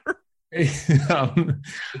better.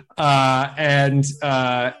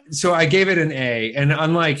 So I gave it an A, and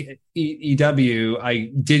unlike EW,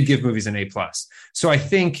 I did give movies an A plus. So I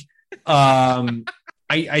think, I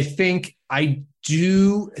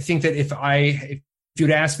do think that if you'd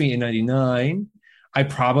asked me in 99, I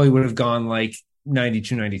probably would have gone like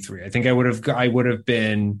 92, 93. I think I would have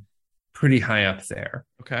been pretty high up there.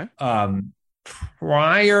 Okay.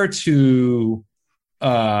 Prior to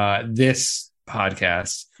this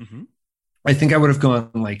podcast, I think I would have gone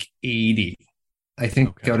like 80. I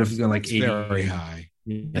think I would have gone like 80. Very high.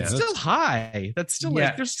 Yeah, that's still high. That's still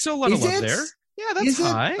like, there's still a lot of love there. Yeah, that's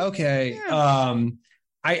high. Okay. Yeah.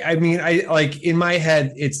 I mean, I like in my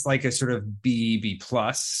head, it's like a sort of B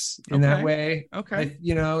plus in that way. Okay.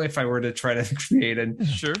 If I were to try to create an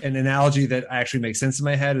analogy that actually makes sense in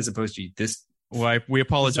my head, as opposed to this. Well, we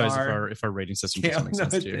apologize if our rating system doesn't make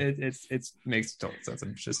sense to you. It makes total sense.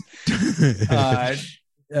 I'm just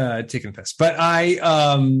taking a piss. But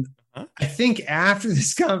I think after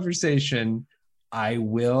this conversation, I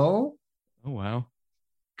will. Oh wow.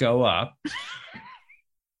 Go up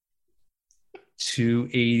to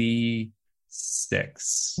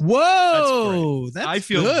 86. Whoa, I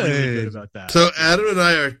feel really good about that. So Adam and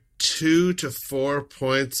I are 2 to 4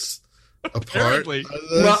 points apart.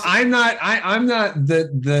 Well, I'm not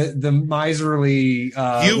the miserly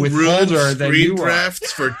withholder that you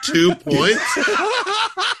drafts for 2 points.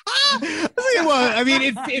 Well, I mean,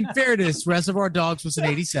 in fairness, Reservoir Dogs was an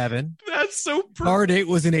 87. That's so perfect. Hard 8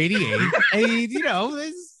 was an 88. I mean,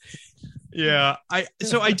 Yeah, I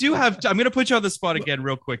do have. I'm going to put you on the spot again,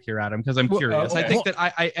 real quick here, Adam, because I'm curious. I think that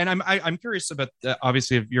I'm curious about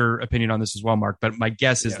obviously of your opinion on this as well, Mark. But my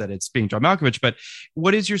guess is that it's Being John Malkovich. But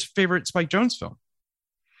what is your favorite Spike Jonze film?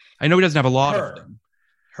 I know he doesn't have a lot of them.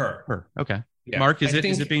 Her. Okay. Yeah. Mark, is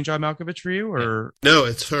it Being John Malkovich for you, or no?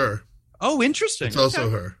 It's Her. Oh, interesting. It's also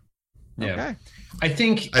Her. Yeah. Okay. I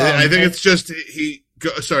think it's just he.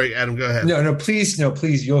 Sorry, Adam, go ahead. No, please.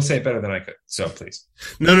 You'll say it better than I could. So please.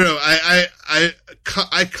 No.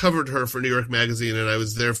 I covered Her for New York Magazine, and I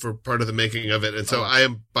was there for part of the making of it, and so I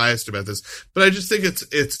am biased about this. But I just think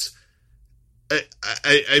it's.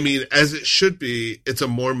 I mean, as it should be, it's a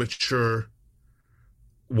more mature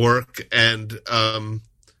work, and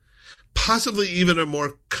possibly even a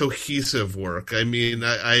more cohesive work. I mean,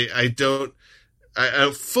 I don't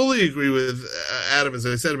fully agree with Adam, as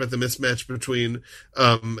I said, about the mismatch between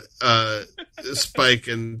Spike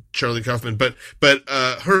and Charlie Kaufman, but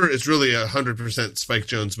Her is really 100% Spike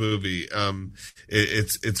Jonze movie.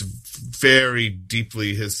 It's very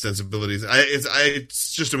deeply his sensibilities.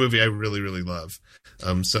 It's just a movie I really, really love.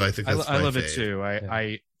 So I think that's I love it too.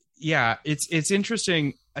 It's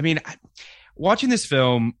interesting. I mean, watching this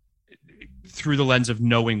film through the lens of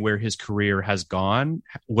knowing where his career has gone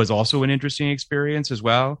was also an interesting experience as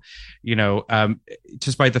well.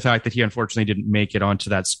 Despite the fact that he unfortunately didn't make it onto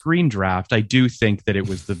that screen draft, I do think that it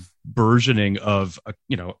was the burgeoning of a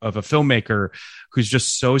filmmaker who's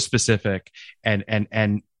just so specific and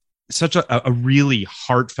such a really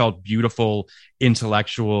heartfelt, beautiful,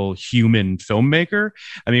 intellectual, human filmmaker.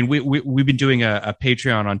 I mean, we've been doing a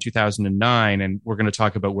Patreon on 2009, and we're going to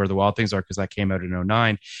talk about Where the Wild Things Are because that came out in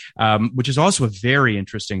 2009, which is also a very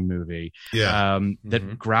interesting movie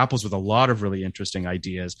that grapples with a lot of really interesting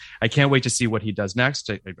ideas. I can't wait to see what he does next.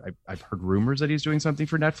 I've heard rumors that he's doing something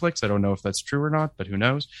for Netflix. I don't know if that's true or not, but who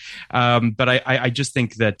knows? But I just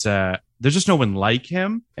think that there's just no one like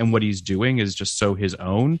him, and what he's doing is just so his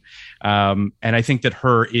own. And I think that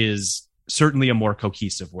Her is certainly a more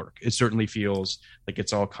cohesive work. It certainly feels like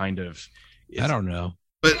it's all kind of... I don't know.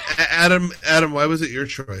 But Adam, why was it your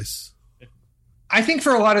choice? I think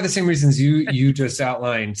for a lot of the same reasons you just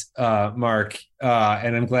outlined, Mark,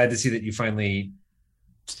 and I'm glad to see that you finally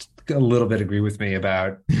a little bit agree with me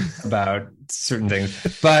about certain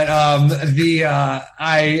things. But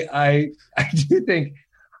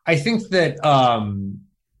I think that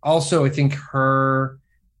also I think Her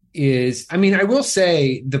is, I mean, I will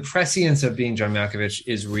say the prescience of being John Malkovich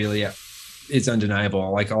is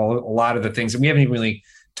undeniable. Like a lot of the things, and we haven't even really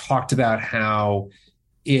talked about how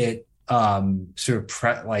it sort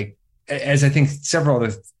of like, as I think several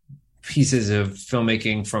other pieces of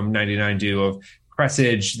filmmaking from 99 do, of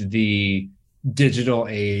presage the digital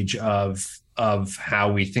age of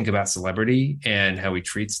how we think about celebrity and how we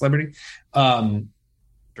treat celebrity. Sure.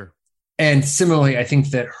 And similarly, I think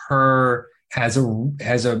that Her has a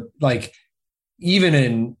like, even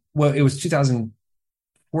in, well, it was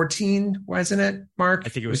 2014, wasn't it, Mark? I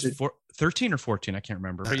think it was 13 or 14. I can't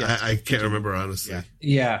remember. But yeah, I can't remember, honestly.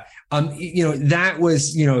 Yeah. That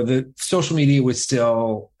was, the social media was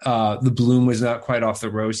still, the bloom was not quite off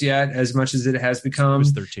the rose yet, as much as it has become. It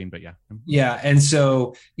was 13, but yeah. Yeah. And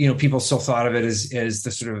so, people still thought of it as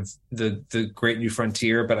the sort of the great new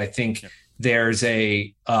frontier. But I think there's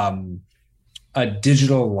a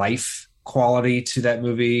digital life quality to that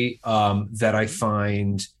movie that I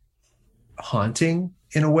find haunting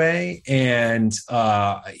in a way, and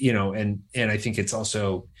and I think it's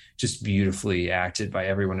also just beautifully acted by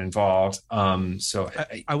everyone involved. So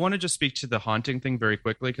I want to just speak to the haunting thing very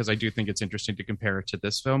quickly, because I do think it's interesting to compare it to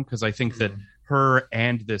this film, because I think that Her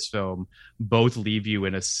and this film both leave you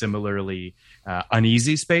in a similarly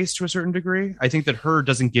uneasy space to a certain degree. I think that Her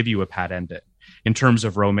doesn't give you a pat ending in terms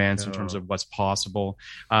of romance, in terms of what's possible,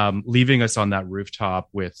 leaving us on that rooftop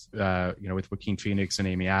with Joaquin Phoenix and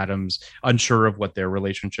Amy Adams, unsure of what their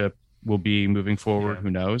relationship will be moving forward.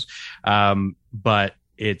 Who knows? But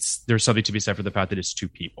there's something to be said for the fact that it's two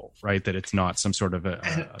people, right? That it's not some sort of And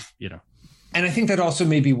I think that also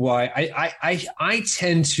may be why I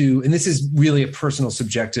tend to, and this is really a personal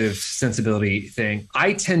subjective sensibility thing,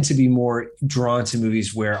 I tend to be more drawn to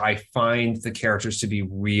movies where I find the characters to be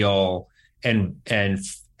real and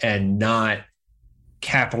not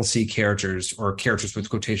capital C characters, or characters with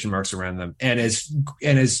quotation marks around them. And as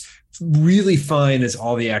really fine as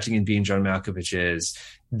all the acting in Being John Malkovich is,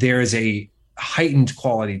 there is a heightened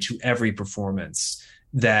quality to every performance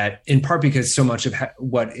that, in part because so much of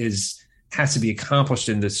what has to be accomplished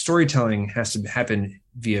in the storytelling has to happen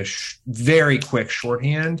via very quick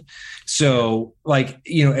shorthand. So, like,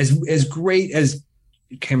 as great as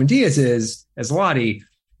Cameron Diaz is as Lottie,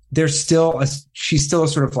 she's still a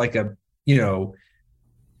sort of like a, to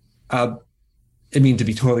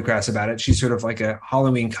be totally crass about it, she's sort of like a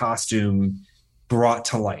Halloween costume brought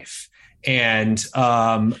to life. And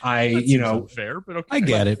fair, but okay. I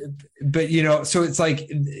get it. But so it's like,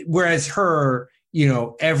 whereas Her,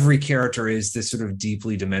 every character is this sort of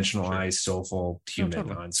deeply dimensionalized, soulful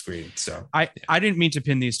human on screen. So I didn't mean to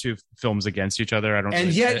pin these two films against each other. I don't.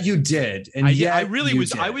 And yet you did. And I really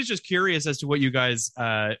was. I was just curious as to what you guys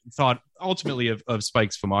thought ultimately of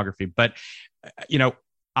Spike's filmography. But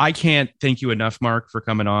I can't thank you enough, Mark, for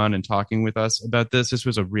coming on and talking with us about this. This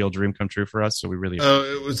was a real dream come true for us, so we really.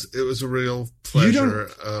 It was a real pleasure.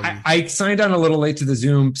 I signed on a little late to the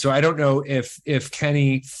Zoom, so I don't know if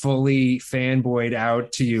Kenny fully fanboyed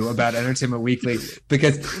out to you about Entertainment Weekly,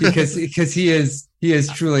 because he is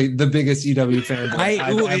truly the biggest EW fanboy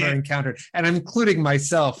I've ever encountered, and I'm including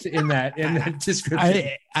myself in that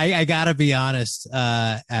description. I gotta be honest,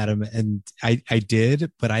 Adam, and I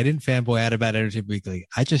did, but I didn't fanboy out about Entertainment Weekly.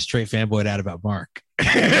 I just straight fanboyed out about Mark.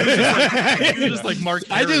 Just like Mark.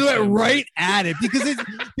 I just went right at it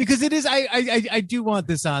because it is. I do want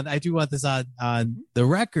this on. I do want this on the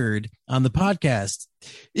record, on the podcast.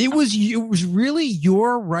 It was really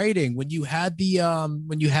your writing when you had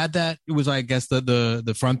that. It was, I guess,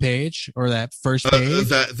 the front page, or that first page,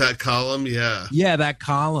 that column. Yeah, that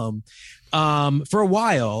column. For a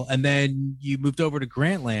while, and then you moved over to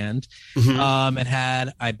Grantland, and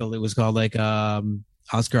had, I believe it was called like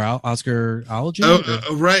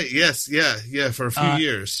Oscarology. Right. Yes. Yeah. For a few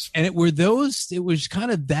years. And it was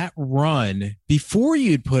kind of that run before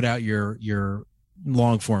you'd put out your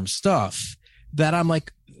long form stuff that I'm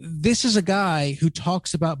like, this is a guy who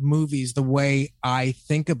talks about movies the way I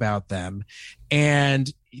think about them.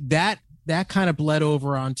 And that kind of bled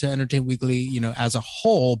over onto Entertainment Weekly, as a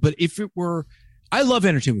whole. But if it were, I love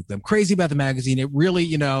Entertainment Weekly. I'm crazy about the magazine. It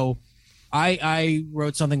really, I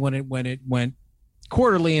wrote something when it went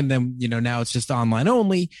quarterly, and then, now it's just online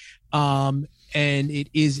only. And it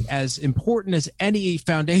is as important as any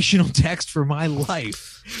foundational text for my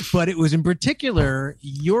life. But it was in particular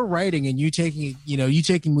your writing and you taking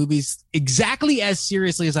movies exactly as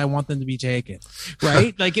seriously as I want them to be taken.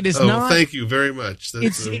 Right? Like it is not. Thank you very much.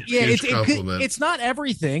 That's a huge compliment. It's not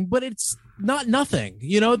everything, but it's not nothing.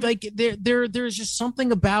 Like there's just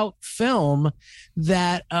something about film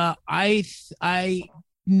that I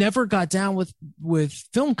never got down with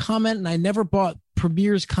film comment, and I never bought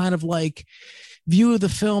Premiere's kind of like view of the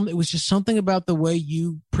film. It was just something about the way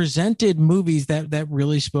you presented movies that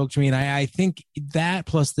really spoke to me. And I think that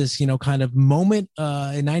plus this, kind of moment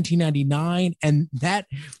in 1999 and that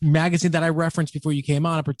magazine that I referenced before you came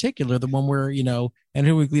on, in particular, the one where,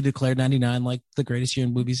 Entertainment Weekly declared 99 like the greatest year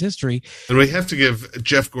in movies history. And we have to give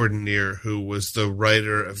Jeff Gordon-Neer, who was the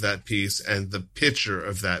writer of that piece and the pitcher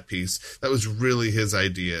of that piece, that was really his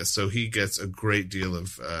idea. So he gets a great deal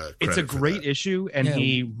of credit. It's a great issue, and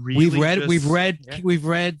he really we've read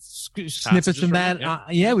snippets from that.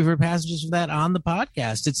 We've read passages from that on the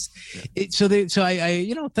podcast.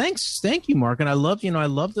 Thank you, Mark, and I love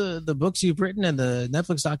the books you've written and the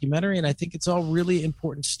Netflix documentary, and I think it's all really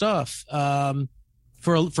important stuff.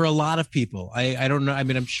 For a lot of people, I don't know. I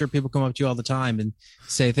mean, I'm sure people come up to you all the time and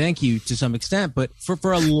say thank you to some extent, but for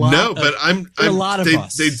a lot, a lot of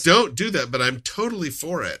us, they don't do that. But I'm totally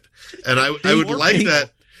for it, and I would like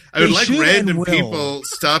that. I would like random people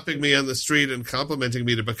stopping me on the street and complimenting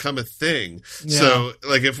me to become a thing. Yeah. So,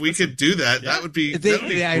 like, if we could do that, that would be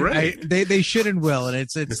great. They should and will, and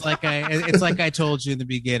it's like I told you in the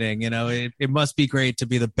beginning. It must be great to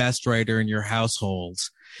be the best writer in your household.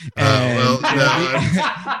 We're not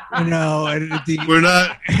going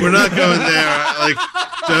there. Like,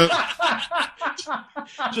 don't.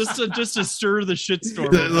 Just to stir the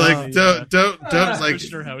shitstorm. Like, don't like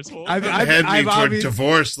household. head me toward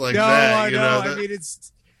divorce like that. I mean,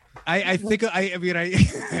 it's. I think I'm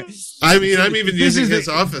even using his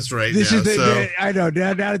office right now. I know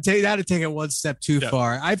now to take it one step too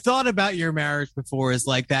far. I've thought about your marriage before as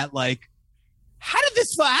like that. Like, how did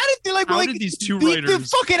these two writers the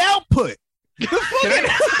fucking output?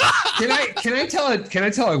 Can I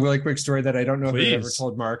tell a really quick story that I don't know if I've ever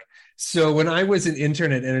told Mark? So when I was an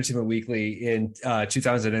intern at Entertainment Weekly in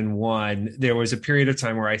 2001, there was a period of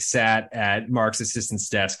time where I sat at Mark's assistant's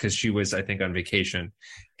desk because she was, I think, on vacation.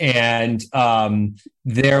 And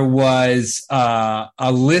there was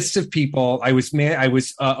a list of people. I was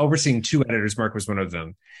overseeing two editors. Mark was one of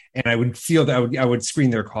them. And I would feel that I would screen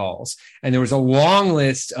their calls. And there was a long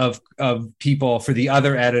list of people for the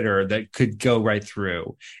other editor that could go right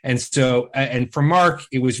through. And so, and for Mark,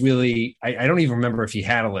 it was really, I don't even remember if he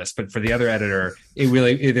had a list, but for the other editor,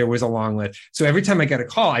 there was a long list. So every time I got a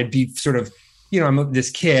call, I'd be sort of, I'm this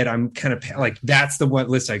kid, I'm kind of like, that's the what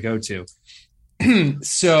list I go to.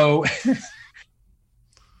 So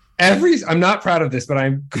I'm not proud of this, but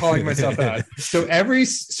I'm calling myself out. So every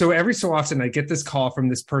so often I get this call from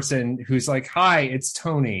this person who's like, "Hi, it's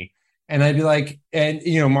Tony." And I'd be like, and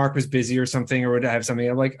Mark was busy or something, or would have something.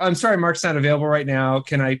 I'm like, "I'm sorry, Mark's not available right now.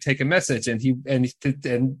 Can I take a message?" And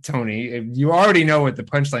Tony, you already know what the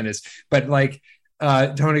punchline is, but like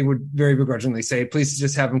Tony would very begrudgingly say, "Please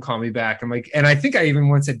just have him call me back." I'm like, and I think I even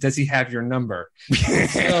once said, "Does he have your number?"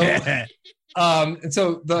 And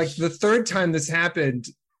so like the third time this happened,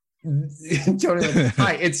 Tony like,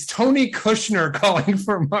 "Hi, it's Tony Kushner calling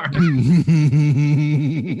for Mark."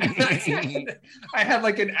 I had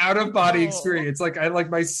like an out of body experience. Like I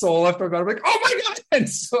my soul left my body. I'm like, "Oh my God." And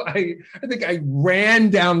so I think I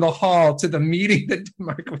ran down the hall to the meeting that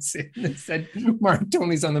Mark was in and said, "Mark,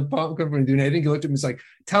 Tony's on the phone. Couldn't do anything." He looked at me and was like,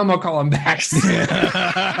 "Tell him I'll call him back."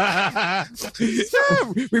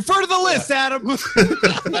 Refer to the list, Adam.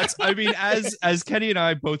 As Kenny and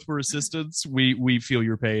I both were assistants, we feel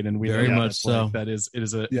your pain, and we very much so. That is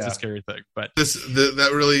it's a scary thing, but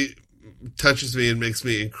that really touches me and makes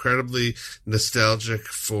me incredibly nostalgic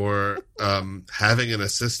for having an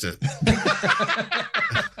assistant.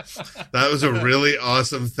 That was a really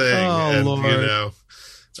awesome thing. Oh, Lord.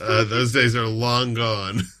 Those days are long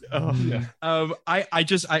gone. Oh, yeah. I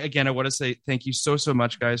want to say thank you so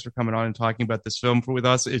much, guys, for coming on and talking about this film with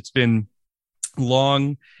us. It's been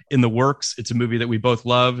long in the works. It's a movie that we both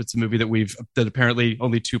love. It's a movie that apparently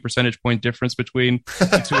only 2 percentage point difference between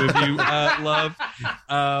the two of you love.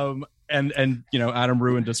 And Adam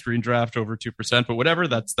ruined a Screen Draft over 2%, but whatever.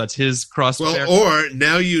 That's his crossfire. Well, or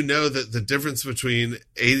now you know that the difference between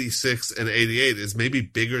 86 and 88 is maybe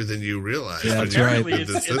bigger than you realize. Yeah, that's right.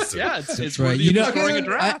 It's right. destroying a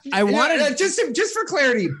draft. I wanted just for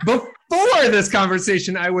clarity. Before this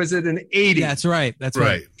conversation, I was at an 80. That's right. That's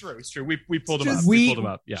right. It's true. We pulled him up. We pulled him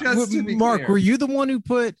up. Yeah. Mark, were you the one who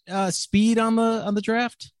put Speed on the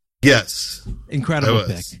draft? Yes. Incredible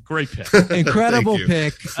pick. Great pick. Incredible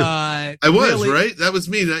pick. I was, right? That was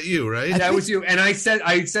me, not you, right? That was you. And I said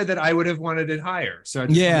that I would have wanted it higher. So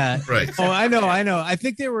right. Oh, I know. I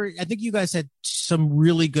think you guys had some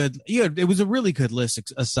really good, it was a really good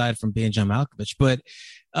list aside from Banjo Malkovich, but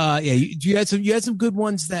you had some good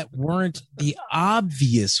ones that weren't the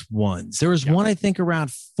obvious ones. There was one, I think,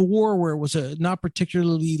 around 4 where it was a not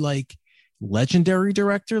particularly like legendary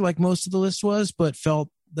director like most of the list was, but felt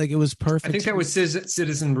like it was perfect. I think that was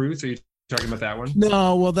Citizen Ruth. Are you talking about that one?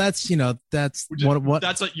 No, well, that's what. That's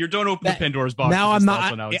like you don't open the Pandora's box. Now I'm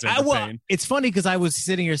not. It's funny because I was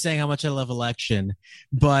sitting here saying how much I love Election,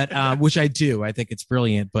 but which I do. I think it's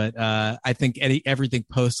brilliant, but I think everything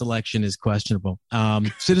post-election is questionable.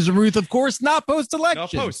 Citizen Ruth, of course, not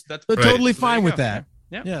post-election. No, post. That's totally fine with that.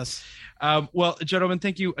 Yeah. Yes. Well, gentlemen,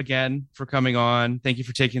 thank you again for coming on. Thank you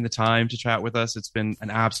for taking the time to chat with us. It's been an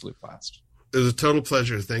absolute blast. It was a total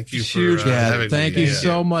pleasure. Thank you for having me. Thank you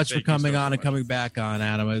so much for coming on and coming back on,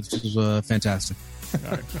 Adam. It was fantastic.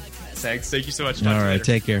 All right. Thanks. Thank you so much. All right.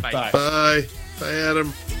 Take care. Bye. Bye. Bye,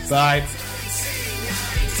 Adam. Bye.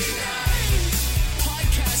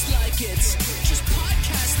 Podcast like it. Just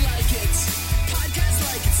podcast like it. Podcast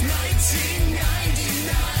like it's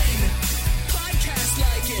 1999. Podcast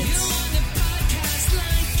like it. You want a podcast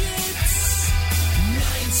like it's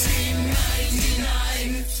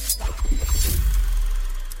 1999.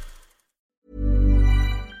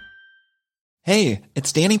 Hey,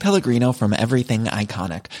 it's Danny Pellegrino from Everything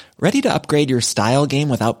Iconic. Ready to upgrade your style game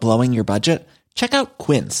without blowing your budget? Check out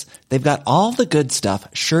Quince. They've got all the good stuff,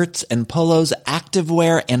 shirts and polos,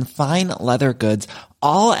 activewear, and fine leather goods,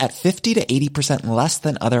 all at 50 to 80% less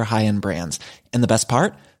than other high-end brands. And the best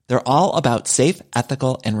part? They're all about safe,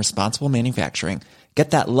 ethical, and responsible manufacturing.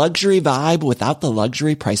 Get that luxury vibe without the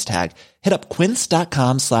luxury price tag. Hit up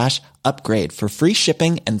quince.com/upgrade for free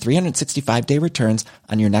shipping and 365-day returns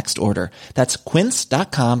on your next order. That's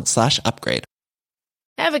quince.com/upgrade.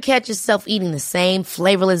 Ever catch yourself eating the same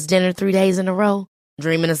flavorless dinner 3 days in a row?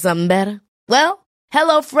 Dreaming of something better? Well,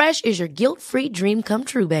 HelloFresh is your guilt-free dream come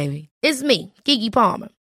true, baby. It's me, Keke Palmer.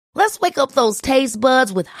 Let's wake up those taste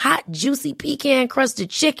buds with hot, juicy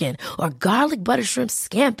pecan-crusted chicken or garlic butter shrimp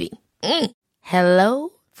scampi. Hello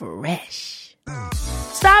Fresh.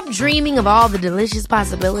 Stop dreaming of all the delicious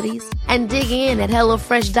possibilities and dig in at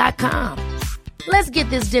HelloFresh.com. Let's get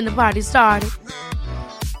this dinner party started.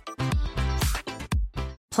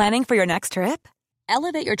 Planning for your next trip?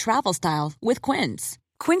 Elevate your travel style with Quince.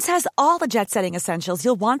 Quince has all the jet-setting essentials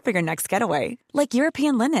you'll want for your next getaway, like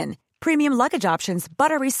European linen, premium luggage options,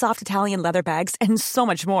 buttery soft Italian leather bags, and so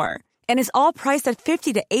much more. And is all priced at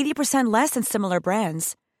 50 to 80% less than similar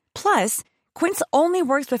brands. Plus, Quince only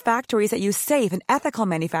works with factories that use safe and ethical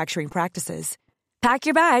manufacturing practices. Pack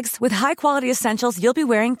your bags with high-quality essentials you'll be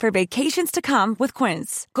wearing for vacations to come with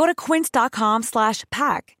Quince. Go to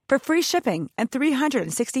quince.com/pack for free shipping and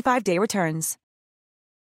 365-day returns.